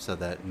bottom so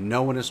that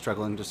no one is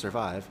struggling to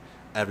survive.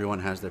 Everyone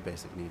has their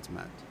basic needs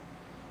met.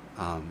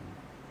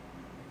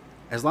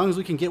 As long as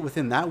we can get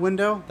within that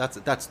window,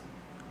 that's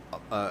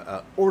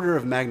a order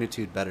of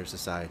magnitude better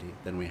society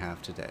than we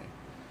have today.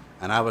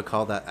 And I would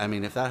call that, I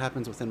mean, if that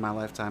happens within my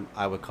lifetime,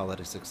 I would call it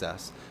a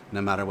success,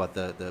 no matter what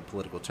the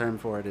political term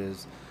for it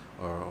is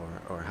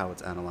or how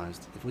it's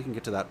analyzed. If we can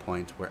get to that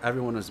point where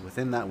everyone is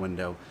within that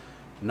window,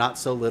 not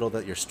so little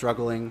that you're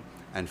struggling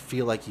and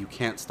feel like you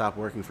can't stop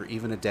working for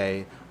even a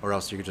day, or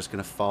else you're just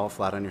going to fall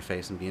flat on your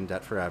face and be in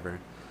debt forever.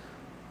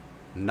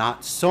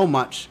 Not so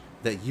much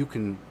that you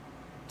can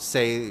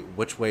say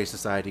which way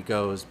society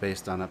goes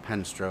based on a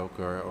pen stroke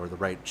or the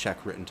right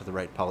check written to the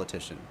right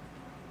politician.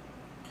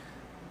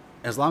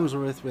 As long as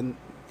we're within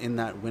in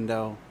that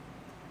window,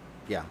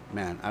 yeah,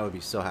 man, I would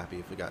be so happy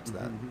if we got to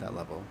that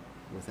level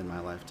within my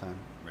lifetime.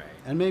 Right.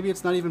 And maybe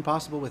it's not even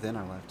possible within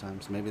our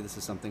lifetimes. Maybe this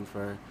is something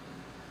for,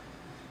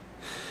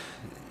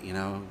 you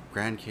know,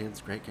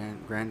 grandkids,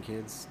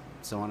 great-grandkids,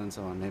 so on and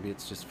so on. Maybe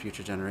it's just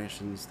future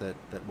generations that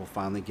will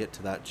finally get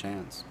to that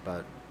chance.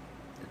 But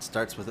it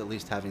starts with at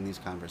least having these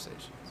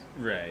conversations.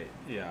 Right.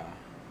 Yeah.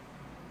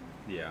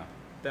 Yeah.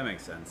 That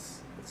makes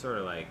sense. It's sort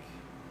of like,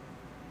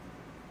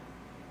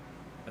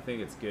 I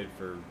think it's good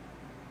for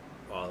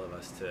all of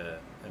us to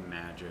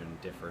imagine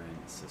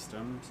different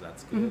systems.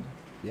 That's good.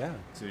 Yeah.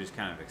 So we just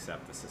kind of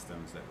accept the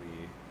systems that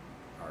we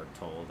are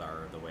told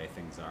are the way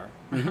things are,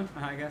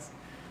 I guess.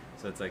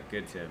 So it's like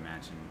good to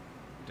imagine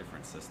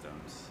different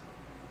systems.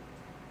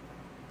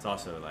 It's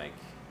also like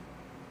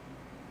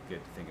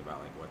good to think about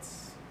like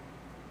what's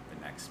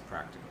the next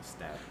practical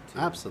step.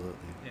 Absolutely.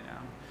 You know.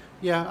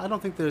 Yeah, I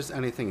don't think there's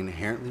anything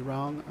inherently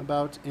wrong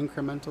about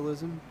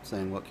incrementalism,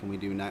 saying what can we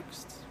do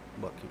next?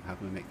 How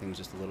can we make things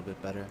just a little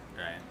bit better?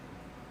 Right.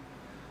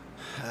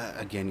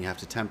 Again, you have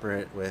to temper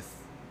it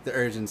with the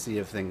urgency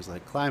of things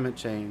like climate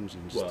change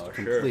and just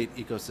complete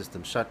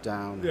ecosystem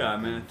shutdown. Yeah, I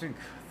mean, I think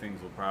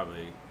things will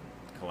probably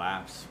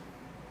collapse,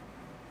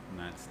 and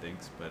that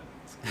stinks, but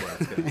it's what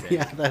it's going to take.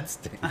 Yeah, that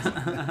stinks.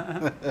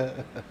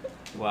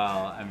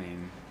 Well, I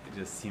mean,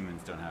 just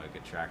humans don't have a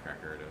good track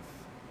record of,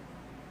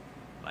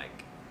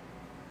 like,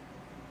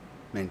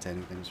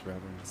 maintaining things forever.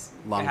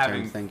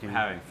 Long-term thinking.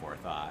 Having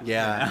forethought.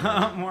 Yeah. You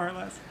know, more or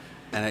less.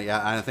 And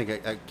I don't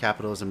think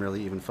capitalism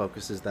really even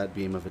focuses that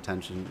beam of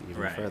attention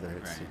even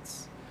further.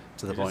 It's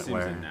to the point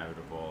where it just seems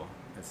inevitable.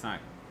 It's not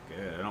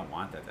good. I don't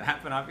want that to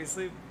happen,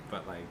 obviously,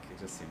 but like it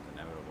just seems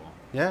inevitable.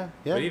 Yeah.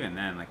 But even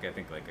then, like I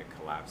think like a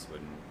collapse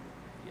wouldn't,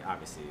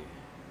 obviously,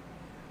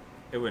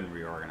 it wouldn't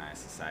reorganize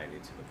society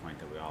to the point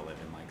that we all live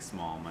in like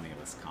small,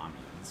 moneyless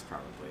communes,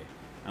 probably,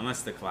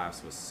 unless the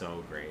collapse was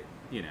so great,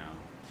 you know,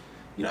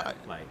 that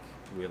like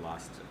we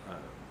lost a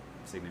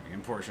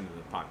significant portion of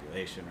the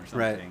population or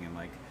something, and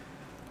like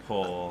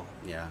whole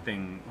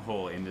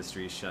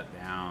industry shut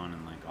down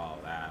and like all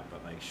of that.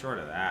 But like short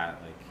of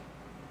that, like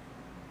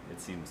it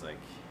seems like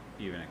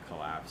even a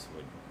collapse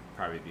would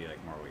probably be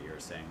like more what you were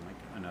saying, like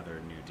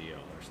another New Deal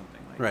or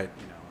something like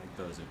you know, like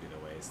those would be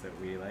the ways that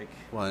we like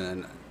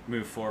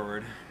move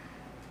forward.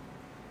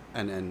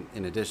 And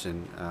in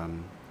addition,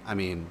 I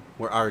mean,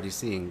 we're already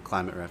seeing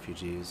climate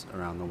refugees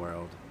around the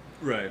world.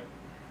 Right.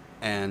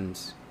 And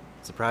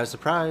surprise,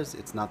 surprise,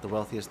 it's not the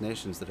wealthiest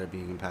nations that are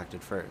being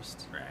impacted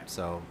first. Right.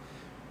 So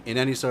in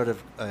any sort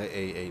of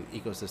an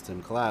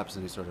ecosystem collapse,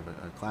 any sort of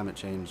a climate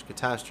change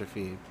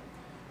catastrophe,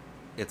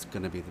 it's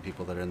going to be the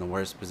people that are in the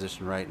worst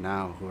position right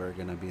now who are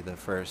going to be the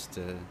first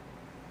to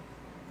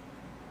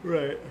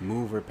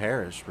move or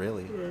perish,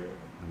 really.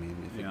 I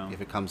mean,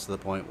 if it comes to the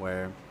point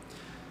where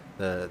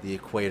the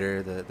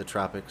equator, the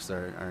tropics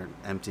are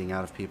emptying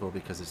out of people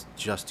because it's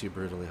just too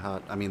brutally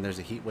hot. I mean, there's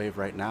a heat wave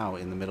right now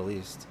in the Middle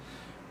East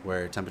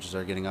where temperatures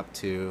are getting up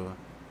to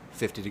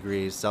 50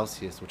 degrees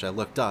Celsius, which I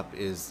looked up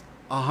is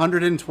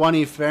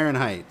 120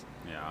 Fahrenheit.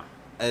 Yeah.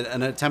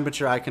 And a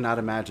temperature I cannot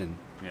imagine.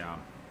 Yeah.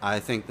 I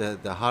think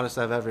the hottest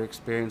I've ever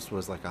experienced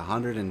was like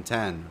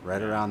 110,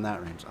 right around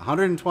that range.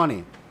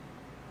 120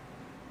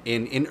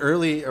 in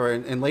early or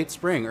in late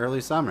spring,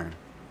 early summer.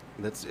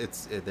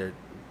 They're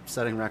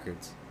setting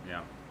records.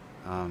 Yeah.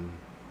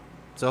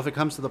 So if it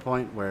comes to the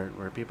point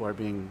where people are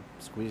being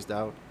squeezed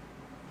out,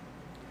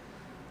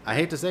 I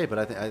hate to say it, but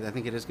I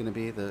think it is going to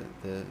be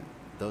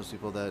those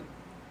people that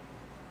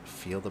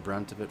feel the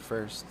brunt of it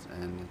first,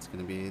 and it's going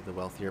to be the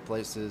wealthier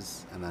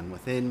places, and then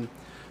within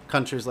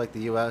countries like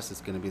the U.S.,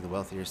 it's going to be the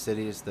wealthier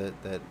cities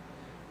that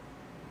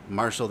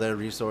marshal their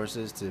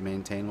resources to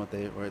maintain what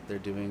they're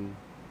doing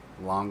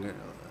longer,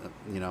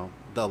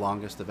 the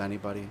longest of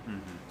anybody. Mm-hmm.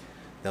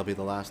 They'll be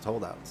the last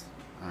holdouts.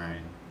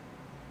 Right.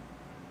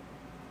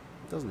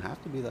 It doesn't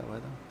have to be that way,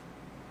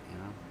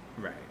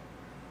 though. Right.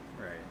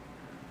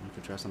 You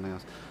could try something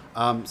else.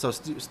 So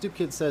Stoop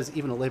Kid says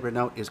even a labor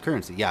note is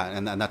currency. Yeah,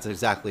 and that's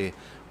exactly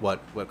what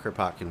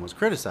Kropotkin was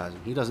criticizing.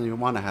 He doesn't even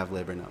want to have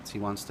labor notes. He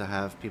wants to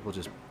have people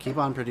just keep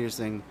on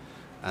producing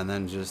and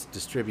then just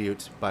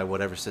distribute by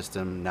whatever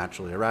system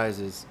naturally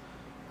arises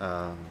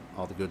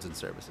all the goods and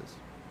services.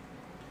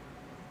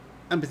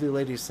 Empathy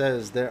Lady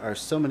says there are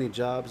so many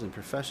jobs and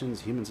professions.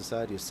 Human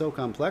society is so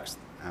complex.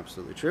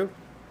 Absolutely true.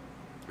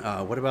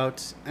 What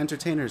about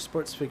entertainers,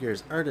 sports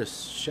figures,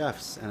 artists,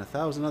 chefs, and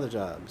 1,000 other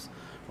jobs?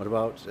 What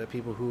about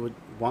people who would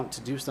want to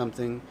do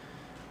something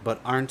but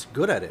aren't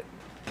good at it?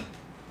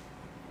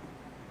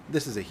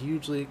 This is a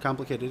hugely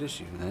complicated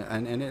issue,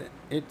 and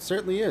it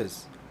certainly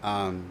is.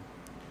 When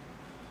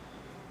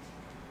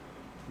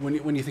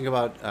you think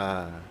about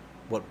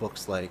what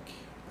books like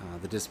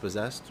The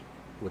Dispossessed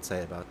would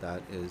say about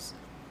that, is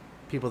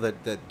people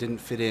that didn't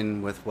fit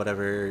in with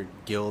whatever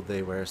guild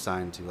they were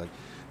assigned to. Like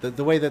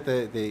the way that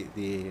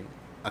the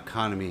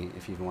economy,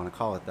 if you even want to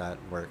call it that,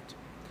 worked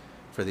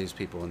for these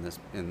people in the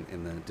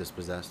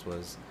Dispossessed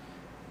was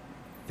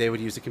they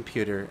would use a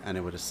computer and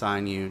it would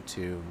assign you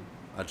to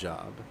a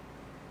job,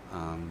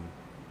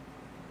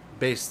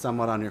 based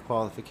somewhat on your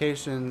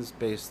qualifications,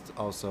 based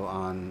also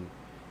on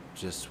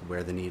just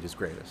where the need is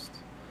greatest.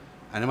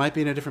 And it might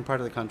be in a different part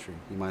of the country.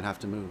 You might have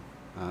to move.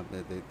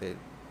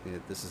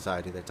 The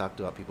society they talked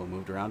about, people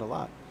moved around a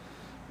lot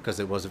because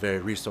it was a very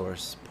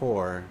resource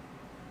poor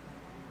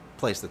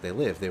place that they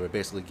lived. They were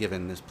basically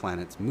given this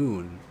planet's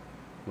moon,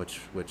 which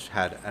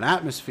had an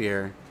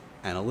atmosphere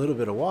and a little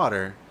bit of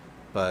water,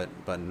 but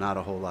not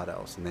a whole lot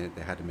else, and they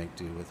had to make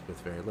do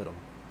with very little.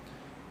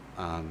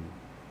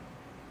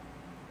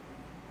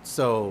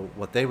 So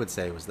what they would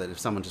say was that if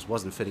someone just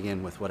wasn't fitting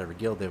in with whatever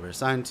guild they were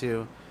assigned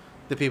to,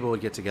 the people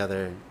would get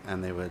together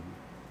and they would,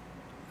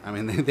 I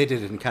mean, they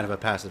did it in kind of a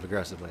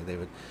passive-aggressive way. They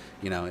would,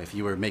 if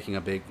you were making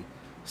a big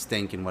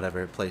stink in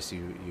whatever place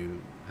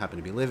you happen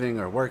to be living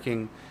or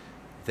working,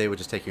 they would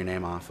just take your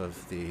name off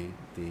of the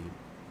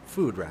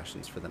food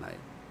rations for the night,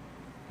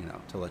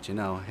 to let you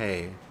know,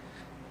 hey,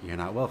 you're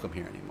not welcome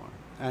here anymore.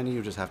 And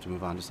you just have to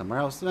move on to somewhere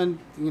else. And,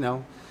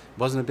 it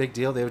wasn't a big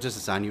deal. They would just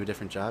assign you a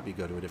different job. You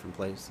go to a different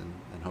place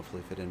and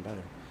hopefully fit in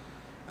better.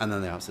 And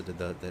then they also did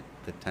the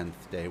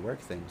 10th day work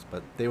things.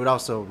 But they would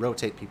also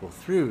rotate people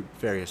through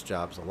various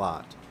jobs a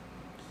lot.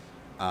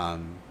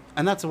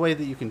 And that's a way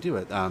that you can do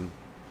it.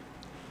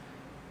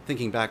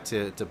 Thinking back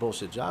to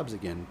bullshit jobs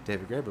again,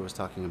 David Graeber was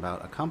talking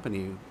about a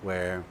company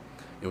where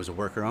it was a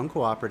worker-owned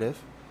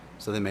cooperative,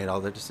 so they made all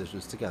their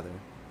decisions together.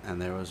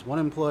 And there was one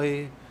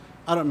employee,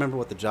 I don't remember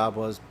what the job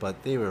was,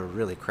 but they were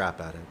really crap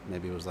at it.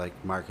 Maybe it was like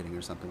marketing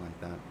or something like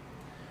that.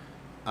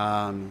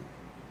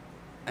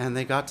 And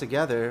they got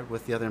together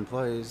with the other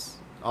employees,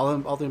 all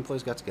the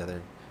employees got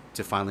together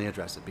to finally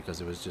address it because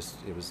it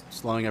was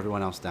slowing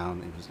everyone else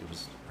down. It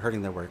was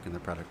hurting their work and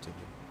their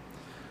productivity.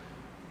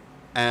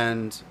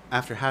 And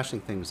after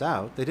hashing things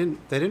out, they didn't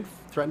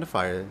threaten to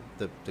fire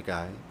the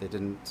guy. They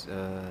didn't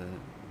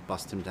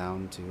bust him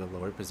down to a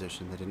lower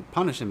position. They didn't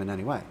punish him in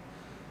any way.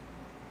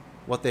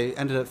 What they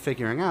ended up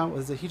figuring out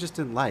was that he just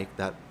didn't like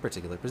that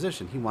particular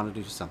position. He wanted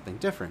to do something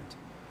different.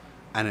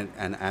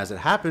 And as it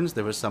happens,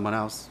 there was someone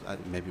else,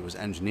 maybe it was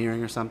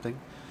engineering or something,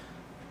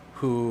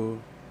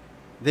 who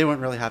they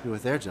weren't really happy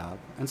with their job.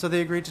 And so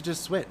they agreed to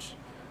just switch.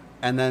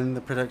 And then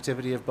the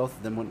productivity of both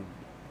of them went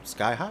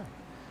sky high.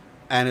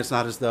 And it's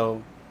not as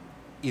though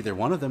either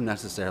one of them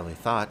necessarily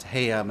thought,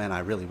 hey, man, I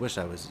really wish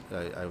I was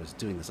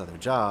doing this other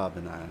job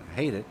and I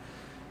hate it.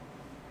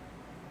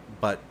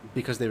 But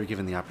because they were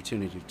given the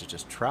opportunity to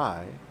just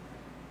try,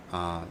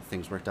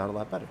 things worked out a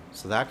lot better.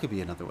 So that could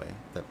be another way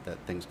that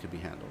things could be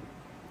handled.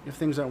 If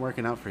things aren't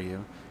working out for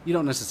you, you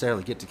don't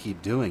necessarily get to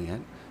keep doing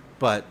it,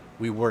 but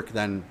we work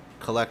then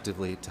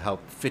collectively to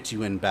help fit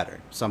you in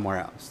better somewhere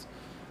else.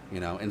 You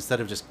know,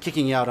 instead of just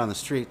kicking you out on the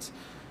streets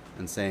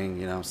and saying,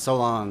 you know, so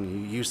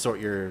long, you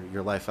sort your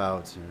life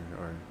out,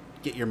 or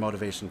get your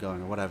motivation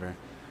going or whatever.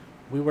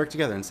 We work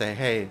together and say,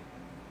 hey,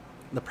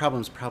 the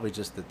problem's probably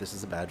just that this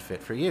is a bad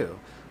fit for you.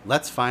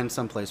 Let's find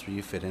some place where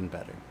you fit in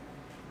better.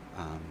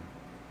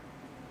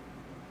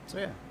 So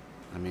yeah,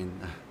 I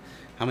mean,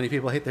 how many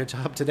people hate their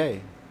job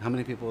today? How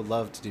many people would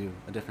love to do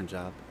a different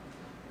job?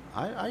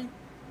 I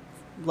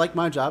like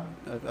my job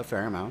a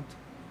fair amount,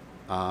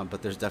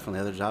 but there's definitely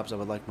other jobs I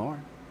would like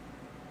more.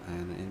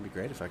 And it'd be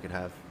great if I could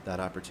have that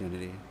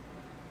opportunity,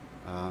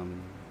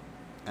 and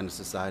a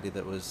society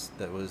that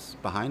was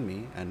behind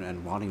me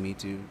and wanting me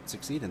to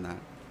succeed in that.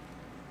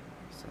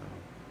 So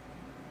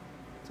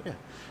yeah,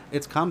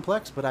 it's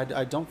complex, but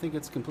I don't think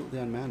it's completely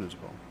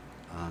unmanageable.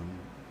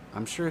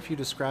 I'm sure if you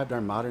described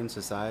our modern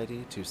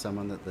society to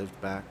someone that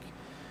lived back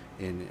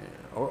in,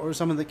 or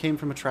someone that came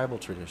from a tribal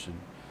tradition,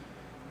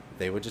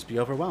 they would just be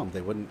overwhelmed.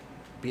 They wouldn't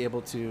be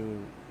able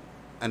to.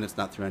 And it's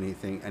not through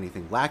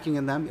anything lacking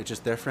in them. It's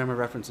just their frame of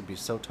reference would be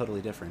so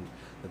totally different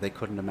that they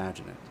couldn't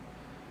imagine it.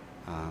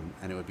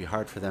 And it would be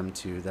hard for them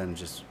to then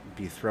just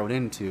be thrown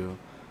into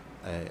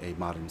a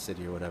modern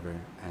city or whatever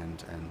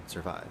and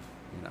survive.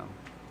 You know,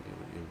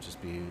 it would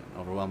just be an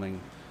overwhelming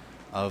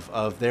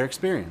of their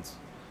experience.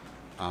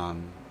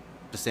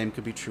 The same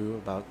could be true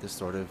about this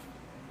sort of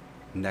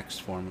next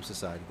form of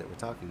society that we're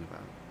talking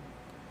about.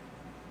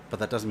 But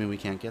that doesn't mean we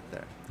can't get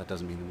there. That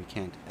doesn't mean that we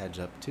can't edge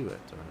up to it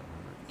or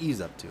ease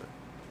up to it.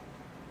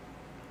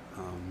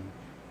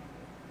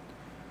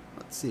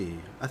 Let's see.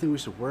 I think we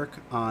should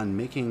work on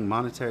making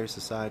monetary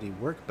society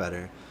work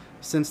better,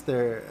 since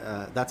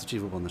that's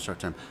achievable in the short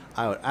term.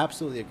 I would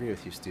absolutely agree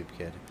with you, Stoop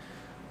Kid.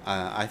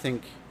 I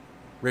think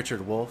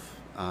Richard Wolff,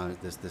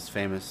 this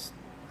famous,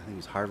 I think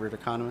he's Harvard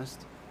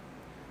economist,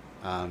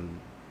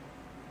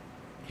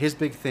 his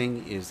big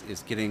thing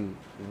is getting,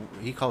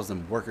 he calls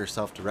them worker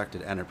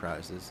self-directed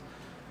enterprises.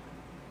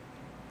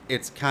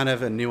 It's kind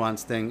of a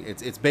nuanced thing.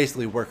 It's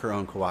basically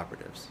worker-owned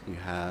cooperatives. You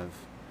have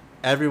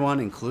everyone,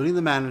 including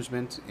the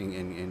management,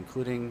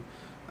 including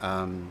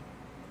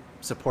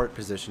support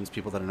positions,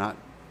 people that are not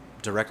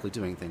directly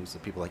doing things, so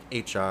people like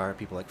HR,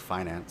 people like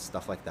finance,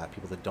 stuff like that,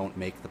 people that don't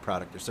make the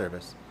product or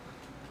service.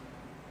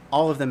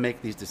 All of them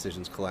make these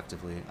decisions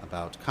collectively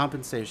about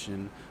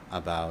compensation,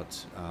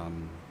 about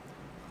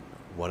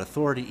what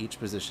authority each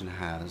position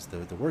has,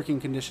 the working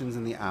conditions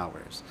and the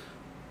hours,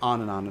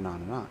 on and on and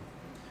on and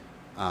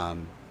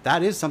on.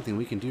 That is something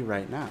we can do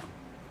right now.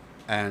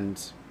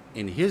 And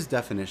in his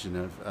definition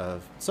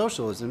of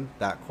socialism,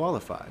 that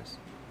qualifies,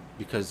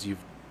 because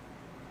you've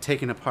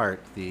taken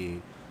apart the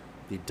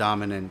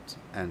dominant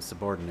and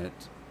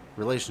subordinate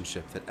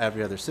relationship that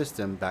every other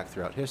system back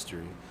throughout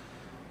history,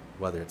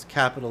 whether it's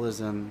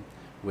capitalism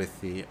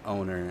with the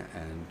owner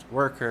and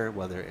worker,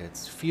 whether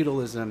it's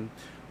feudalism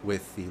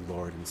with the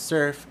lord and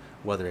serf,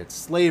 whether it's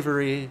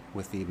slavery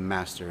with the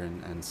master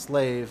and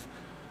slave,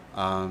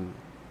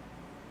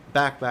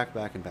 back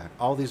and back.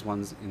 All these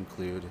ones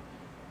include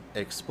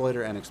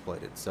exploiter and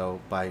exploited. So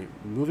by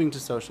moving to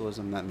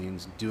socialism, that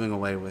means doing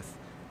away with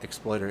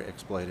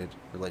exploiter-exploited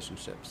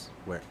relationships,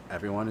 where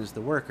everyone is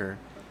the worker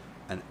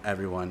and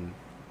everyone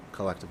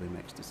collectively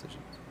makes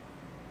decisions.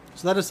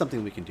 So that is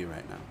something we can do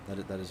right now.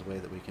 That is a way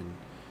that we can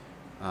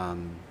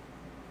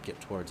get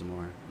towards a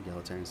more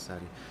egalitarian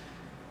society.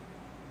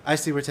 I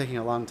see we're taking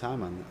a long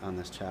time on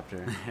this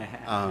chapter.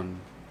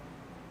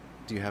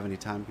 Do you have any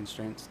time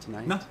constraints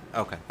tonight? No.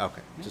 Okay. Yeah.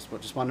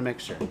 Just want to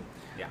make sure.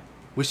 Yeah.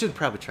 We should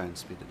probably try and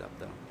speed it up,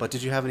 though. But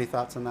did you have any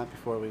thoughts on that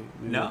before we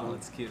move No, on?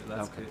 let's keep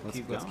Let's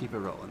going. keep it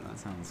rolling. That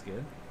sounds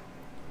good.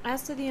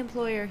 As to the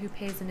employer who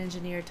pays an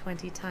engineer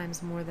 20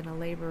 times more than a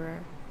laborer,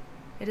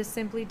 it is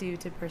simply due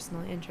to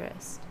personal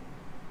interest.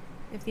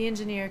 If the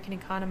engineer can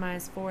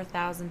economize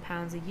 4,000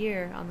 pounds a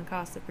year on the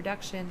cost of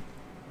production,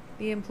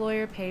 the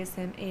employer pays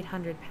him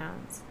 800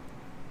 pounds.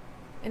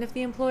 And if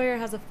the employer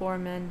has a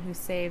foreman who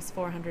saves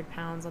 400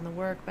 pounds on the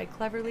work by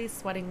cleverly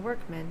sweating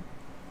workmen,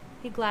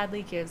 he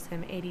gladly gives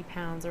him 80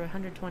 pounds or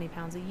 120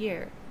 pounds a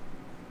year.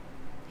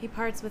 He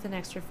parts with an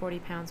extra 40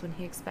 pounds when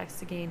he expects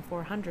to gain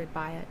 400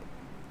 by it.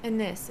 And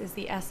this is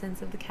the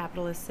essence of the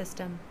capitalist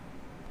system.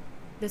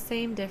 The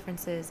same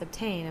differences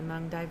obtain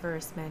among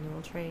diverse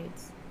manual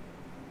trades.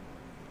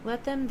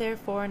 Let them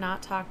therefore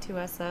not talk to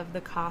us of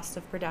the cost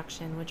of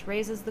production, which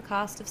raises the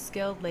cost of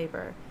skilled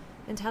labor,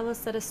 and tell us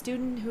that a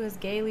student who has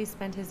gaily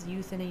spent his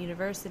youth in a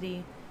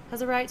university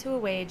has a right to a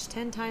wage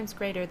 10 times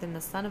greater than the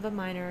son of a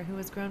miner who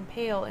has grown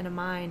pale in a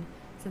mine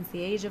since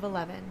the age of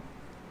 11,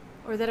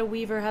 or that a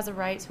weaver has a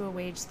right to a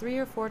wage 3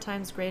 or 4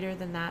 times greater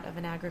than that of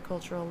an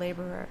agricultural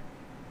laborer.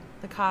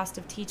 The cost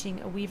of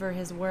teaching a weaver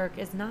his work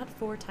is not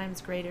 4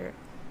 times greater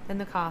than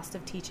the cost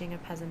of teaching a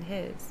peasant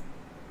his.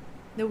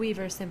 The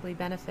weaver simply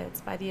benefits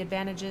by the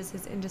advantages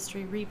his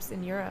industry reaps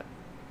in Europe,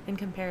 in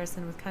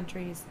comparison with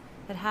countries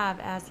that have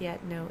as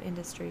yet no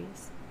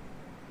industries.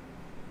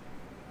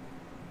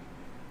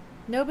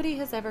 Nobody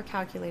has ever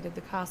calculated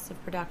the costs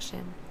of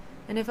production,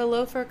 and if a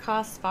loafer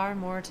costs far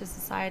more to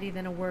society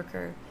than a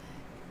worker,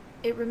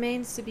 It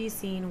remains to be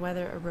seen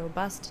whether a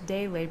robust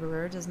day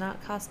laborer does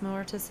not cost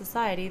more to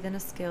society than a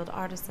skilled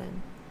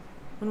artisan,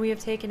 when we have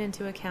taken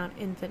into account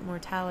infant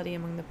mortality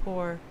among the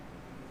poor,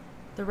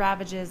 the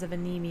ravages of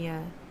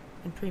anemia,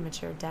 and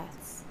premature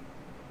deaths.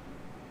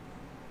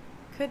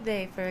 Could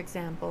they, for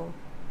example,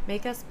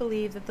 make us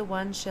believe that the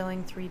 1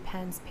 shilling 3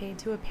 pence paid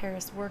to a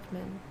Paris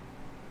workman,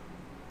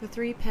 the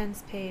 3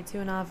 pence paid to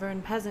an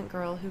Auvergne peasant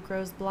girl who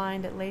grows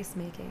blind at lace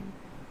making,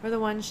 or the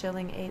 1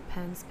 shilling 8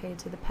 pence paid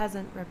to the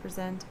peasant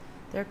represent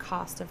their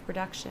cost of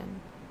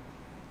production?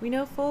 We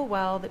know full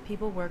well that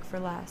people work for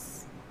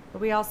less, but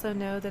we also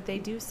know that they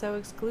do so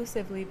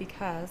exclusively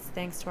because,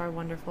 thanks to our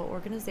wonderful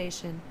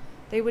organization,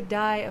 they would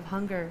die of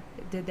hunger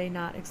did they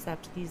not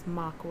accept these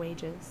mock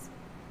wages.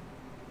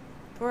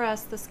 For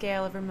us, the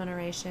scale of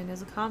remuneration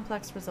is a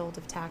complex result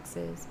of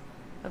taxes,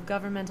 of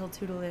governmental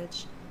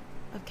tutelage,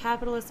 of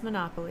capitalist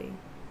monopoly,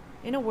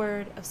 in a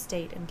word, of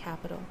state and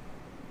capital.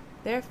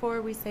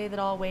 Therefore, we say that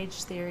all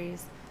wage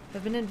theories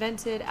have been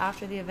invented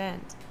after the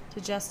event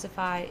to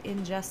justify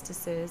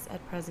injustices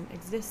at present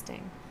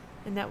existing,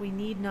 and that we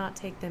need not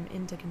take them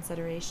into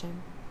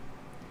consideration.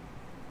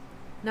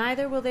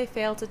 Neither will they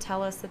fail to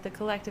tell us that the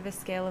collectivist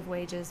scale of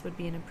wages would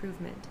be an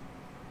improvement.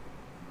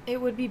 It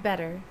would be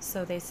better,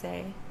 so they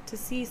say, to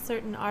see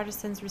certain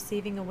artisans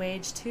receiving a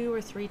wage 2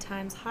 or 3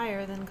 times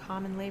higher than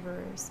common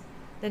laborers,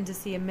 than to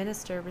see a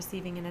minister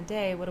receiving in a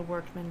day what a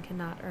workman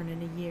cannot earn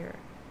in a year.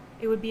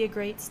 It would be a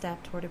great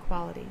step toward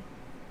equality.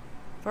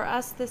 For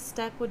us, this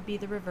step would be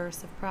the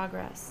reverse of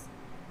progress.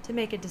 To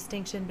make a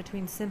distinction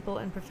between simple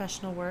and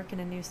professional work in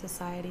a new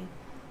society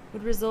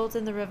would result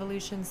in the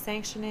revolution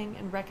sanctioning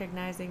and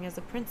recognizing as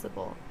a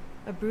principle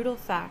a brutal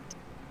fact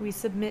we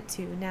submit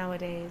to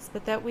nowadays,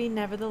 but that we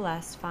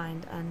nevertheless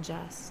find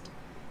unjust.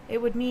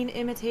 It would mean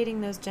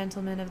imitating those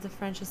gentlemen of the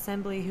French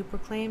Assembly who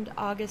proclaimed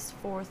August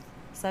 4th,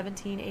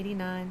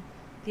 1789,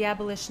 the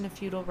abolition of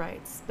feudal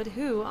rights, but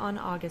who, on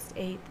August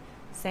 8th,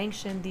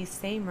 sanctioned these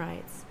same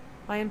rights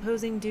by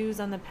imposing dues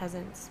on the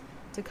peasants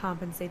to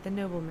compensate the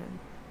noblemen,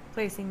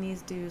 placing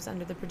these dues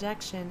under the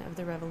protection of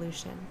the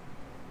revolution.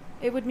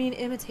 It would mean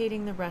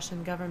imitating the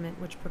Russian government,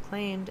 which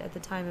proclaimed, at the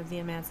time of the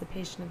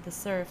emancipation of the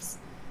serfs,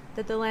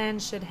 that the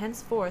lands should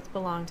henceforth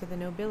belong to the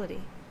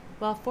nobility,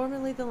 while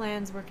formerly the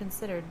lands were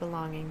considered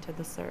belonging to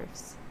the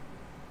serfs.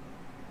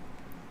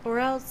 Or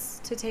else,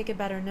 to take a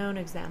better-known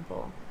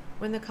example,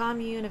 when the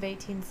Commune of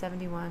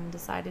 1871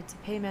 decided to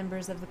pay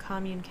members of the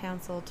Commune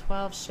Council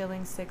 12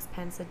 shillings 6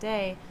 pence a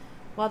day,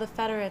 while the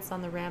Federates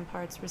on the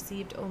ramparts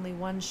received only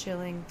 1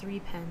 shilling 3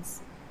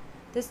 pence,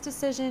 this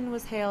decision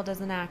was hailed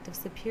as an act of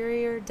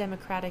superior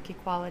democratic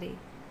equality.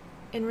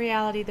 In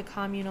reality, the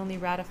Commune only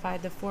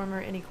ratified the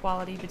former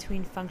inequality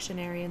between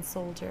functionary and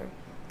soldier,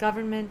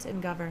 government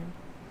and governed.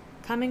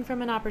 Coming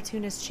from an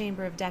opportunist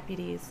chamber of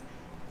deputies,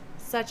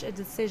 such a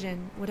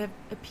decision would have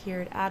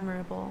appeared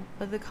admirable,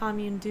 but the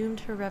Commune doomed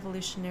her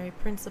revolutionary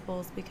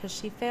principles because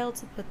she failed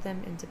to put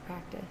them into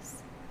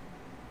practice.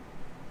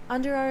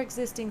 Under our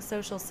existing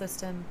social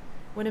system,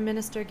 when a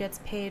minister gets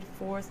paid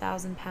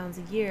 £4,000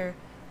 a year,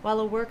 while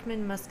a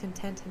workman must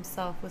content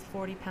himself with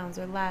 £40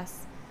 or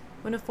less,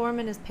 when a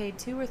foreman is paid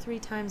 2 or 3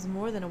 times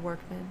more than a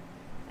workman,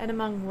 and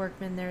among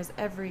workmen there is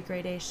every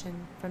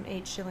gradation, from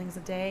 8 shillings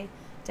a day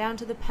down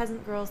to the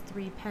peasant girl's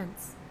 3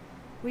 pence,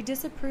 we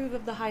disapprove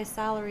of the high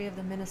salary of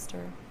the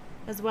minister,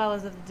 as well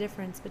as of the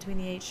difference between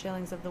the 8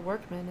 shillings of the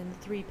workman and the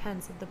 3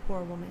 pence of the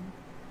poor woman.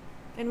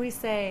 And we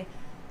say,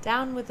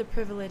 down with the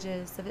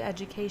privileges of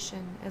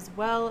education as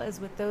well as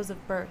with those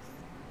of birth.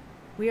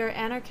 We are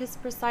anarchists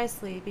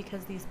precisely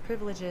because these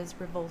privileges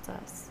revolt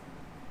us.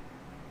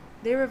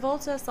 They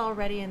revolt us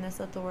already in this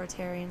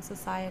authoritarian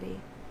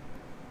society.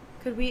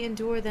 Could we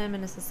endure them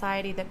in a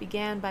society that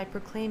began by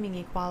proclaiming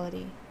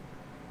equality?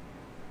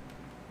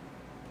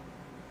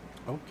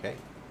 Okay.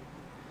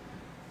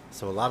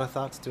 So a lot of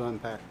thoughts to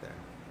unpack there.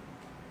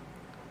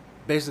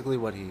 Basically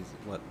what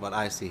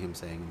I see him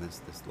saying in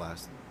this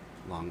last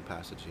long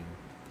passage here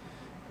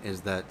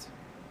is that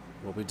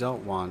what we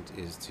don't want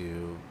is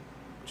to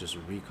just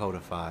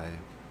recodify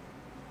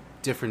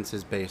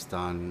differences based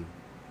on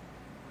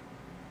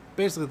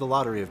basically the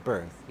lottery of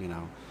birth,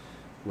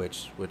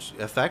 which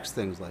affects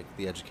things like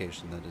the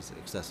education that is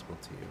accessible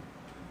to you,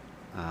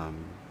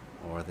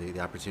 or the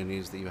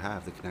opportunities that you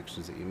have, the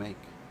connections that you make.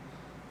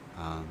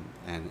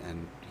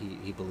 And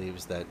he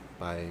believes that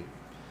by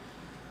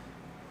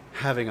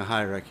having a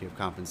hierarchy of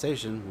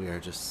compensation, we are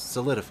just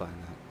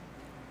solidifying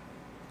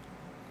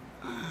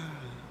that.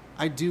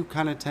 I do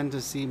kind of tend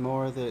to see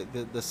more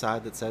the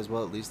side that says,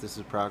 well, at least this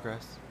is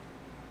progress.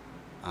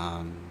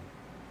 I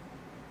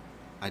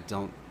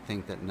don't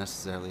think that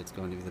necessarily it's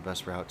going to be the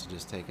best route to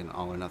just take an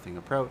all or nothing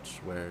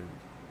approach where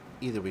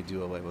either we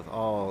do away with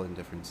all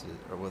indifferences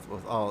or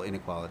with all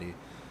inequality,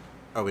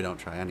 or we don't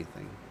try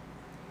anything.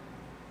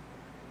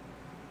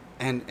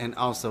 And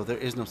also, there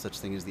is no such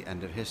thing as the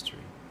end of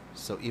history.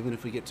 So even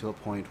if we get to a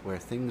point where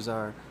things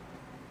are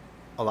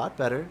a lot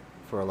better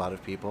for a lot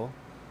of people,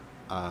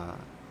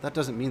 that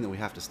doesn't mean that we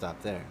have to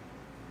stop there.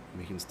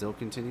 We can still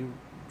continue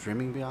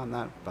dreaming beyond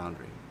that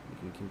boundary. We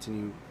can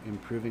continue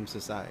improving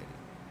society.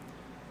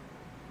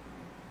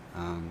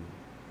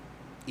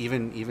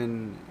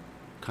 Even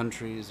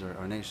countries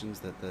or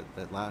nations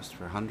that last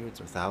for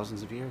hundreds or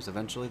thousands of years,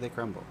 eventually they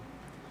crumble.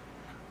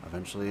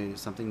 Eventually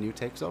something new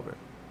takes over.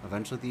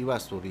 Eventually the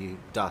U.S. will be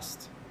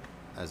dust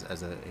as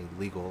a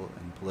legal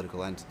and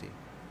political entity.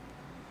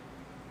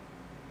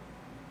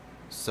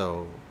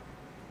 So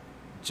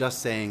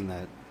just saying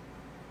that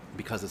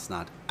because it's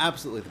not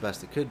absolutely the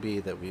best it could be,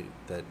 that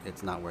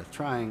it's not worth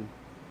trying,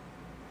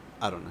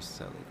 I don't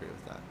necessarily agree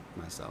with that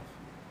myself.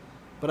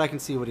 But I can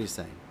see what he's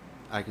saying.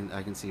 I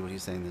can see what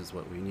he's saying is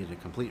what we need, a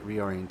complete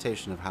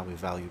reorientation of how we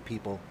value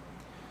people,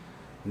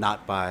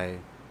 not by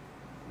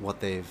what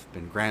they've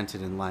been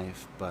granted in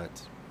life,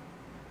 but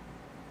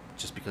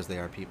just because they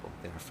are people.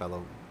 They are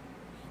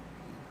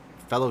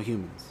fellow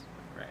humans,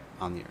 Right.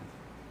 on the earth.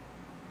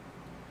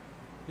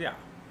 Yeah,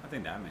 I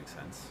think that makes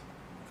sense,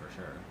 for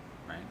sure,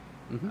 right?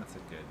 Mhm.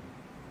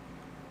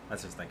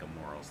 That's just like a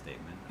moral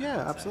statement. I Yeah,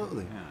 would say.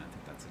 absolutely. Yeah, I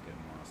think that's a good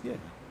moral Yeah.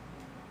 statement.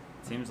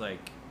 It seems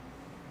like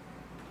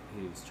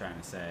he was trying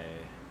to say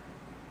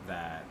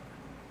that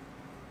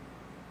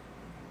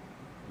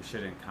we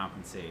shouldn't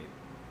compensate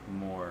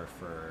more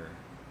for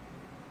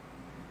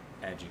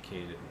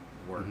educated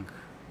work Mhm.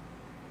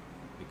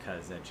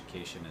 because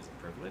education is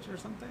a privilege or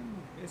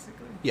something,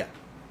 basically. Yeah,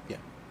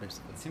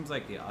 basically. It seems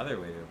like the other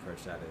way to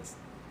approach that is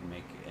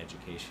make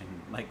education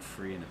like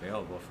free and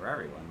available for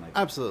everyone. Like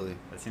Absolutely.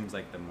 that seems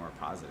like the more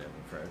positive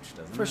approach,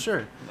 doesn't it? For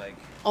sure. Like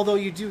Although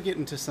you do get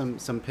into some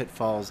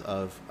pitfalls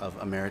of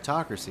a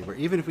meritocracy, where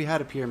even if we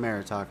had a pure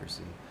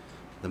meritocracy,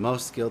 the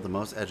most skilled, the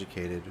most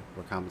educated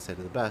were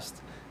compensated the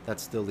best, that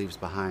still leaves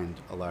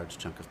behind a large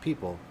chunk of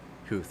people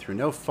who, through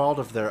no fault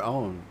of their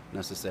own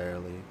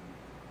necessarily,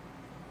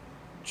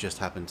 just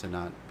happen to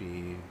not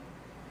be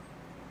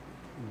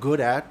good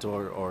at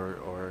or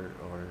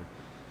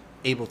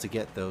able to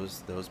get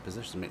those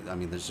positions. I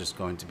mean, there's just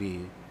going to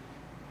be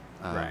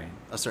Right.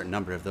 a certain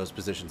number of those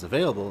positions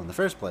available in the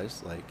first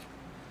place. Like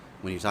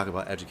when you talk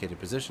about educated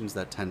positions,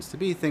 that tends to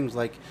be things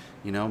like,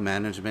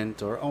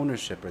 management or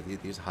ownership or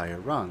these higher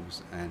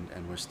rungs, and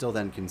we're still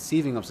then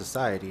conceiving of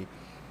society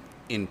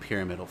in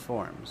pyramidal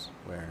forms,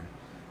 where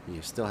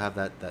you still have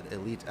that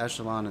elite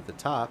echelon at the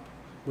top,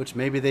 which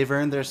maybe they've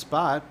earned their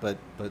spot, but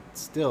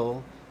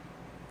still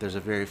there's a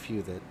very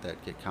few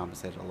that get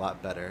compensated a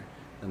lot better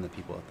than the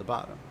people at the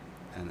bottom,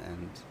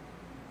 and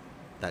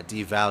that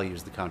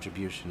devalues the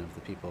contribution of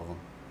the people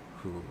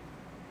who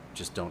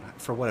just don't,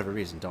 for whatever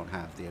reason, don't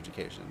have the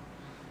education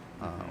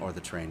or the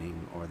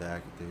training or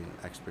the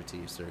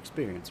expertise or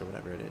experience or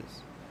whatever it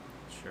is.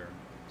 sure.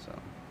 So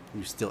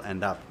you still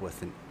end up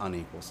with an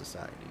unequal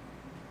society.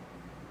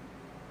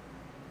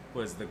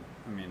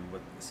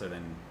 So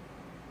then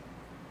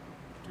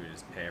do we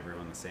just pay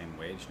everyone the same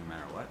wage no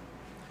matter what?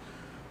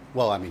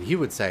 Well, I mean, he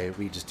would say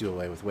we just do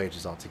away with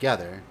wages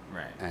altogether,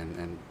 Right.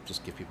 and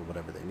just give people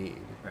whatever they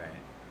need.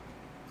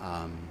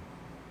 Right.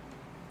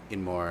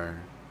 In more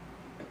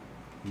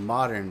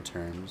modern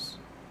terms,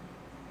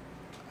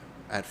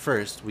 at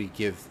first we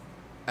give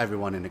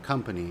everyone in a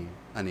company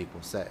an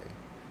equal say.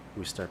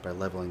 We start by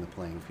leveling the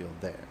playing field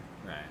there.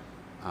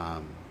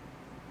 Right.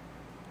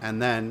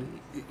 And then,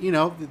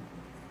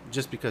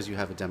 just because you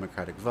have a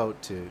democratic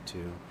vote to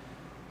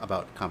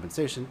about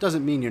compensation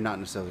doesn't mean you're not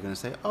necessarily going to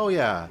say, oh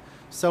yeah,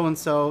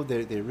 so-and-so,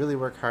 they really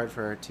work hard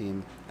for our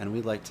team, and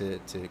we'd like to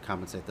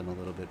compensate them a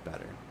little bit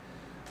better.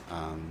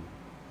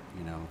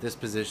 This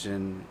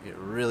position, it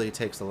really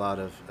takes a lot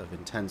of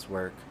intense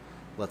work.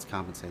 Let's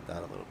compensate that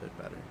a little bit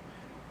better.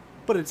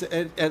 But it's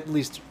at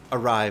least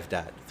arrived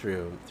at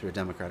through a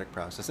democratic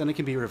process, and it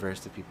can be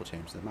reversed if people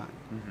change their mind.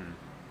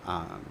 Mm-hmm.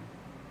 Um,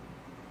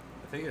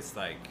 I think it's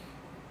like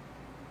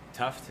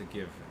tough to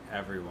give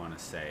everyone a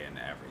say in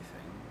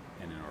everything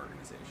in an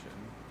organization,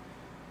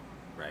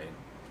 right?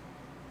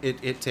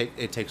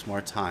 It takes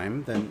more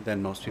time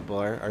than most people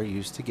are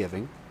used to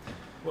giving.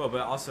 Well,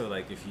 but also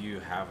like if you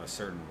have a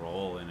certain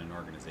role in an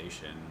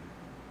organization,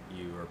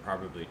 you are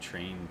probably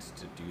trained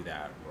to do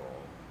that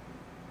role,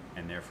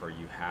 and therefore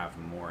you have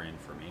more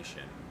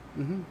information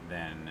Mm-hmm.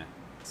 than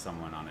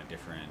someone on a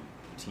different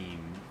team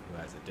who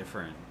has a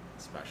different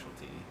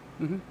specialty.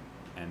 Mm-hmm.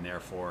 And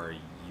therefore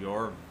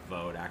your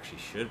vote actually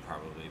should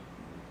probably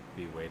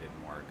be weighted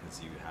more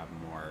because you have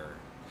more.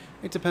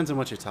 It depends on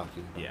what you're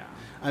talking about. Yeah.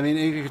 I mean,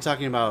 if you're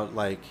talking about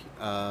like,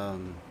 I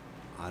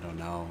don't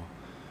know,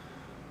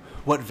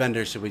 what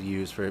vendor should we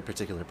use for a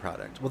particular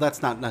product? Well,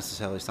 that's not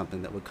necessarily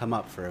something that would come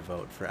up for a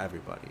vote for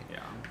everybody.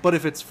 Yeah. But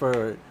if it's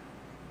for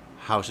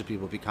how should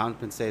people be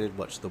compensated,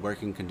 what should the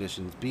working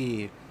conditions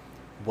be,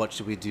 what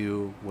should we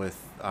do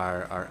with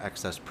our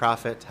excess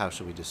profit, how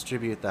should we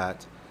distribute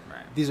that? Right.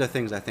 These are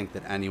things I think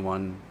that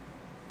anyone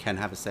can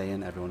have a say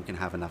in. Everyone can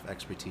have enough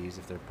expertise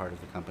if they're part of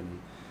the company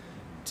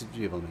to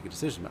be able to make a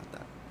decision about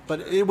that. But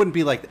it wouldn't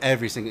be like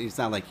every single. It's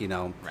not like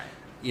Right.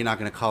 you're not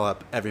going to call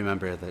up every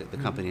member of the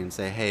company and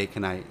say, hey,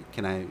 can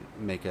I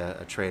make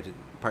a trade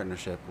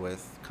partnership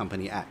with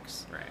company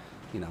X?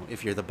 Right.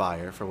 If you're the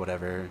buyer for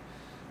whatever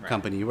Right.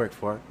 company you work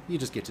for, you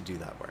just get to do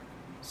that work.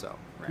 So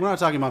Right. we're not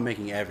talking about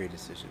making every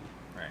decision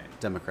Right.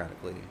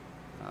 democratically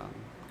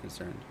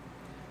concerned.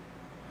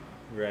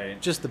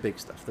 Right. Just the big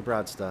stuff, the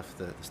broad stuff,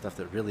 the stuff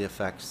that really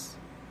affects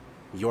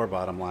your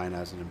bottom line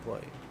as an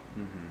employee.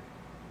 Mm-hmm.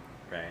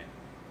 Right.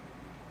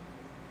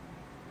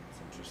 It's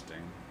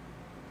interesting.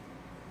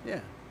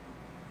 Yeah.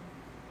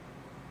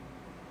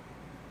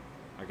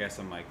 I guess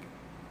I'm like,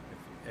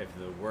 if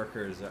the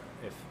workers,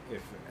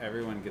 if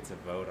everyone gets a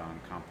vote on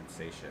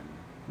compensation,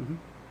 Mm-hmm.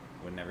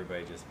 wouldn't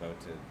everybody just vote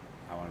to,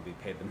 I want to be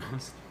paid the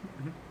most?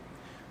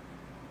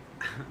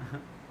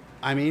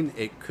 I mean,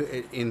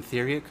 in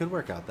theory, it could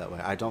work out that way.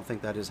 I don't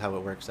think that is how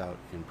it works out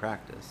in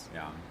practice.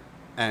 Yeah.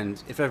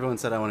 And if everyone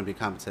said I want to be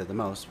compensated the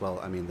most,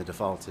 well, I mean, the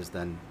default is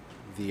then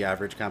the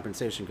average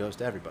compensation goes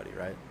to everybody,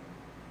 right?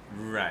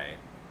 Right.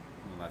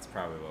 Well, that's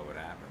probably what would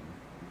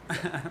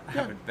happen. I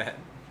Yeah. would bet.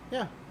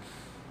 Yeah.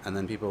 And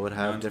then people would No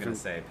have one's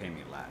different. gonna say pay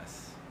me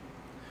less.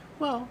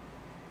 Well,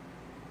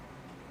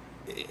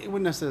 it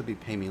wouldn't necessarily be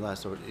pay me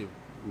less, or it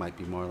might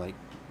be more like,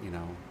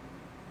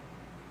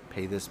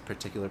 pay this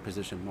particular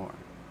position more.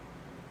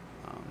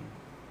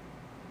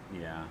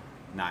 Yeah.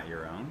 Not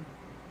your own.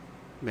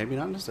 Maybe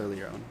not necessarily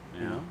your own.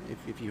 Yeah.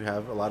 If you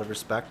have a lot of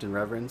respect and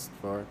reverence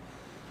for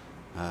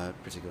a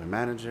particular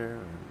manager,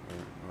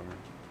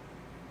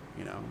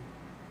 or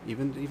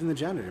even the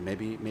janitor.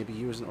 Maybe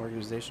you as an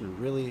organization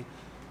really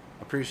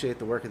appreciate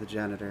the work of the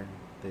janitor.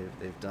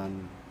 They've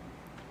done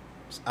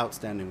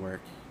outstanding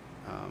work.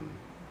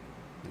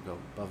 They go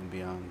above and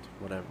beyond,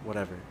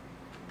 whatever,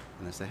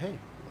 and they say, hey,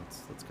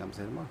 let's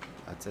compensate them more.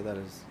 I'd say that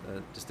is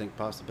a distinct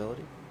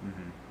possibility.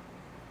 Mm-hmm.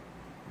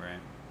 Right.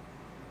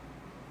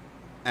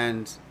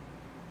 And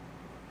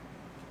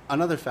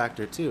another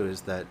factor too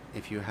is that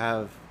if you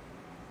have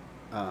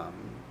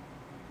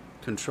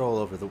control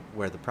over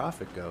where the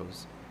profit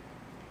goes,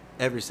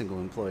 every single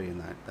employee in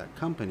that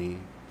company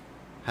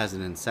has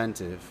an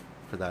incentive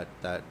for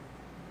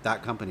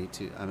that company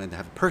to, they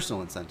have a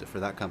personal incentive for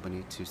that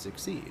company to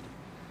succeed.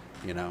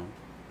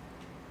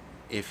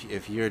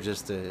 If you're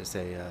just a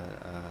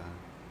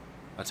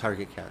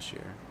Target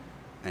cashier,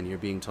 and you're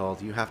being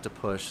told you have to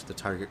push the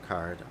Target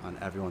card on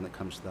everyone that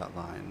comes to that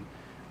line,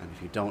 and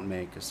if you don't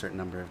make a certain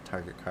number of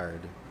Target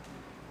card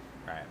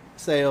Right.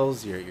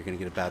 sales, you're going to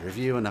get a bad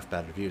review. Enough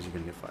bad reviews, you're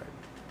going to get fired.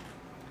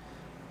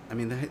 I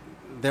mean,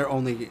 their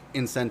only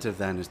incentive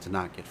then is to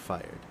not get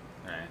fired.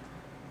 Right.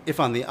 If,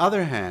 on the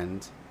other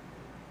hand,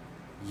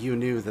 you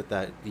knew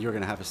that you were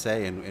going to have a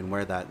say in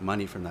where that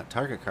money from that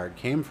Target card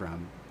came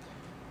from,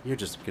 you're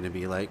just going to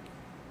be like,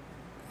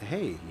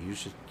 hey, you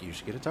should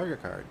get a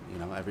Target card.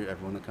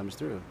 Everyone that comes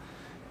through,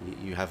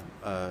 you have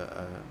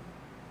a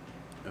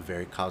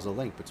very causal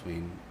link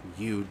between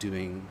you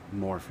doing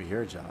more for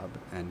your job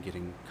and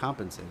getting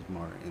compensated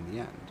more in the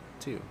end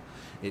too.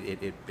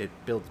 It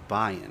builds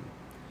buy-in.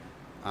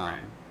 Right.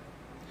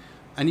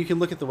 And you can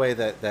look at the way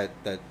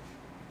that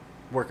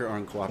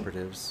worker-owned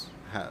cooperatives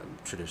have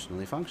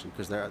traditionally functioned,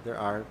 because there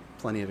are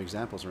plenty of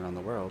examples around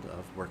the world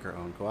of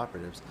worker-owned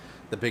cooperatives.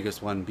 The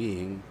biggest one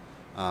being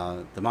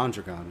the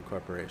Mondragon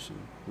Corporation,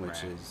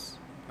 which Right. is.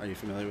 Are you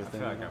familiar with I them?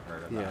 feel like I've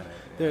heard about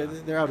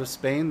it. They're out of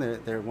Spain.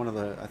 They're one of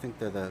the, I think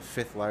they're the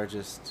 5th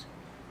largest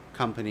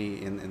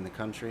company in the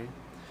country,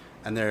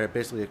 and they're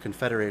basically a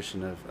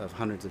confederation of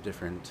hundreds of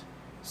different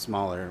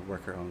smaller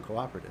worker-owned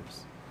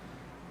cooperatives.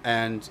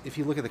 And if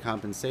you look at the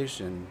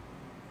compensation,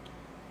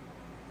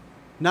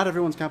 not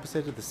everyone's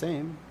compensated the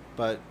same,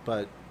 but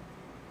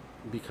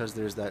because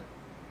there's that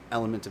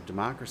element of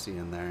democracy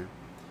in there,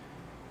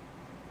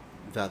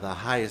 the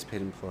highest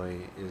paid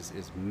employee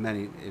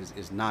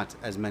is not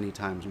as many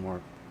times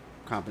more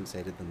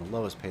compensated than the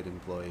lowest paid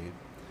employee,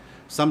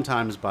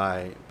 sometimes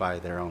by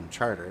their own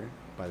charter,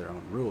 by their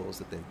own rules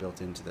that they've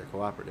built into their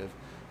cooperative,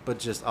 but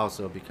just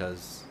also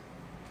because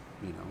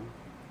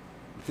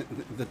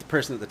the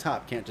person at the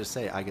top can't just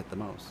say I get the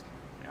most.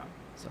 Yeah.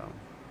 So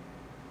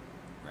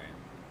Right.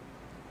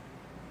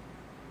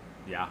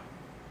 Yeah.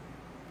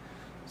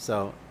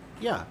 So,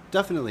 yeah,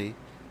 definitely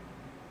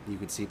you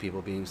could see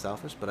people being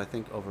selfish, but I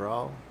think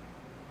overall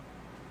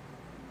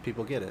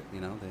people get it.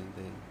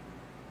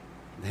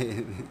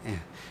 They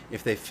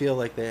if they feel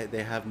like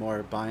they have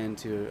more buy-in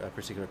to a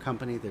particular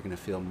company, they're going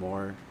to feel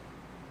more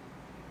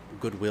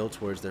goodwill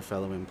towards their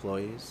fellow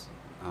employees.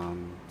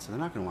 So they're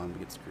not going to want them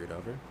to get screwed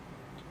over.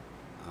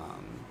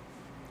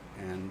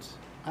 And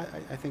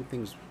I think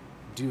things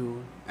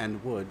do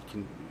and would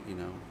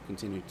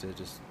continue to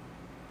just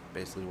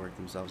basically work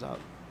themselves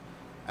out,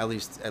 at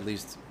least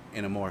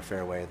in a more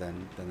fair way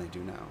than they do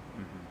now.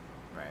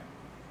 Mm-hmm. Right.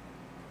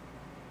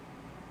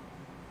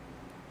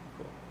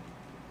 Cool.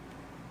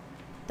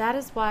 That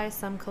is why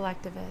some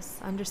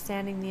collectivists,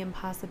 understanding the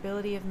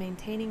impossibility of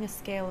maintaining a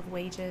scale of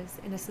wages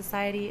in a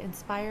society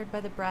inspired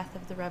by the breath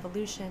of the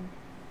revolution,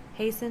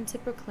 hasten to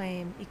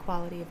proclaim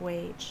equality of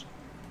wage.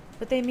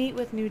 But they meet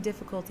with new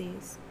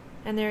difficulties,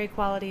 and their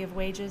equality of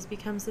wages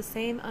becomes the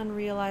same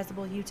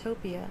unrealizable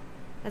utopia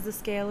as the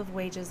scale of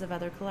wages of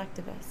other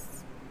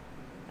collectivists.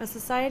 A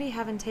society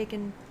having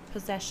taken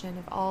possession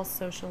of all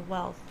social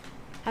wealth,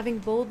 having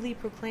boldly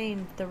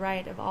proclaimed the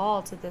right of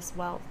all to this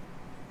wealth,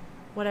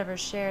 whatever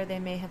share they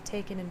may have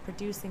taken in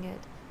producing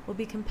it, will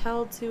be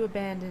compelled to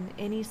abandon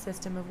any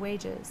system of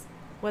wages,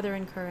 whether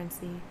in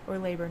currency or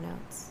labor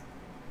notes.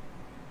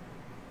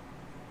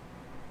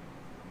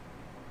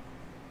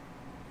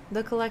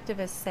 The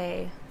collectivists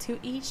say, to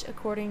each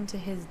according to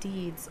his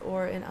deeds,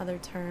 or in other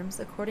terms,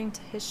 according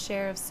to his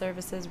share of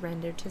services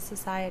rendered to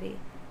society.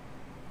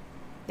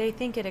 They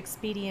think it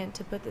expedient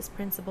to put this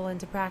principle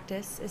into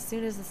practice as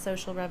soon as the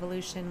social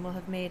revolution will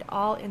have made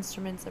all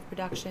instruments of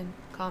production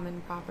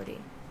common property.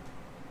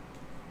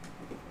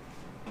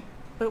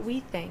 But we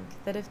think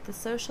that if the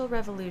social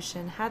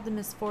revolution had the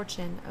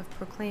misfortune of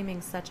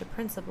proclaiming such a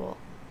principle,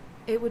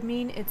 it would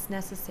mean its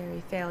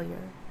necessary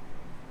failure.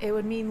 It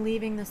would mean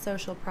leaving the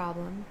social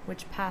problem,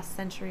 which past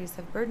centuries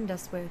have burdened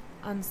us with,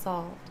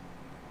 unsolved.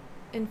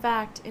 In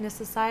fact, in a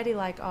society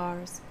like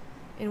ours,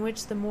 in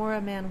which the more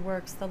a man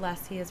works the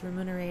less he is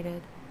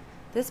remunerated,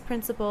 this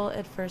principle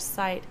at first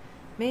sight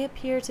may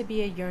appear to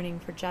be a yearning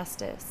for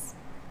justice.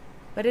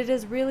 But it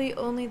is really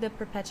only the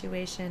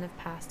perpetuation of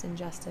past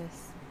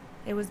injustice.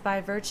 It was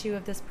by virtue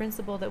of this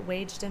principle that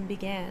wagedom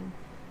began,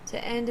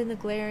 to end in the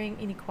glaring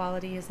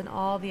inequalities and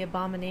all the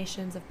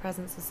abominations of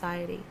present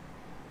society,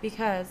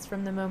 because,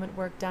 from the moment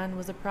work done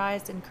was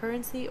apprised in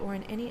currency or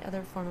in any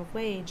other form of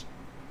wage,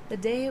 the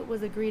day it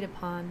was agreed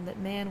upon that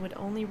man would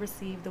only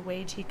receive the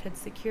wage he could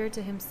secure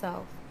to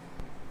himself,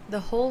 the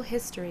whole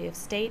history of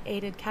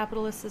state-aided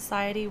capitalist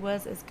society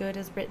was as good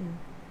as written.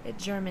 It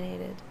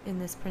germinated in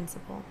this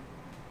principle.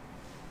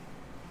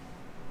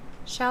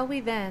 Shall we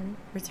then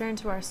return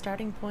to our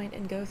starting point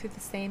and go through the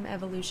same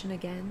evolution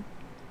again?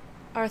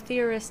 Our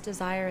theorists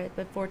desire it,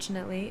 but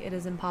fortunately it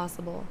is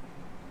impossible.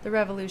 The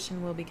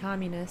revolution will be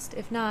communist.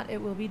 If not,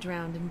 it will be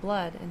drowned in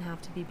blood and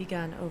have to be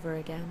begun over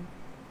again.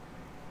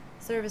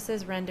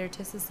 Services rendered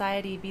to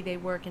society, be they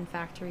work in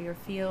factory or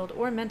field,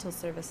 or mental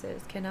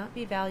services, cannot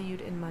be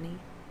valued in money.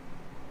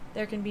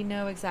 There can be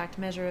no exact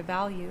measure of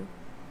value,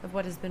 of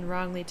what has been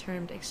wrongly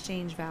termed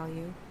exchange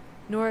value,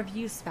 nor of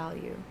use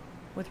value,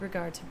 with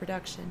regard to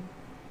production.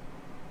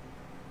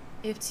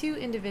 If two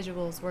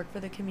individuals work for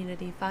the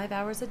community 5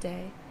 hours a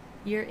day,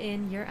 year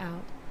in, year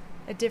out,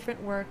 at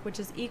different work which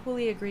is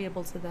equally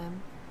agreeable to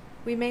them,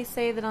 we may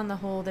say that on the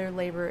whole their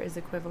labor is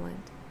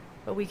equivalent,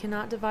 but we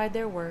cannot divide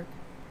their work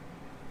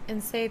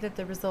and say that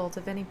the result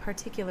of any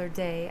particular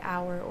day,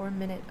 hour, or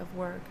minute of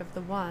work of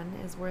the one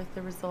is worth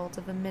the result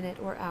of a minute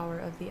or hour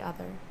of the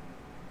other.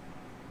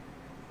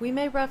 We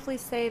may roughly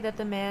say that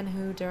the man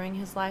who, during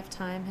his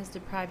lifetime, has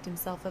deprived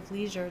himself of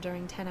leisure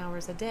during 10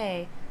 hours a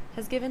day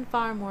has given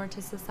far more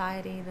to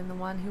society than the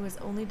one who has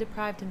only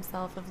deprived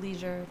himself of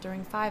leisure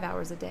during 5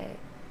 hours a day,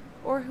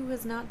 or who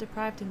has not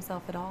deprived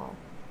himself at all.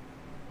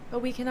 But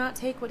we cannot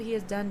take what he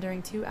has done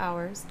during 2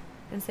 hours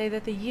and say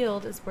that the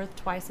yield is worth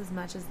twice as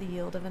much as the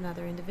yield of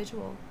another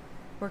individual,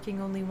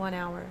 working only 1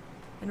 hour,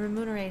 and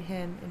remunerate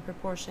him in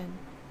proportion.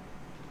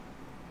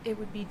 It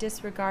would be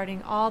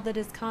disregarding all that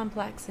is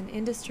complex in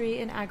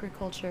industry and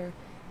agriculture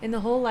in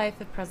the whole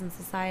life of present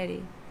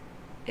society.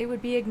 It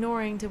would be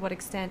ignoring to what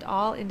extent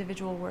all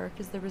individual work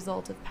is the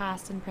result of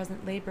past and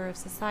present labor of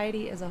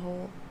society as a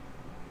whole.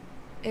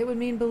 It would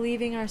mean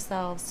believing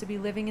ourselves to be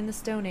living in the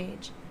Stone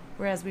Age,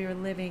 whereas we are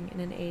living in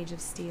an age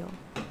of steel.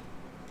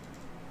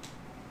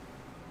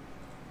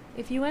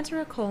 If you enter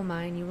a coal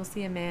mine, you will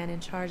see a man in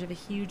charge of a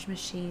huge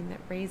machine that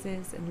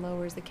raises and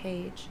lowers a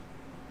cage.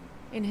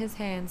 In his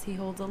hands he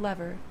holds a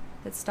lever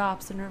that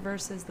stops and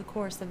reverses the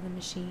course of the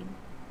machine.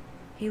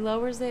 He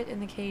lowers it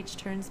and the cage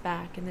turns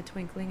back in the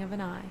twinkling of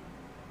an eye.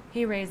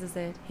 He raises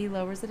it, he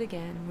lowers it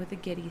again with a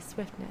giddy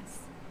swiftness.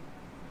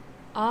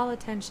 All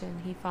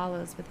attention he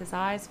follows with his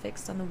eyes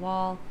fixed on the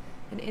wall,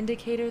 an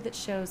indicator that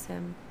shows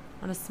him,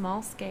 on a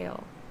small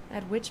scale,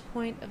 at which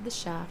point of the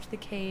shaft the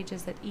cage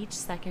is at each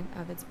second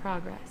of its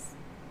progress.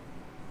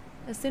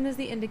 As soon as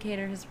the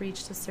indicator has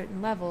reached a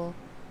certain level,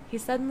 he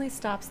suddenly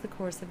stops the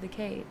course of the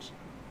cage,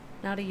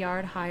 not a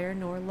yard higher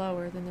nor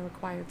lower than the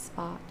required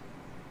spot.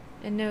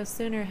 And no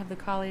sooner have the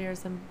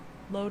colliers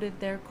unloaded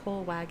their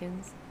coal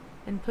wagons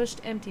and pushed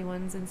empty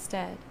ones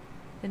instead,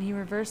 than he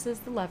reverses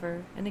the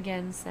lever and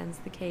again sends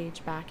the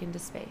cage back into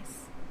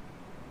space.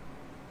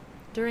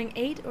 During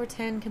 8 or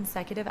 10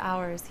 consecutive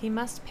hours, he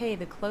must pay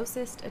the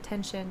closest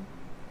attention.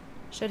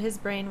 Should his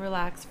brain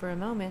relax for a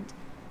moment,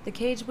 the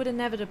cage would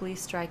inevitably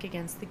strike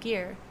against the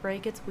gear,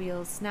 break its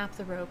wheels, snap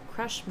the rope,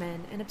 crush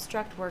men, and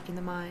obstruct work in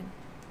the mine.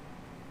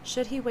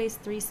 Should he waste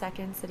 3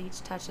 seconds at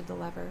each touch of the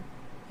lever,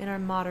 in our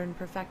modern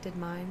perfected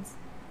mines,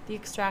 the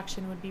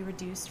extraction would be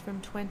reduced from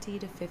 20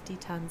 to 50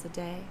 tons a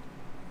day.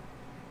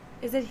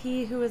 Is it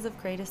he who is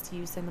of greatest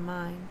use in the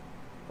mine?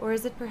 Or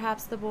is it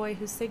perhaps the boy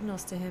who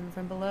signals to him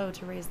from below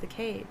to raise the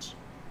cage?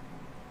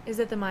 Is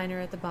it the miner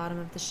at the bottom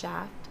of the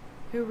shaft,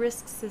 who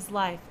risks his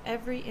life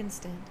every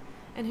instant,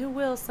 and who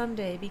will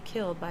someday be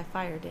killed by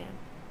fire damp?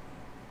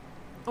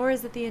 Or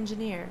is it the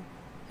engineer,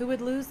 who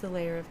would lose the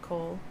layer of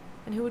coal,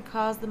 and who would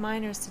cause the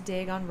miners to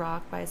dig on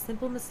rock by a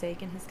simple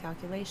mistake in his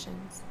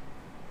calculations?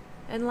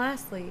 And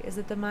lastly, is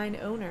it the mine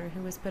owner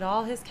who has put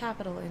all his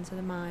capital into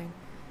the mine,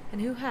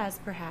 and who has,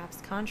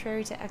 perhaps,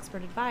 contrary to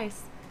expert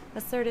advice,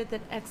 asserted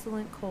that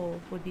excellent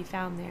coal would be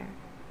found there?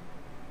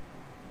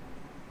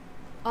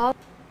 Pause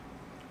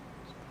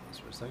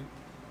for a second.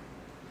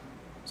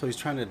 So he's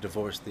trying to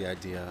divorce the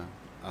idea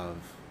of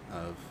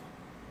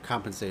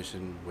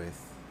compensation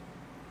with,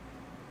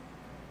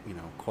 you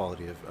know,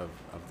 quality of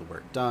the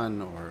work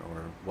done, or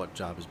what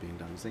job is being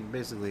done. He's saying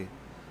basically,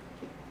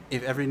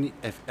 if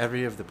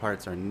every of the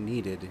parts are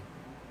needed,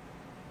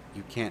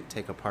 you can't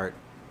take apart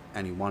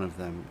any one of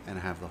them and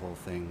have the whole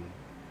thing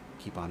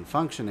keep on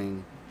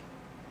functioning.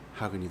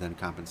 How can you then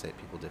compensate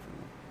people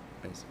differently,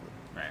 basically?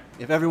 Right.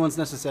 If everyone's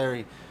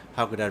necessary,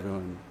 how could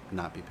everyone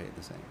not be paid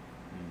the same?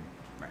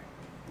 Right.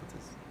 That's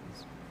his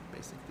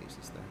basic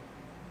thesis there.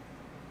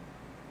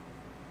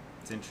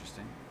 It's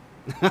interesting.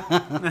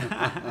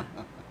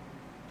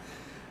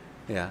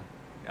 Yeah.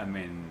 I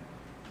mean,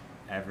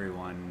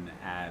 everyone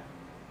at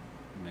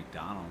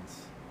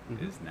McDonald's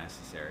Mhm. is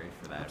necessary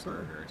for that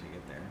Absolutely. burger to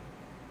get there.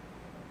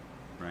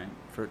 Right?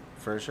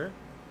 For sure.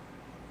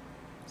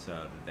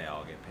 So did they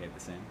all get paid the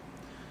same?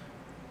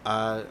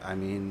 I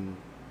mean,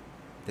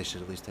 they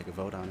should at least take a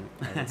vote on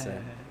it, I would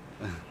say.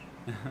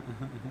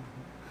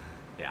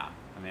 Yeah.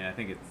 I mean, I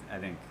think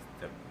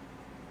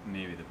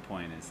maybe the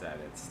point is that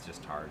it's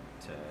just hard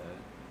to.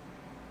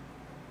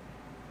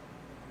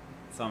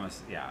 It's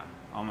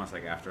almost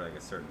like after like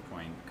a certain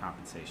point,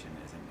 compensation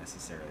isn't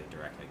necessarily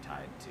directly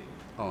tied to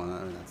Oh,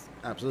 I mean, that's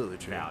absolutely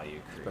true. value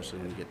created. Especially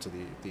when you get to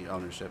the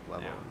ownership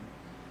level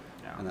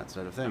Yeah. and that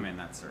sort of thing. I mean,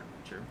 that's certainly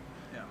true.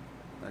 Yeah.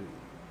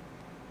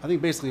 I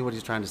think basically what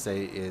he's trying to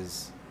say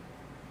is,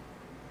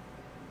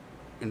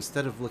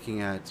 instead of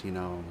looking at, you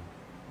know,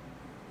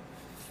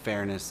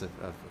 fairness of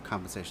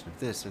compensation of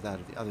this or that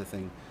or the other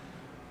thing,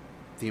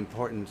 the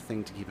important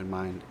thing to keep in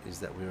mind is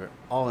that we're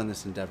all in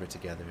this endeavor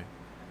together.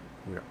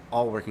 We're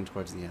all working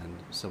towards the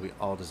end, so we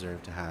all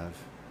deserve to have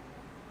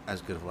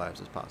as good of lives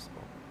as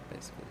possible,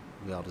 basically.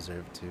 We all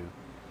deserve to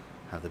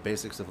have the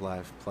basics of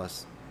life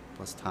plus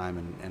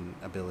time and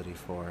ability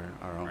for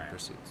our own Right.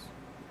 pursuits.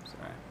 So,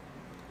 Right.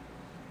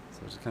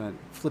 so just kind of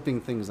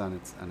flipping things on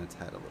its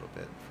head a little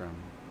bit from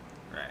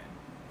Right.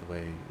 the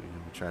way, you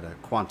know, we try to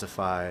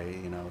quantify,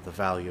 you know, the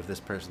value of this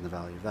person, the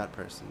value of that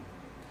person,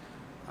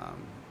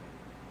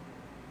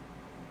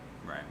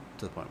 Right.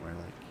 to the point where,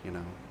 like, you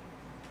know,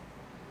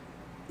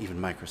 even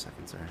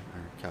microseconds are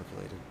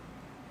calculated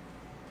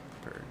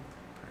per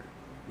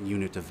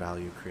unit of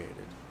value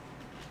created.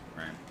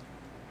 Right.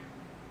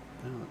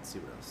 Now, let's see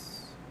what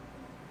else.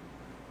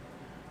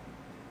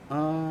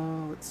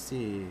 Let's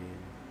see.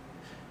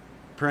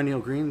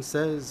 Perennial Green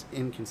says,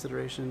 in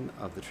consideration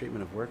of the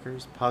treatment of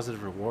workers,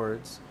 positive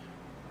rewards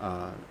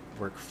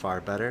work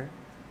far better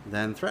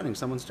than threatening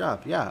someone's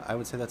job. Yeah, I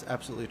would say that's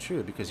absolutely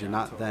true, because you're Yeah,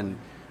 not then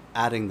totally.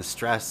 adding the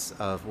stress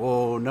of,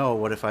 whoa, no,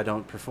 what if I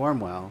don't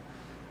perform well,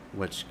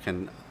 which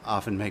can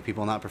often make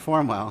people not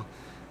perform well.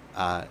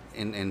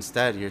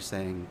 Instead, you're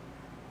saying,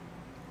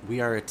 we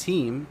are a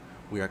team,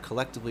 we are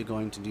collectively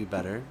going to do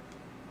better,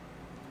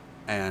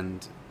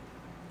 and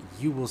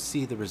you will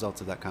see the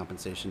results of that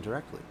compensation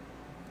directly.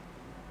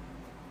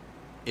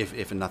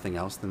 If nothing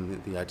else,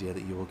 then the idea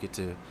that you will get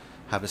to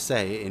have a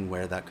say in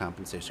where that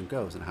compensation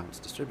goes and how it's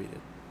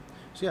distributed.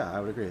 So yeah, I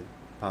would agree.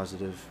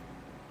 Positive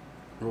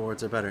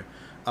rewards are better.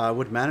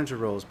 Would manager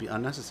roles be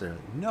unnecessary?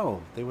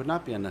 No, they would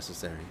not be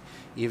unnecessary.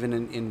 Even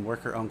in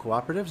worker-owned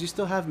cooperatives, you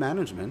still have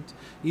management.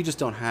 You just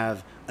don't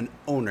have an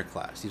owner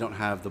class. You don't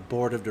have the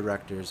board of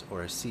directors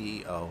or a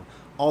CEO.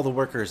 All the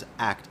workers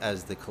act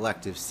as the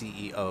collective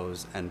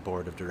CEOs and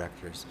board of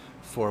directors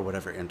for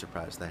whatever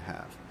enterprise they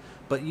have.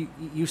 But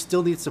you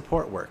still need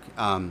support work.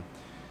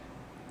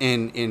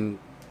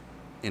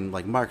 In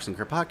like Marx and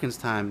Kropotkin's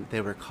time,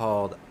 they were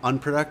called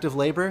unproductive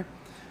labor,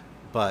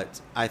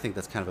 but I think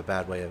that's kind of a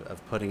bad way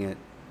of putting it.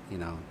 You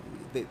know,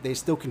 they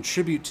still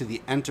contribute to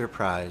the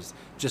enterprise,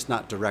 just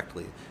not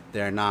directly.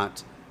 They're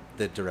not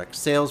the direct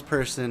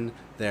salesperson,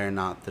 they're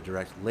not the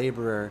direct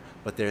laborer,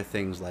 but they're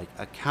things like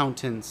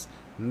accountants,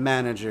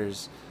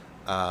 managers,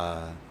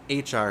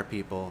 HR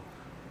people,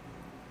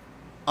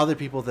 other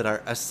people that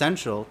are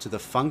essential to the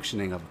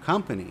functioning of a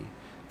company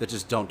that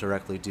just don't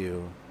directly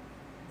do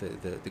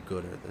the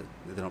good, or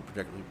they don't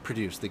directly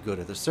produce the good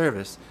or the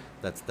service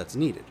that's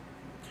needed.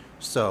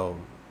 So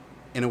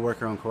in a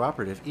worker-owned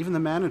cooperative, even the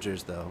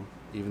managers, though,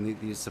 even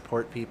these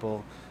support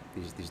people,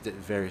 these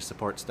various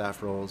support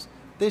staff roles,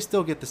 they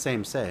still get the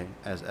same say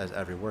as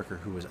every worker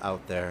who is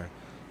out there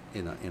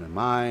in a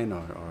mine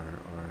or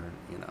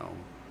you know,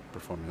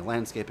 performing a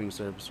landscaping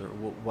service or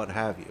what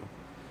have you.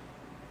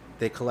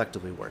 They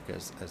collectively work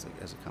as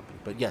a company.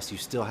 But yes, you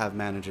still have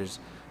managers,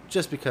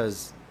 just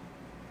because,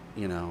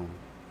 you know,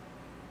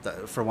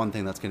 for one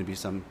thing, that's going to be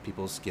some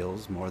people's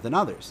skills more than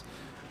others,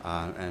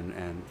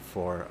 and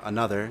for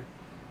another,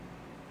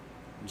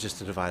 just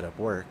to divide up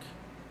work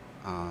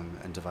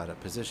and divide up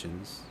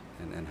positions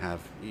and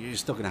have, you're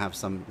still going to have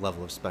some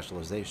level of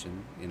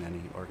specialization in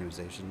any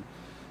organization.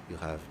 You'll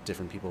have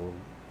different people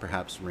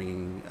perhaps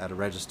ringing at a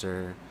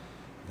register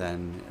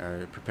than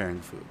are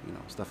preparing food, you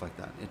know, stuff like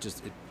that.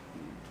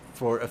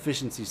 For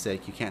efficiency's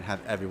sake, you can't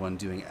have everyone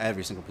doing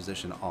every single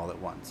position all at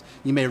once.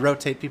 You may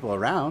rotate people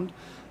around,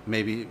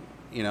 maybe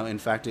In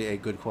fact, a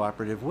good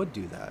cooperative would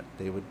do that.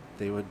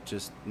 They would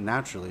just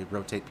naturally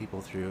rotate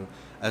people through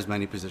as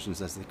many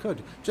positions as they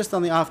could, just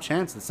on the off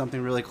chance that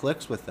something really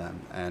clicks with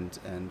them, and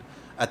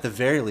at the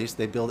very least,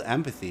 they build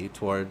empathy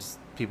towards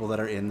people that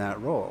are in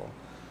that role.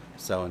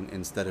 So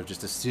instead of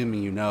just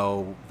assuming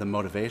the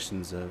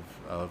motivations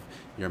of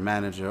your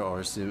manager,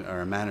 or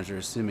a manager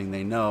assuming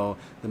they know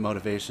the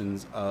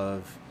motivations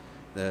of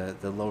the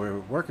lower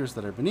workers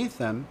that are beneath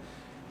them,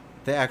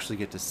 they actually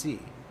get to see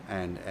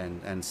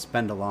and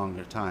spend a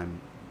longer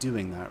time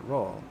doing that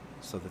role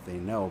so that they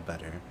know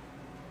better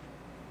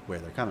where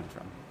they're coming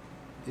from.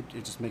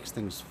 It just makes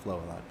things flow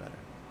a lot better.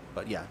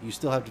 But yeah, you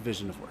still have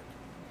division of work.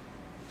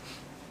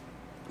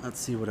 Let's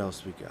see what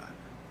else we got.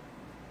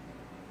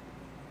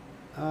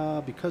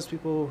 Because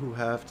people who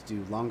have to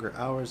do longer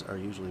hours are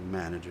usually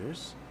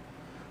managers.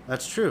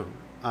 That's true.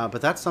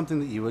 But that's something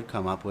that you would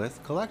come up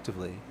with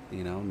collectively,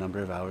 number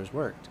of hours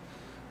worked.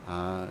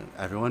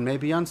 Everyone may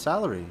be on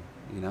salary.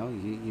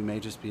 You may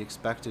just be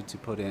expected to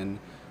put in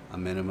a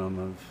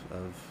minimum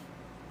of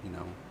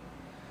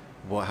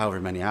however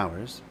many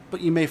hours.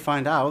 But you may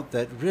find out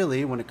that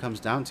really, when it comes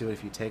down to it,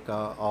 if you take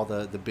all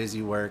the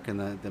busy work and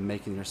the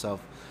making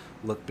yourself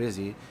look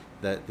busy,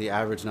 that the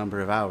average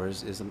number of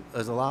hours is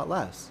a lot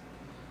less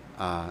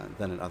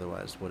than it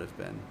otherwise would have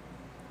been.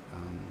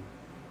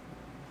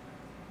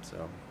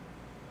 So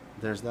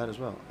there's that as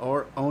well.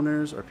 Or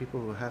owners, or people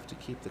who have to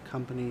keep the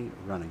company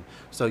running.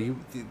 So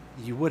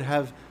you would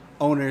have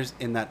owners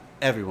in that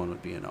everyone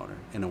would be an owner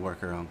in a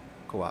worker-owned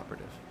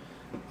cooperative.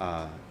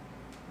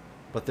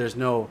 But there's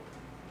no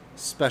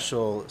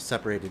special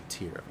separated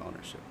tier of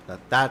ownership.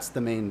 That's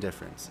the main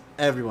difference.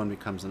 Everyone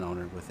becomes an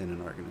owner within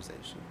an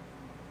organization.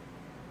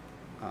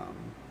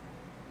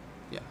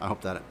 Yeah, I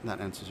hope that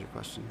answers your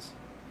questions.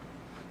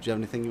 Do you have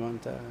anything you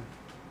want to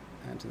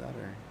add to that,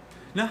 or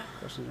No.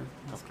 questions?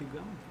 Let's keep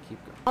going.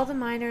 Keep going. All the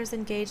miners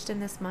engaged in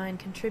this mine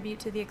contribute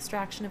to the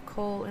extraction of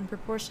coal in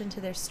proportion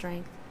to their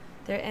strength,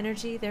 their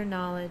energy, their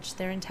knowledge,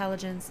 their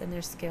intelligence, and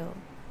their skill.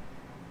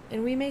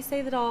 And we may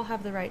say that all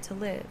have the right to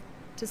live,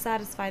 to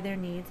satisfy their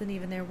needs and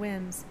even their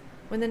whims,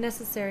 when the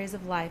necessaries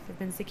of life have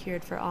been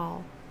secured for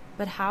all.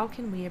 But how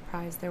can we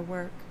appraise their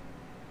work?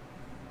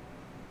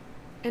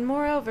 And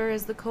moreover,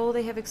 is the coal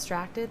they have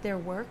extracted their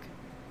work?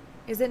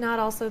 Is it not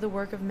also the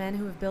work of men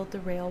who have built the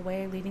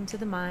railway leading to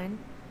the mine,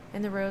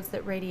 and the roads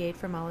that radiate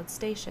from all its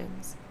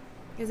stations?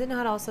 Is it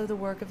not also the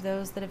work of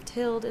those that have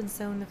tilled and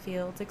sown the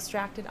fields,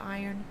 extracted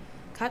iron,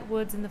 cut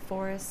woods in the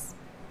forests,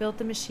 built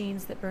the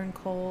machines that burn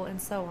coal,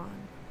 and so on?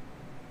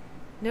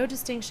 No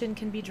distinction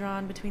can be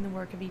drawn between the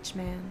work of each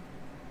man.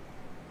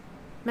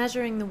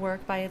 Measuring the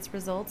work by its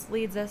results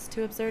leads us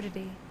to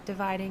absurdity.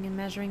 Dividing and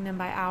measuring them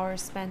by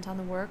hours spent on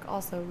the work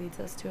also leads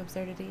us to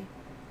absurdity.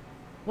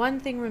 One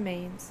thing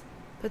remains: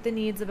 put the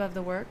needs above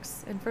the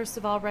works, and first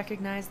of all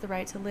recognize the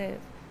right to live,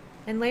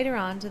 and later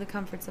on to the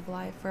comforts of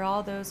life for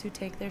all those who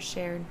take their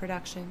share in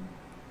production.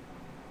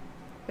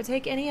 But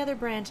take any other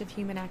branch of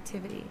human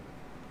activity.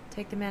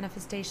 Take the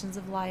manifestations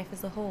of life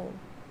as a whole.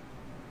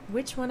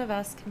 Which one of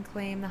us can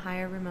claim the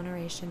higher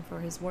remuneration for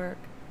his work?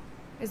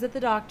 Is it the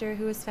doctor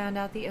who has found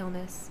out the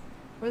illness,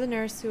 or the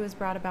nurse who has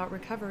brought about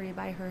recovery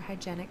by her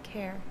hygienic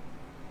care?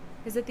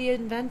 Is it the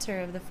inventor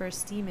of the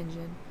first steam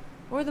engine,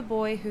 or the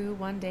boy who,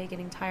 one day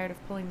getting tired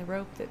of pulling the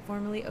rope that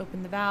formerly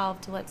opened the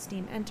valve to let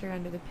steam enter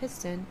under the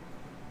piston,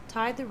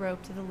 tied the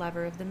rope to the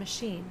lever of the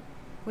machine,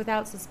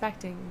 without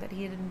suspecting that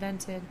he had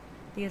invented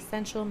the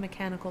essential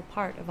mechanical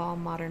part of all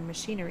modern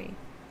machinery,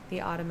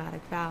 the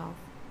automatic valve?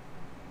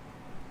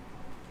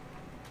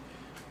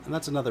 And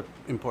that's another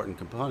important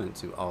component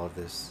to all of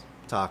this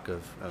talk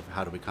of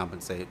how do we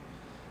compensate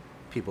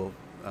people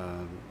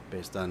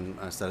based on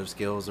a set of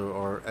skills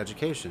or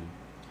education.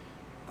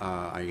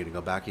 Are you going to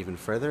go back even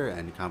further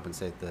and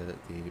compensate the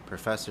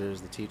professors,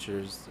 the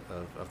teachers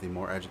of the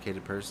more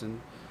educated person?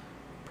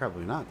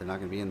 Probably not. They're not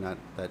going to be in that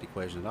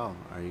equation at all.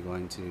 Are you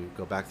going to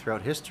go back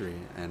throughout history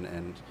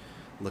and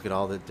look at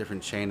all the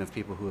different chain of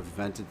people who have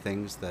invented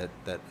things that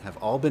have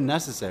all been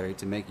necessary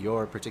to make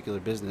your particular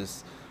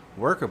business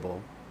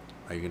workable?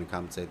 Are you going to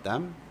compensate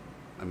them?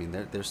 I mean,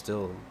 they're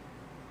still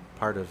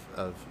part of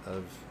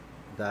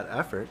that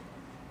effort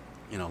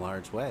in a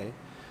large way.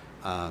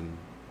 And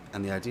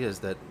the idea is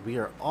that we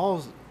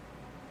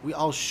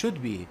all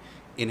should be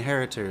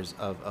inheritors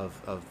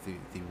of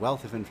the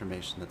wealth of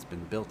information that's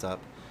been built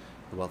up,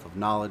 the wealth of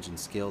knowledge and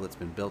skill that's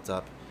been built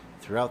up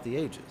throughout the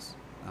ages.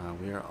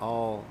 We are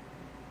all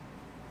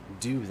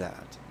due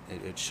that.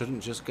 It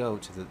shouldn't just go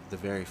to the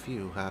very few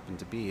who happen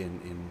to be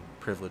in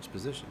privileged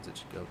positions. It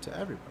should go to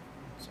everybody.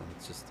 So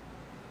it's just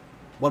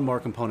one more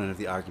component of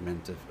the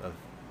argument of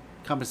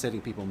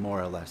compensating people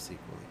more or less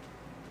equally.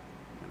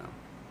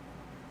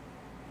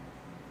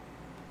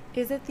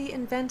 Is it the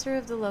inventor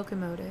of the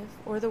locomotive,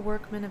 or the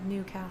workman of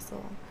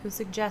Newcastle, who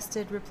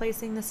suggested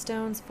replacing the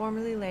stones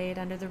formerly laid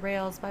under the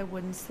rails by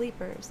wooden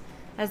sleepers,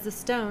 as the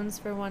stones,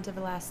 for want of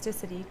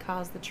elasticity,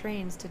 caused the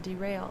trains to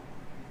derail?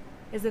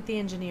 Is it the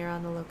engineer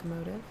on the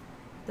locomotive,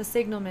 the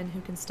signalman who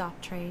can stop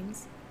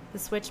trains, the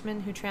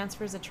switchman who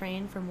transfers a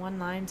train from one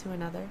line to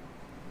another?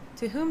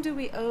 To whom do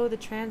we owe the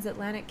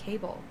transatlantic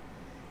cable?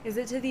 Is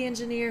it to the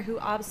engineer who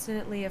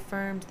obstinately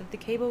affirmed that the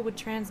cable would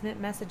transmit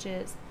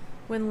messages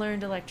when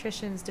learned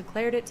electricians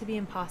declared it to be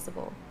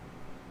impossible?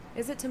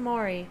 Is it to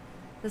Maury,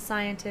 the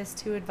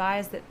scientist who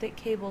advised that thick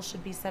cables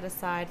should be set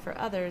aside for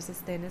others as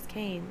thin as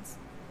canes?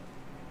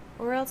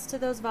 Or else to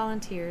those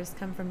volunteers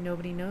come from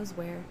nobody knows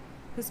where,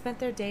 who spent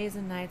their days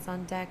and nights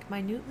on deck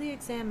minutely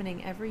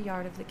examining every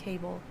yard of the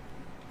cable,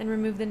 and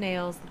removed the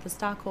nails that the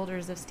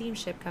stockholders of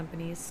steamship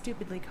companies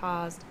stupidly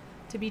caused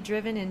to be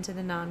driven into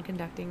the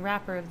non-conducting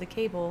wrapper of the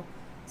cable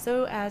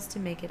so as to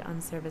make it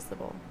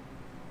unserviceable.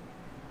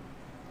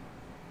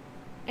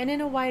 And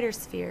in a wider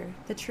sphere,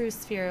 the true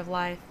sphere of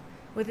life,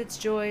 with its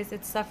joys,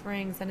 its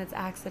sufferings, and its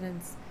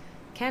accidents,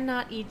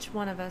 cannot each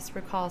one of us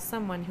recall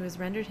someone who has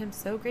rendered him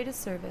so great a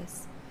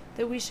service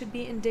that we should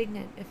be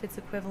indignant if its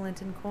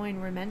equivalent in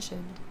coin were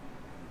mentioned?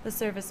 The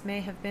service may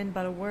have been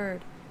but a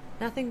word,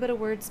 nothing but a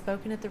word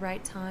spoken at the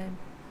right time,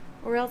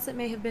 or else it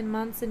may have been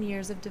months and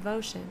years of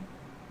devotion.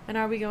 And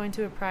are we going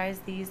to apprize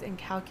these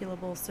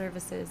incalculable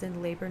services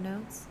in labor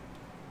notes?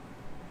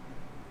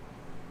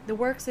 The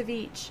works of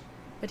each,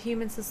 but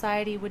human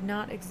society would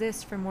not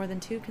exist for more than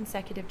 2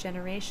 consecutive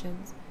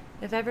generations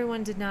if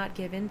everyone did not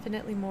give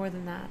infinitely more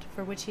than that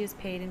for which he is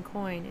paid in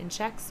coin, in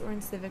checks, or in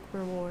civic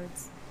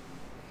rewards.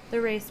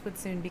 The race would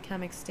soon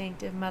become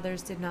extinct if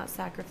mothers did not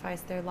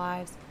sacrifice their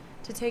lives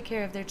to take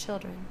care of their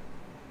children,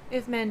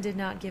 if men did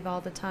not give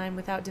all the time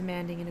without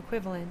demanding an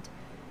equivalent,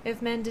 if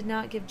men did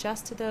not give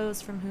just to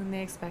those from whom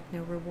they expect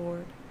no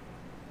reward.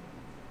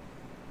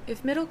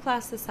 If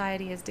middle-class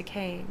society is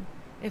decaying,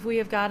 if we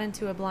have got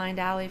into a blind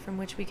alley from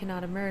which we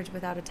cannot emerge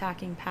without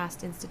attacking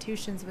past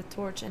institutions with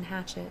torch and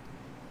hatchet,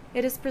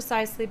 it is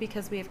precisely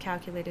because we have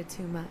calculated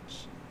too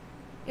much.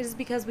 It is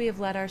because we have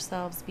let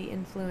ourselves be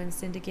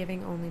influenced into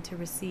giving only to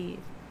receive.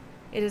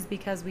 It is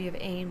because we have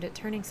aimed at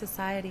turning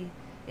society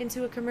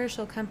into a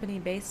commercial company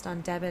based on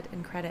debit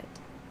and credit.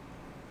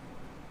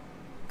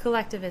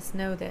 Collectivists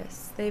know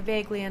this. They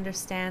vaguely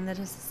understand that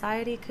a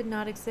society could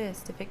not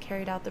exist if it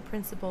carried out the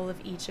principle of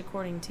each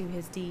according to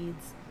his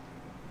deeds.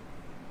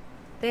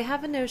 They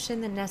have a notion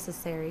that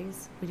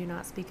necessaries, we do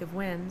not speak of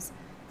whims,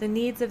 the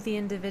needs of the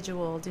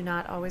individual do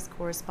not always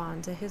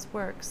correspond to his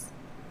works.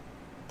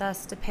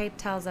 Thus de Pape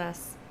tells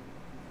us,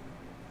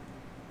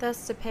 the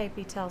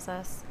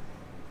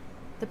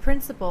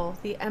principle,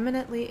 the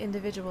eminently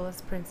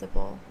individualist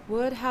principle,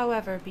 would,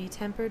 however, be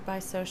tempered by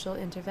social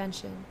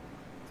intervention,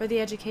 for the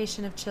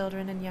education of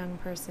children and young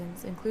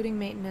persons, including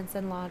maintenance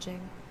and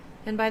lodging,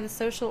 and by the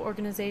social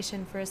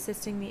organization for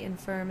assisting the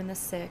infirm and the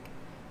sick,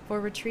 for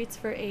retreats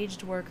for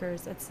aged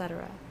workers,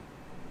 etc.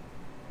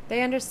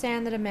 They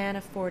understand that a man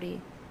of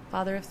 40,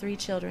 father of 3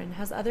 children,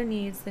 has other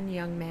needs than a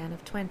young man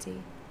of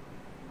 20.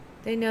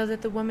 They know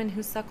that the woman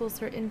who suckles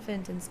her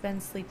infant and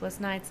spends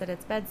sleepless nights at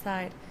its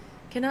bedside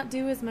cannot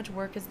do as much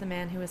work as the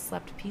man who has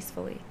slept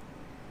peacefully.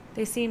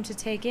 They seem to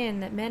take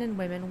in that men and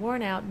women,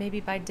 worn out maybe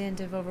by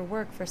dint of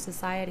overwork for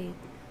society,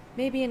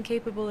 may be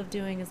incapable of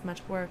doing as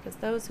much work as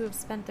those who have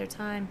spent their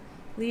time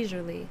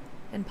leisurely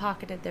and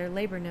pocketed their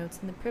labor notes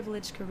in the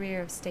privileged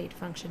career of state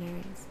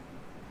functionaries.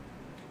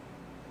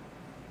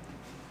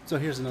 So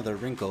here's another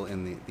wrinkle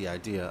in the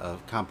idea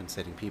of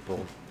compensating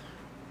people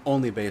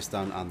only based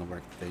on the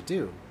work that they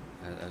do.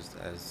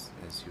 As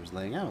he was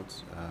laying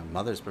out,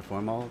 mothers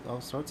perform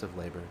all sorts of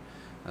labor,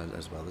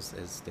 as well as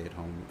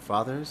stay-at-home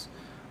fathers,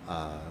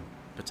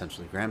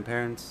 potentially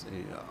grandparents.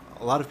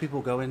 A lot of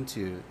people go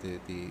into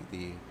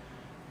the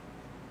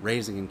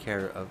raising and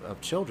care of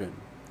children.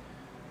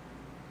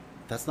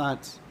 That's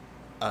not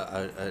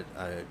a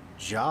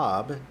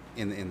job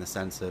in the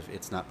sense of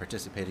it's not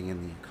participating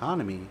in the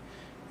economy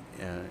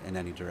in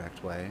any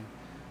direct way,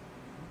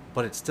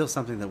 but it's still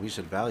something that we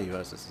should value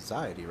as a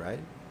society, right?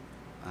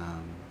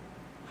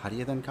 How do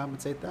you then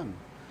compensate them?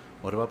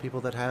 What about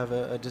people that have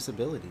a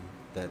disability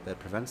that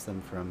prevents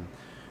them from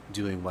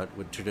doing what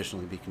would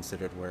traditionally be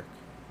considered work?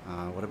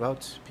 What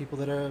about people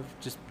that are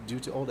just due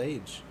to old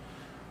age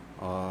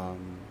no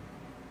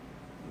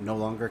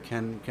longer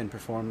can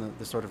perform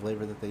the sort of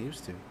labor that they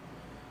used to?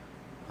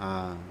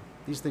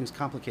 These things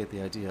complicate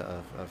the idea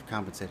of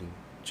compensating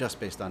just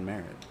based on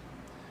merit.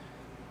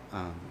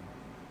 Yeah,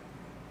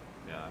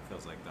 that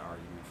feels like the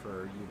argument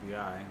for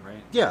UBI,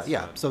 right? Yeah,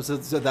 yeah. So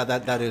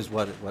that is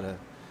what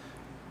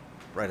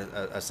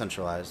a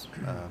centralized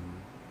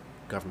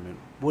government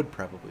would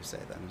probably say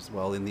then as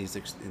well. In these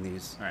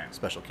right.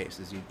 special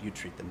cases, you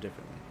treat them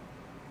differently.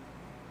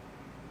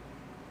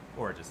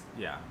 Or just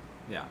UBI,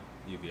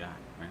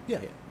 right?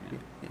 Yeah.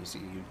 So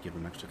you give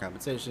them extra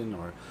compensation,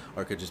 or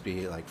it could just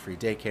be like free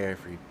daycare,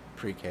 free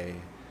pre-K,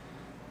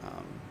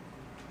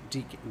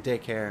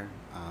 daycare,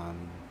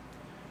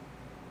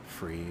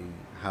 free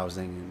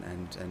housing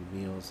and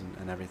meals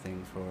and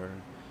everything for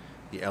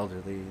the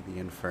elderly, the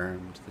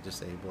infirmed, the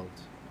disabled,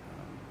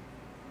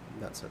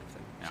 that sort of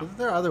thing. Yeah. So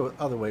there are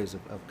other ways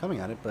of coming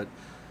at it, but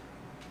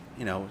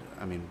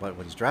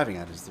what he's driving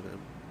at is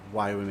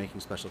why are we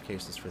making special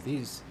cases for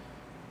these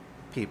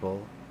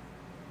people?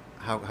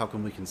 How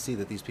come we can see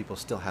that these people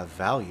still have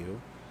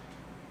value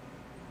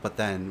But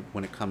then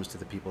when it comes to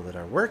the people that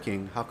are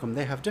working, how come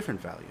they have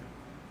different value?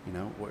 You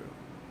know,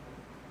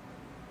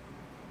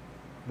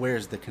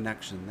 where's the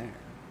connection there?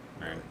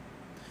 Right. Really?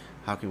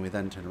 How can we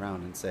then turn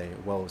around and say,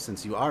 well,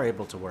 since you are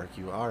able to work,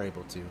 you are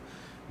able to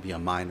be a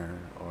miner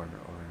or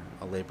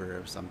a laborer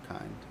of some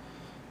kind,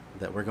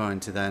 that we're going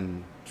to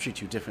then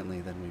treat you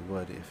differently than we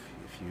would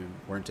if you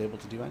weren't able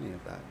to do any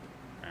of that.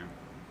 Right.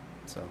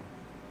 So,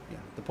 yeah,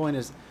 the point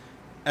is,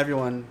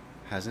 everyone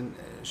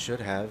should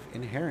have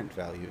inherent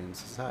value in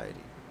society.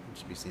 It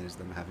should be seen as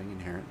them having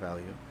inherent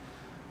value,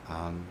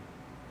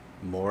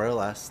 more or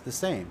less the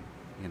same.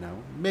 You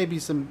know, maybe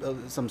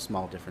some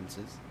small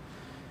differences,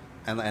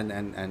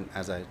 and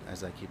as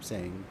I keep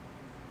saying,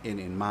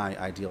 in my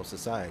ideal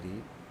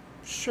society,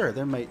 sure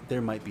there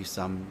might be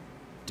some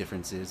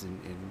differences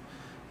in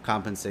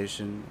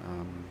compensation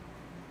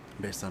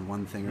based on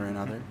one thing or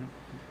another,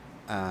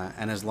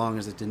 and as long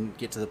as it didn't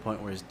get to the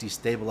point where it's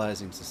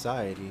destabilizing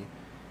society,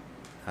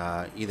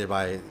 either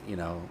by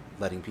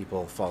letting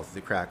people fall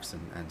through the cracks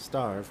and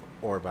starve,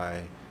 or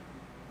by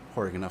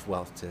hoarding enough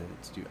wealth to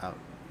do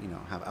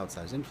have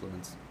outsized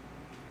influence,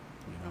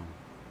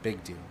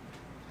 big deal.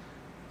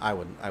 I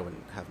wouldn't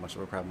have much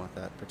of a problem with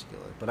that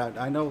particularly, but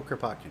I know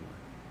Kropotkin.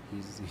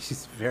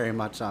 He's very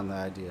much on the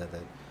idea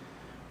that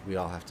we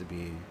all have to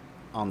be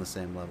on the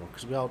same level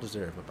because we all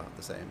deserve about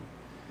the same,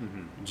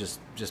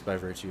 just by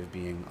virtue of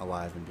being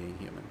alive and being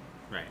human.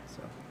 Right.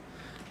 So,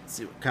 let's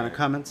see what kind of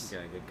comments. You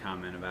got a good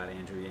comment about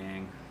Andrew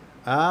Yang.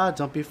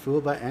 Don't be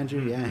fooled by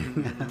Andrew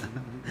Yang.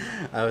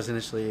 I was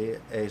initially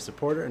a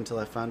supporter until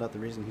I found out the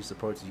reason he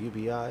supports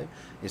UBI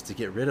is to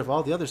get rid of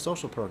all the other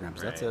social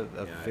programs. Right. That's a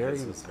very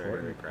this was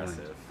important very point.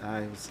 aggressive.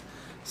 I was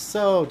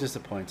so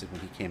disappointed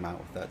when he came out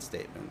with that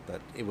statement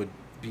that it would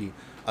be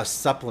a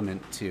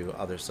supplement to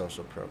other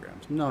social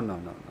programs. No.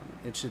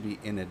 It should be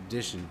in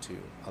addition to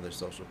other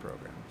social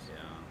programs.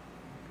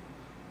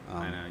 Yeah.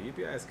 I know.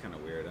 UBI is kind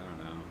of weird. I don't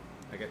know.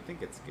 Like, I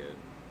think it's good,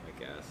 I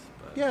guess.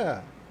 But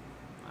Yeah.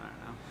 I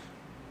don't know.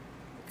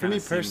 For me Kinda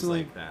seems personally,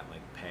 like that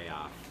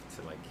payoff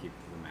to keep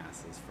the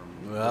masses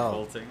from Well,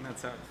 revolting.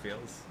 That's how it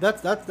feels.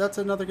 that's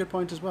another good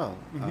point as well.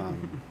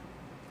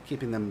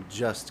 Keeping them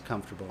just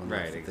comfortable enough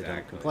Right, that exactly. they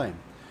don't complain.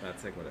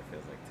 That's what it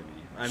feels like to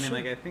me. I mean,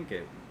 Sure. I think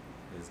it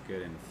is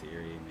good in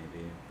theory,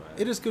 maybe, but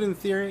It is good in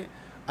theory.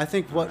 I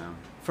think I don't know.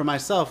 for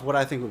myself, what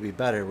I think would be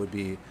better would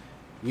be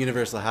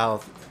universal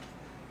health,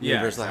 Yeah,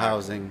 universal exactly.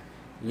 housing,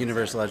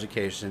 universal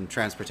education,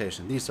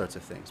 transportation, these sorts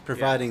of things.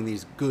 Providing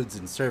these goods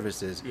and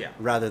services Yeah.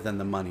 rather than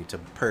the money to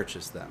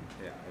purchase them.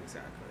 Yeah,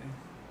 exactly.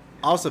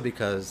 Also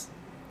because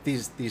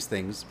these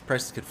things,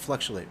 prices could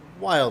fluctuate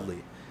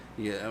wildly.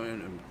 Yeah, I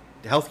mean,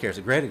 healthcare is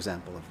a great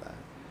example of that.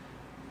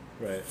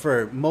 Right.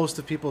 For most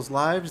of people's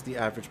lives, the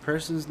average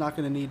person is not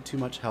going to need too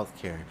much health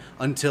care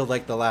until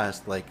the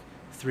last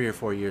 3 or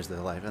 4 years of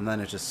their life, and then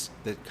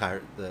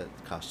the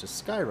costs just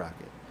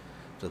skyrocket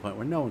to the point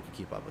where no one can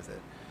keep up with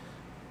it.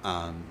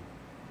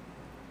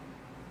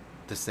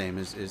 The same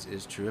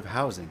is true of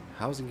housing.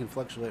 Housing can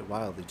fluctuate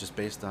wildly just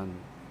based on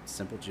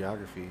simple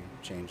geography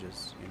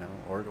changes,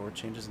 or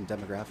changes in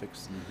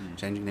demographics,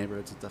 changing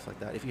neighborhoods and stuff like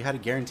that. If you had a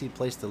guaranteed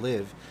place to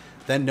live,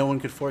 then no one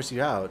could force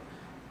you out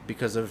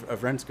because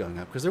of rents going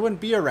up, because there wouldn't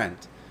be a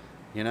rent.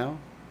 You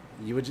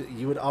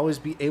would always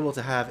be able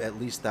to have at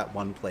least that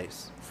one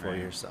place for Right.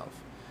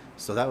 yourself.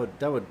 So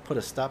that would put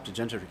a stop to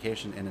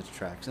gentrification in its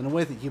tracks in a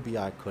way that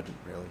UBI couldn't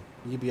really.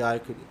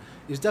 UBI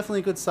is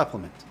definitely a good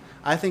supplement.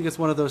 I think it's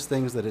one of those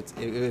things that it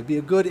would be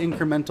a good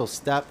incremental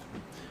step,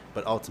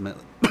 but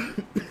ultimately,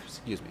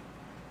 excuse me,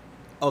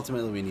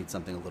 ultimately we need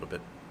something a little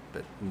bit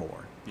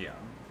more. Yeah,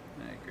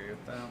 I agree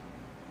with that.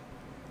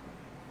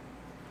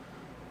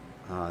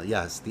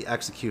 Yes, the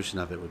execution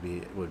of it would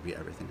be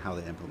everything. How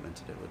they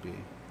implemented it would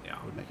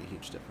make a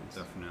huge difference.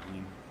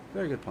 Definitely.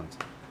 Very good points.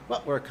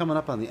 Well, we're coming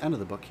up on the end of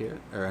the book here,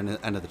 or end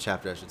of the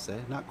chapter, I should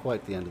say. Not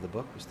quite the end of the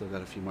book. We still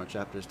got a few more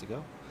chapters to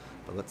go,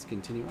 but let's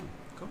continue on.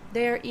 Cool.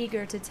 They are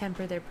eager to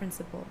temper their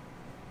principle.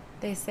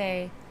 They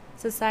say,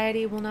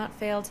 society will not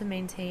fail to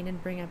maintain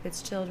and bring up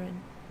its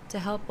children, to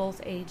help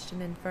both aged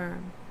and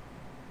infirm.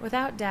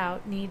 Without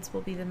doubt, needs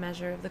will be the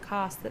measure of the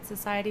cost that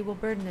society will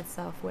burden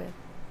itself with,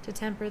 to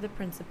temper the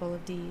principle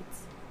of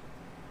deeds.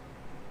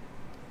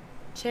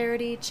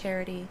 Charity,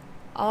 charity,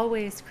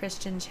 always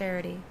Christian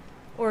charity,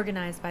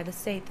 organized by the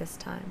state this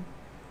time.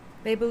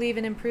 They believe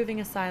in improving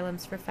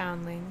asylums for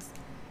foundlings,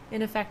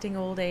 in effecting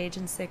old age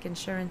and sick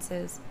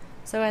insurances,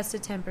 so as to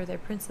temper their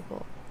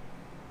principle.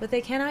 But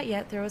they cannot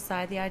yet throw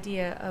aside the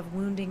idea of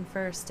wounding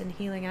first and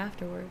healing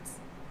afterwards.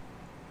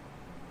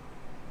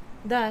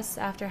 Thus,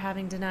 after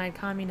having denied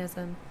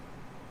communism,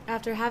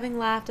 after having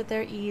laughed at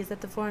their ease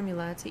at the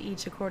formula to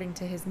each according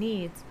to his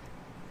needs,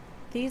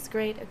 these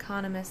great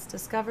economists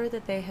discover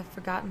that they have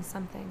forgotten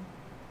something,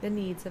 the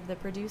needs of the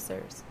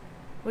producers,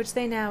 which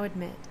they now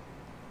admit.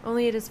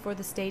 Only it is for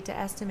the state to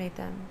estimate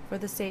them, for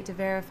the state to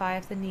verify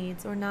if the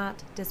needs are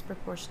not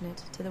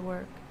disproportionate to the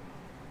work.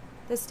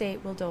 The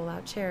state will dole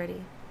out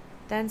charity.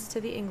 Thence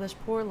to the English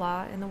poor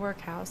law in the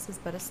workhouse is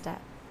but a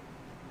step.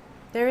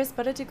 There is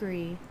but a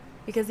degree,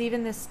 because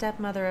even this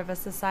stepmother of a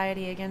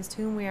society against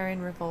whom we are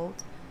in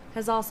revolt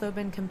has also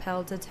been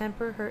compelled to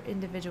temper her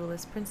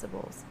individualist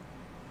principles.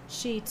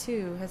 She,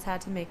 too, has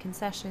had to make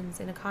concessions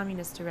in a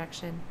communist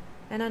direction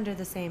and under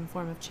the same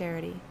form of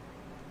charity.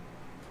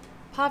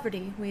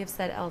 Poverty, we have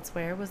said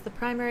elsewhere, was the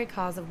primary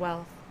cause of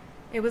wealth.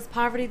 It was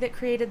poverty that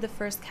created the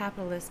first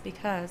capitalists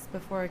because,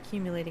 before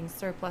accumulating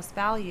surplus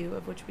value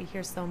of which we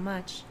hear so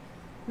much,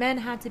 men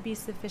had to be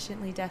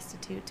sufficiently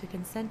destitute to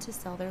consent to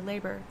sell their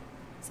labor,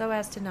 so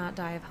as to not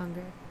die of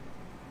hunger.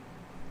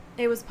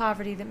 It was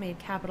poverty that made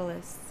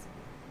capitalists,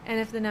 and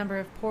if the number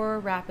of poor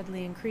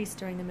rapidly increased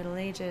during the Middle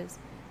Ages,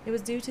 it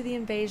was due to the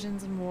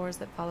invasions and wars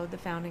that followed the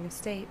founding of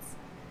states,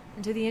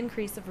 and to the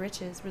increase of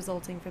riches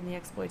resulting from the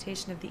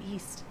exploitation of the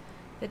East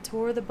that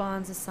tore the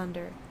bonds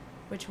asunder,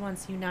 which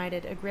once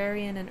united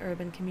agrarian and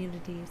urban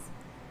communities,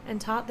 and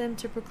taught them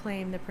to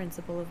proclaim the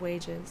principle of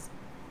wages,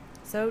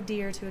 so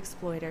dear to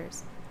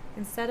exploiters,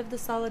 instead of the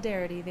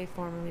solidarity they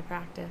formerly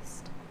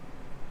practiced.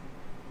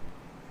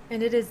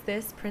 And it is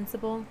this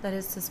principle that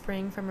is to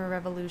spring from a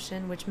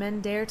revolution which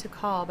men dare to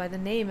call by the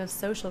name of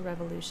social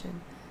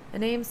revolution, a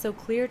name so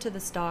clear to the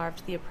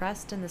starved, the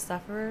oppressed, and the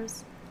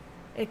sufferers?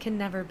 It can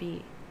never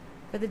be.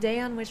 For the day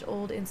on which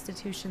old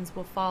institutions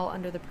will fall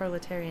under the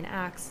proletarian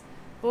axe,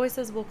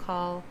 voices will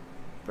call,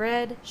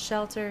 bread,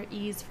 shelter,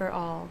 ease for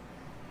all.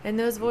 And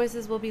those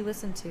voices will be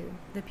listened to.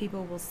 The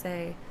people will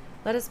say,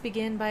 let us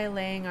begin by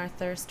allaying our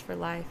thirst for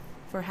life,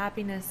 for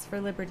happiness, for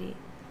liberty,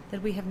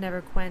 that we have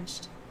never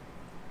quenched.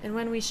 And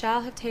when we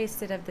shall have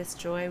tasted of this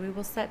joy, we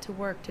will set to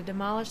work to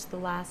demolish the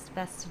last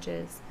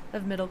vestiges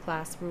of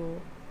middle-class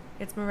rule,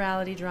 its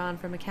morality drawn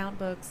from account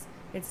books,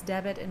 its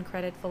debit and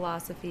credit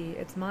philosophy,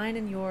 its mine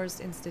and yours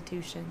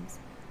institutions.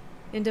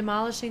 In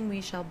demolishing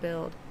we shall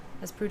build,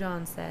 as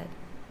Proudhon said,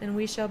 and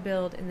we shall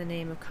build in the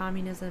name of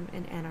communism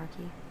and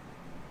anarchy.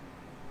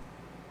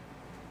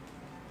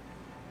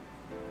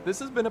 This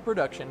has been a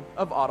production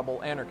of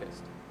Audible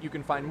Anarchist. You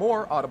can find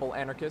more Audible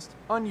Anarchist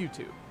on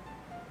YouTube.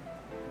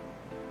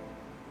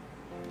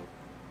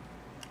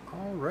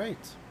 All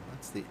right.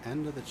 That's the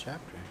end of the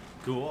chapter.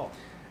 Cool.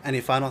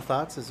 Any final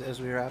thoughts as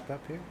we wrap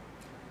up here?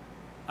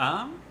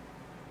 I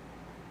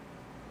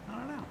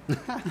don't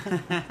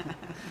know.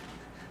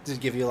 Did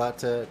it give you a lot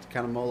to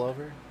kind of mull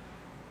over?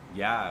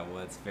 Yeah,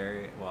 well,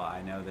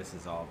 I know this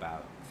is all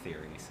about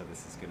theory, so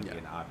this is going to Yeah. be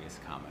an obvious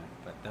comment,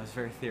 but that was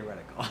very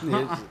theoretical.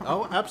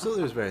 Oh,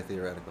 absolutely. It was very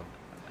theoretical.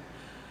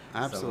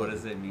 Absolutely. So what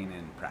does it mean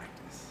in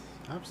practice?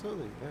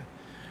 Absolutely. Yeah.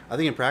 I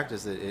think in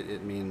practice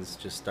it means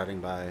just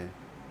starting to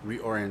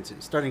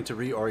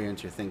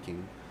reorient your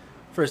thinking,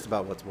 first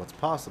about what's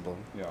possible,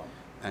 Yeah.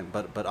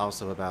 but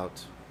also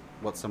about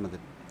what some of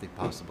the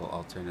possible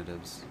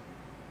alternatives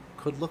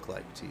could look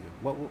like to you.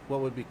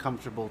 What would be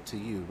comfortable to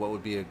you? What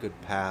would be a good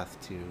path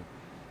to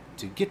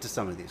get to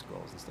some of these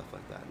goals and stuff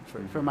like that?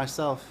 And for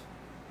myself,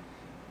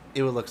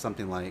 it would look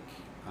something like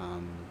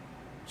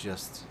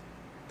just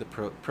the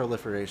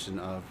proliferation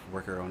of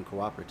worker-owned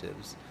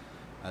cooperatives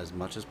as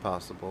much as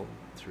possible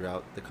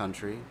throughout the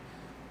country,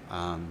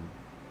 and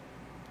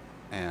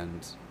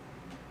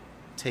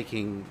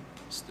taking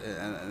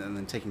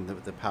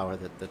the power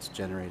that's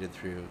generated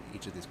through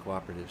each of these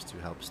cooperatives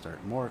to help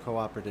start more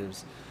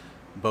cooperatives,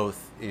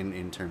 both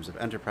in terms of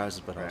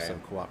enterprises, but also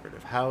Right.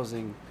 cooperative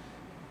housing,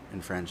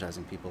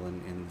 enfranchising people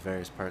in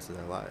various parts of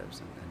their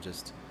lives, and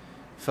just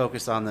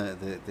focus on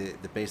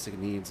the basic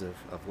needs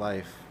of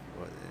life: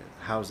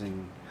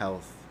 housing,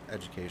 health,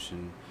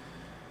 education,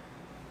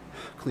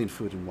 clean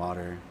food and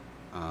water,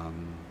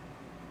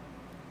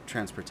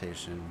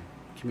 transportation,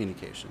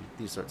 communication,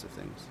 these sorts of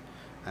things.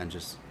 And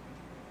just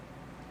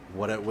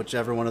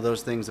whichever one of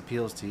those things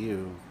appeals to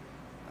you,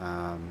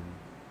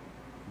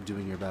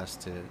 doing your best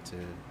to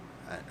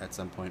at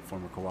some point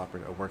form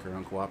a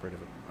worker-owned cooperative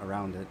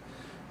around it,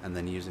 and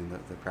then using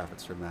the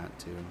profits from that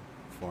to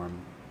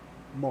form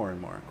more and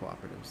more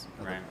cooperatives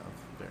of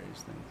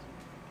various things.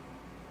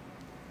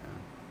 Yeah.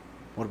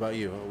 What about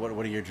you? What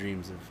are your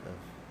dreams of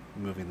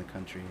moving the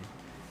country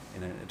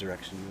in a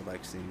direction you would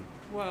like seeing?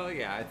 Well,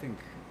 yeah, I think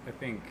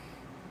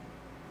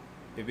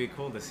it'd be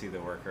cool to see the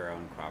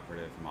worker-owned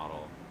cooperative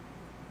model.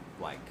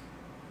 Like,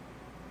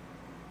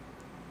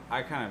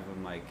 I kind of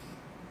am like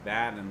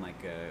that, and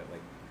like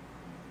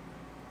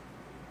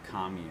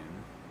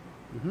commune.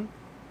 Mm-hmm.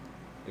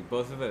 Like,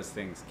 both of those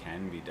things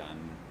can be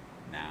done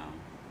now.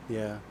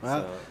 Yeah.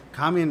 Well, So-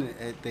 commune,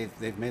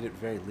 they've made it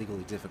very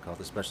legally difficult,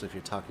 especially if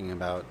you're talking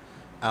about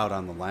out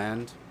on the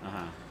land.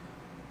 Uh-huh.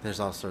 There's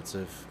all sorts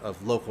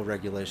of local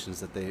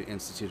regulations that they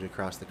instituted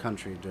across the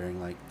country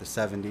during like the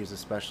 70s,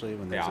 especially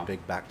when there was Yeah. a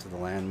big back to the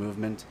land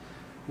movement,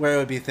 where it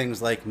would be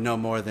things like no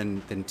more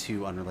than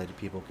two unrelated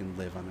people can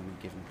live on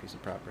any given piece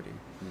of property.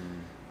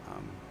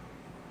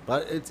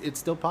 But it's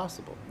still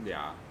possible.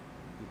 Yeah.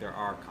 There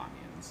are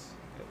communes,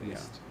 at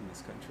least, in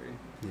this country.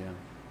 Yeah.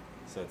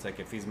 So it's like,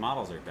 if these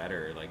models are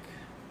better, like,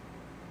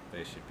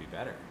 they should be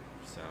better.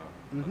 So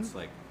let's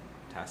like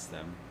test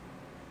them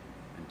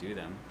and do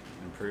them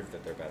and prove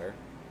that they're better.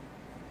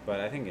 But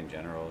I think in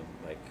general,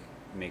 like,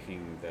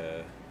 making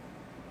the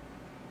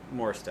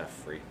more stuff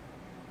free.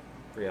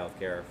 free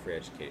healthcare, free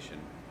education.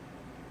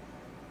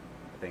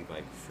 I think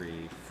like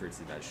free fruits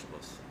and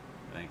vegetables.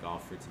 I think all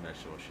fruits and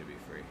vegetables should be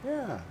free.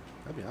 Yeah,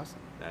 that'd be awesome.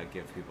 That would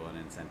give people an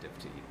incentive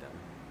to eat them.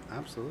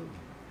 Absolutely.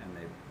 And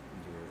they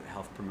do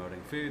health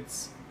promoting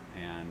foods,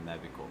 and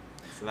that'd be cool.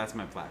 So that's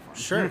my platform.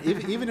 Sure.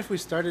 Even if we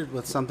started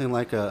with something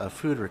like a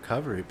food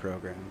recovery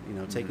program, you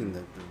know, taking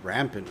the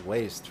rampant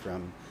waste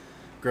from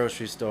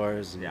grocery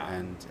stores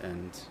and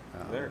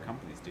there are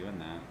companies doing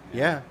that.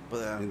 Yeah,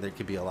 but I mean, there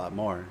could be a lot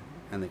more,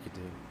 and they could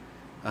do.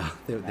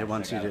 They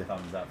want you I got to. a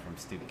thumbs up from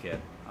Stoop Kid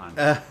on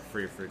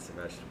free fruits and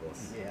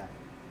vegetables. Yeah.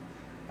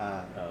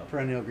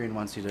 Perennial Green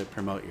wants you to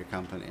promote your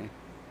company.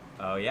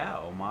 Oh yeah,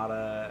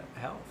 Omada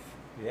Health.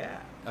 Yeah.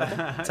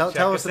 Okay.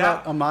 Tell us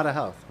about Omada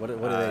Health. What do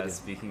they do?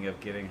 Speaking of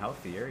getting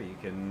healthier, you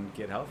can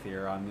get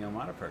healthier on the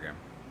Omada program.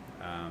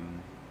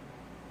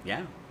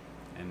 Yeah,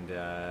 and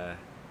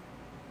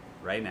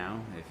right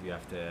now, if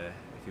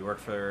you work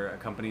for a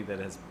company that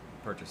has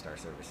purchased our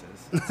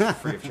services, it's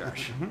free of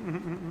charge.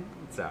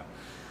 So,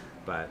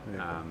 but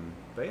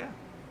yeah,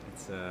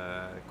 it's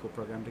a cool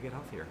program to get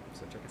healthier.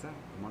 So check us out,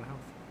 Omada Health.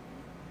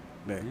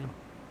 Very cool.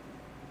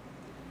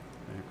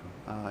 Very cool.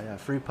 Yeah,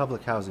 free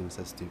public housing,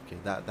 says Steve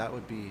Kid. That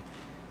would be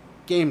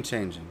game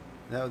changing.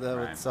 That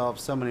would solve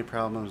so many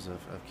problems of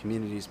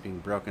communities being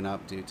broken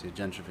up due to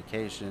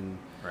gentrification,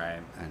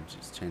 right, and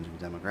just changing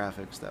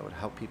demographics. That would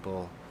help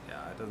people.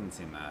 Yeah, it doesn't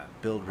seem that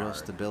build hard. Real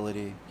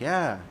stability.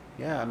 Yeah.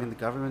 I mean, the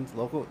government,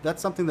 local.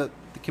 That's something that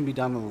can be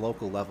done on the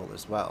local level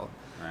as well.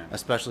 Right.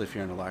 Especially if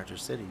you're in a larger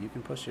city, you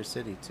can push your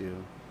city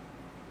to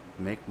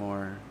make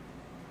more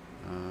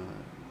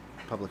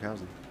public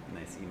housing.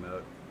 Nice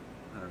emote.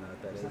 I don't know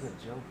what that is. Is that a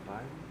Joe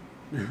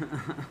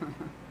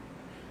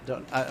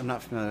Biden? I'm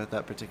not familiar with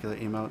that particular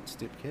emote,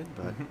 Stoop Kid,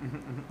 but it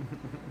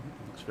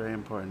looks very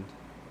important.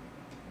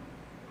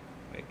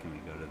 Wait, can we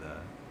go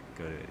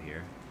to it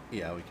here?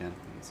 Yeah, we can.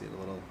 You can see it a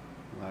little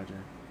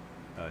larger.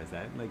 Oh, is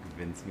that like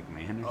Vince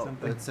McMahon or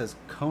something? It says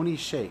Coney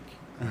Shake.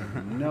 I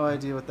have no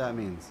idea what that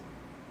means.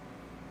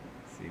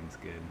 Seems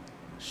good.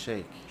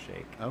 Shake.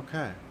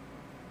 Okay.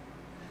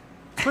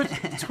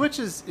 Twitch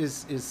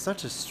is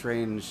such a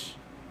strange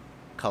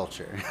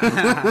culture.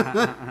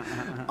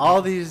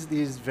 All these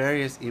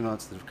various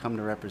emotes that have come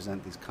to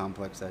represent these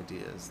complex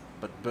ideas,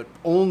 but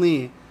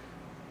only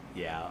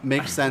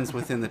make sense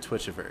within the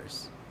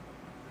Twitchiverse.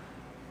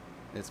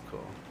 It's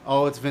cool.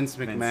 Oh, it's Vince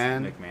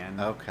McMahon. Vince McMahon.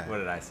 Okay. What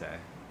did I say?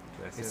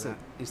 Did I say that?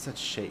 He said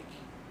shake.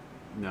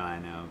 No, I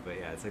know, but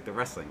yeah, it's like the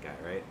wrestling guy,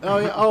 right? Oh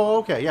yeah. Oh,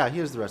 okay. Yeah, he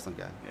is the wrestling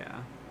guy.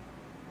 Yeah.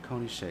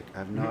 Coney Shake.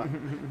 I've no.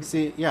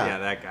 See, yeah. Yeah,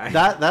 that guy.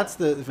 That's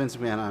the Vince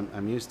McMahon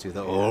I'm used to.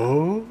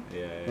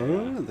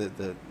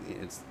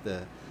 It's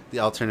the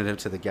alternative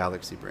to the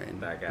Galaxy Brain.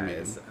 That guy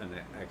is an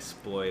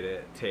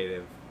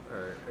exploitative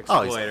or he's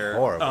exploiter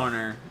horrible.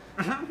 owner.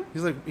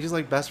 he's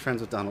like best friends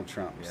with Donald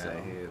Trump. Yeah,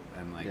 so.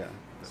 and like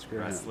screw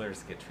him.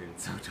 wrestlers get treated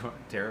so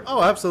terribly.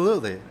 Oh,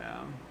 absolutely.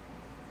 Yeah.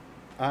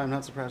 I'm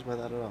not surprised by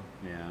that at all.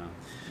 Yeah,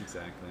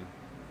 exactly.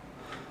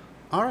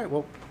 All right.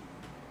 Well,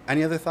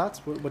 any other thoughts?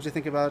 What'd you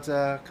think about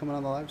coming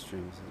on the live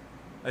stream?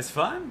 It's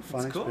fun.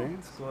 Fun it's cool.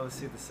 experience? It's cool to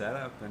see the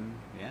setup and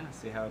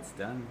see how it's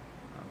done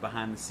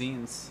behind the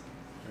scenes.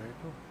 Very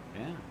cool.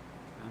 Yeah,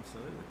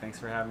 absolutely. Thanks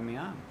for having me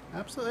on.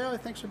 Absolutely. Oh,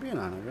 thanks for being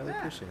on. I really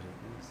appreciate it.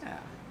 It was Yeah.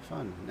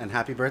 fun. And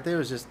happy birthday. It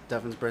was just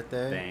Devin's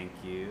birthday. Thank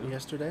you.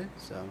 Yesterday.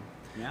 So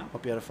Yeah.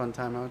 hope you had a fun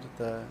time out at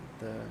the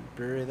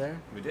brewery there.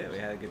 We did. We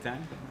had a good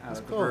time out That's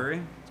at cool. the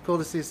brewery. It's cool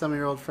to see some of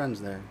your old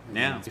friends there.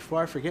 Yeah. And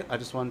before I forget, I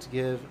just wanted to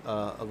give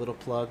a little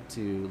plug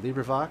to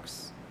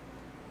LibriVox.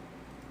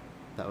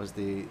 That was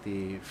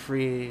the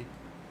free.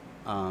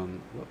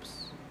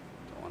 Whoops!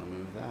 Don't want to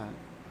move that.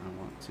 I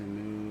want to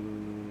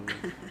move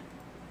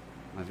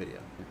my video.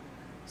 Yeah.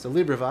 So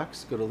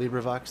LibriVox. Go to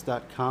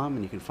LibriVox.com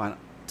and you can find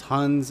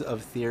tons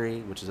of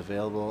theory, which is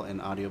available in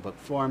audiobook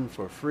form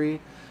for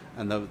free.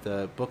 And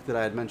the book that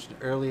I had mentioned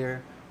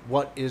earlier,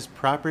 What is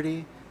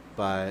Property,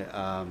 by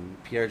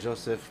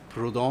Pierre-Joseph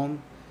Proudhon,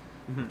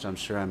 which I'm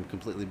sure I'm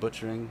completely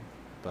butchering,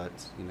 but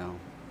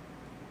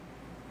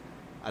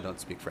I don't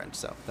speak French,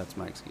 so that's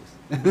my excuse.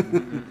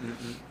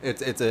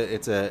 It's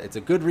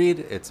a good read.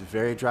 It's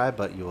very dry,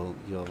 but you'll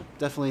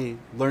definitely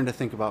learn to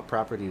think about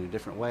property in a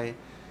different way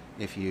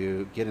if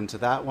you get into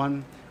that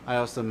one. I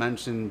also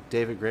mentioned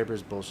David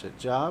Graeber's Bullshit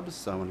Jobs,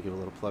 so I want to give a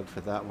little plug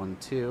for that one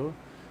too.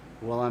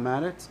 While I'm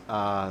at it,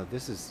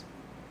 this is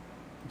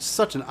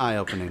such an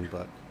eye-opening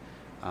book,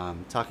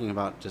 talking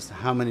about just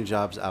how many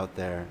jobs out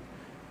there,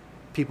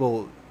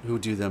 people who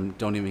do them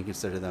don't even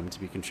consider them to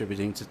be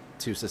contributing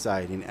to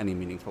society in any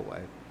meaningful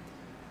way,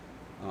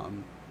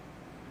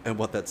 and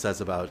what that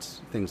says about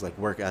things like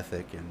work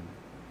ethic and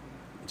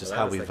just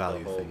how we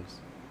value things.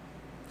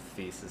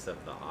 Thesis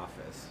of The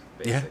Office,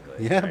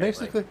 basically. Yeah, right?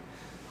 basically. Like,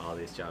 all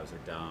these jobs are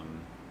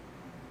dumb,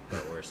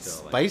 but we're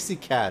still Spicy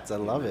cats. I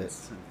love it.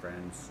 And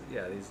friends.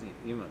 Yeah, these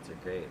emotes are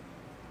great.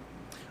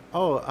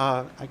 Oh,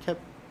 I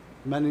kept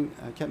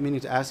meaning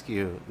to ask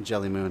you,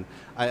 Jelly Moon.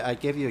 I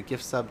gave you a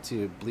gift sub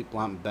to Bleep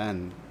Blomp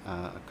Ben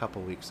a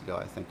couple weeks ago,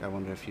 I think. I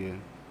wonder if you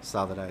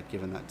saw that I had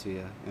given that to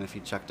you, and if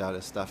you checked out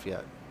his stuff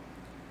yet.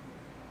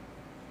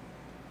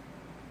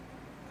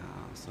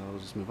 So I'll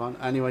just move on.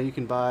 Anyway, you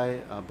can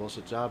buy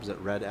Bullshit Jobs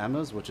at Red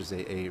Emma's, which is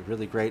a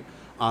really great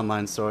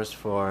online source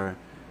for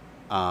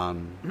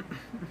Bannon.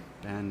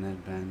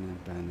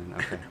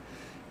 Okay,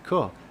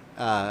 cool.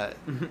 Red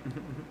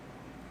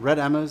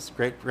Emma's,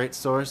 great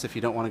source if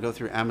you don't want to go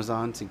through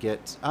Amazon to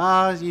get.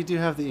 You do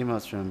have the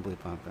emotes from Blue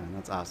Pump Band.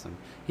 That's awesome.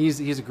 He's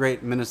a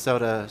great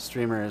Minnesota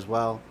streamer as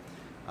well.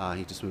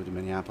 He just moved to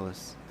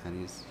Minneapolis,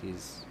 and he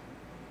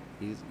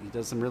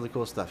does some really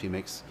cool stuff. He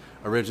makes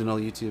original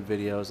YouTube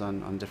videos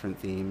on different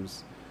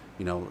themes.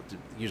 You know,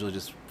 usually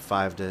just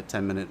 5 to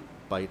 10 minute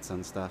bites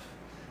on stuff.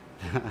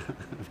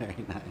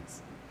 Very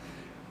nice.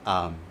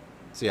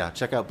 So yeah,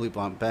 check out Blue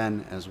Pump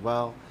Ben as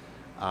well,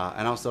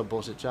 and also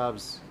Bullshit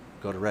Jobs.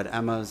 Go to Red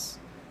Emma's.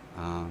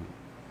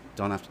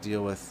 Don't have to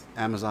deal with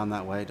Amazon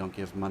that way. Don't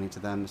give money to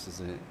them.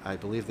 I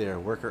believe they are a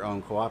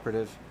worker-owned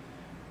cooperative,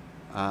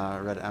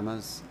 Red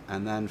Emma's.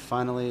 And then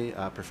finally,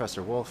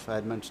 Professor Wolf, I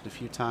had mentioned a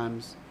few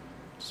times.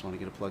 Just want to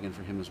get a plug in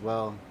for him as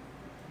well.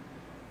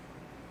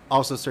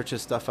 Also search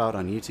his stuff out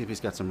on YouTube. He's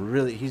got some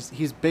really,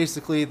 he's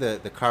basically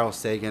the Carl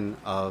Sagan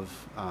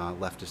of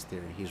leftist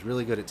theory. He's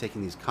really good at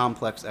taking these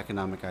complex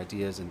economic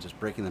ideas and just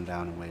breaking them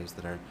down in ways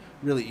that are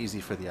really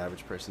easy for the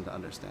average person to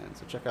understand.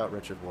 So check out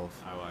Richard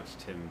Wolf. I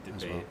watched him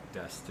debate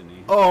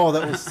Destiny. Oh,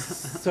 that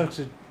was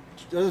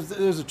it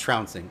was a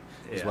trouncing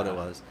is what it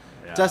was.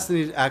 Yeah.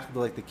 Destiny acted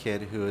like the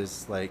kid who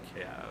is like,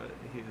 yeah,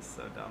 he was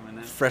so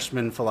dominant.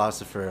 Freshman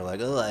philosopher,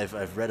 like, oh,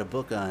 I've read a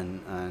book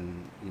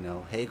on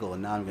Hegel,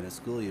 and now I'm going to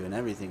school you and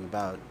everything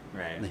about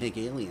the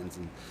Hegelians,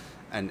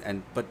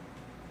 and but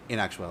in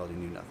actuality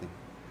knew nothing.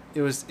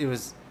 It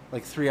was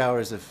like 3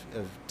 hours of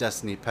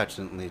Destiny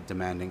petulantly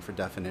demanding for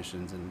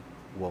definitions and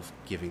Wolf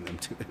giving them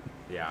to him.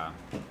 Yeah.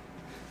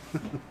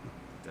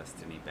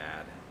 Destiny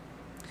bad.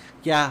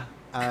 Yeah,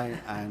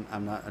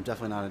 I'm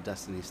definitely not a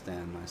Destiny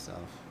stan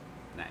myself.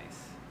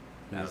 Nice.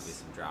 That'll be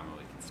some drama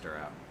we can stir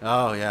up.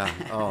 Oh yeah.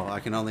 Oh,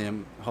 I can only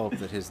hope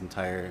that his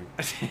entire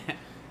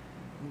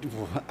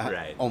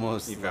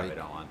almost you probably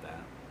don't want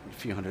that. A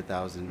few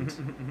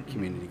 100,000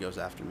 community goes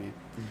after me.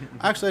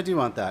 Actually, I do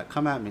want that.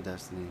 Come at me,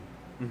 Destiny,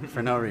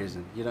 for no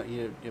reason. You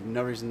have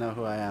no reason to know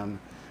who I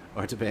am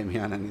or debate me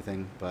on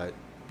anything, but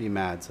be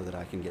mad so that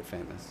I can get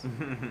famous.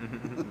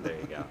 There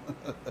you go.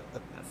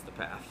 That's the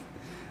path.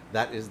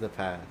 That is the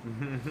path.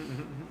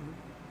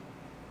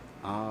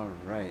 All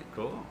right.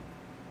 Cool.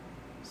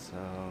 So,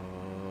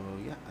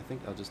 yeah, I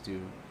think I'll just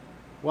do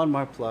one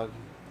more plug.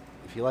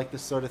 If you like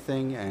this sort of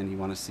thing and you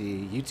want to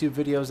see YouTube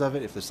videos of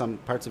it, if there's some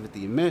parts of it that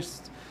you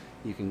missed,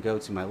 you can go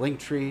to my link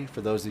tree.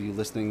 For those of you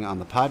listening on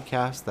the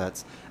podcast,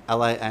 that's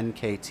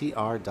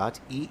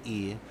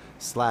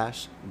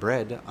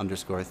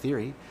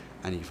linktr.ee/bread_theory.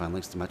 And you can find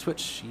links to my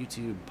Twitch,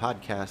 YouTube,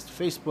 podcast,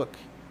 Facebook,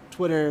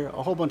 Twitter,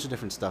 a whole bunch of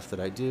different stuff that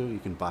I do. You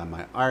can buy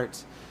my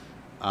art.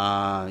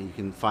 You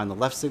can find the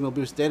Left Signal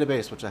Boost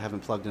database, which I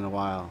haven't plugged in a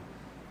while.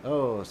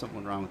 Oh, something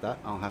went wrong with that.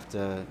 I'll have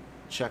to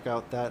check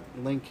out that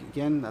link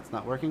again. That's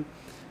not working.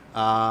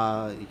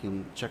 You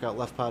can check out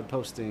Left Pod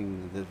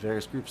Posting, the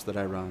various groups that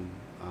I run.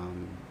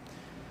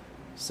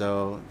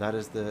 So that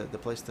is the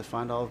place to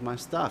find all of my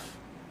stuff.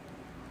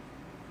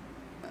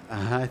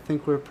 I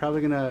think we're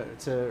probably going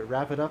to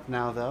wrap it up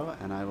now, though,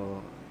 and I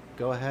will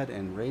go ahead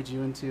and raid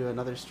you into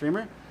another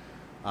streamer.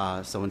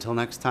 So until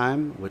next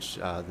time, which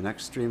the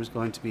next stream is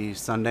going to be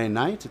Sunday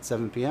night at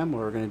 7 p.m.,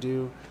 where we're going to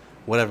do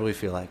whatever we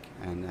feel like,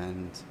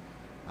 and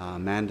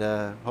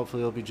Amanda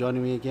hopefully will be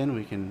joining me again.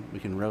 We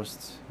can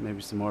roast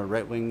maybe some more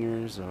right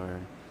wingers,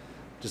 or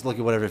just look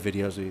at whatever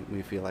videos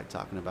we feel like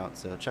talking about.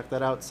 So check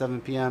that out,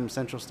 7 p.m.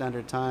 Central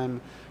Standard Time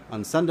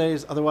on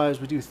Sundays. Otherwise,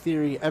 we do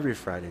theory every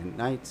Friday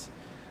night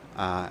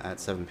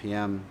at 7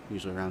 p.m.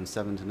 usually around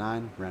 7 to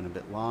 9. Ran a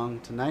bit long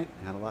tonight.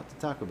 Had a lot to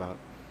talk about.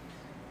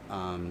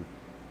 So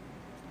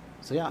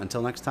yeah,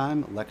 until next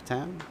time,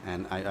 Lectam,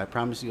 and I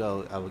promise you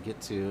I will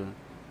get to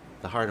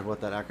the heart of what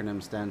that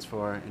acronym stands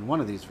for in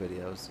one of these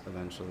videos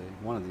eventually,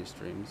 one of these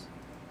streams.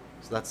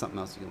 So that's something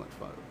else you can look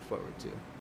forward to.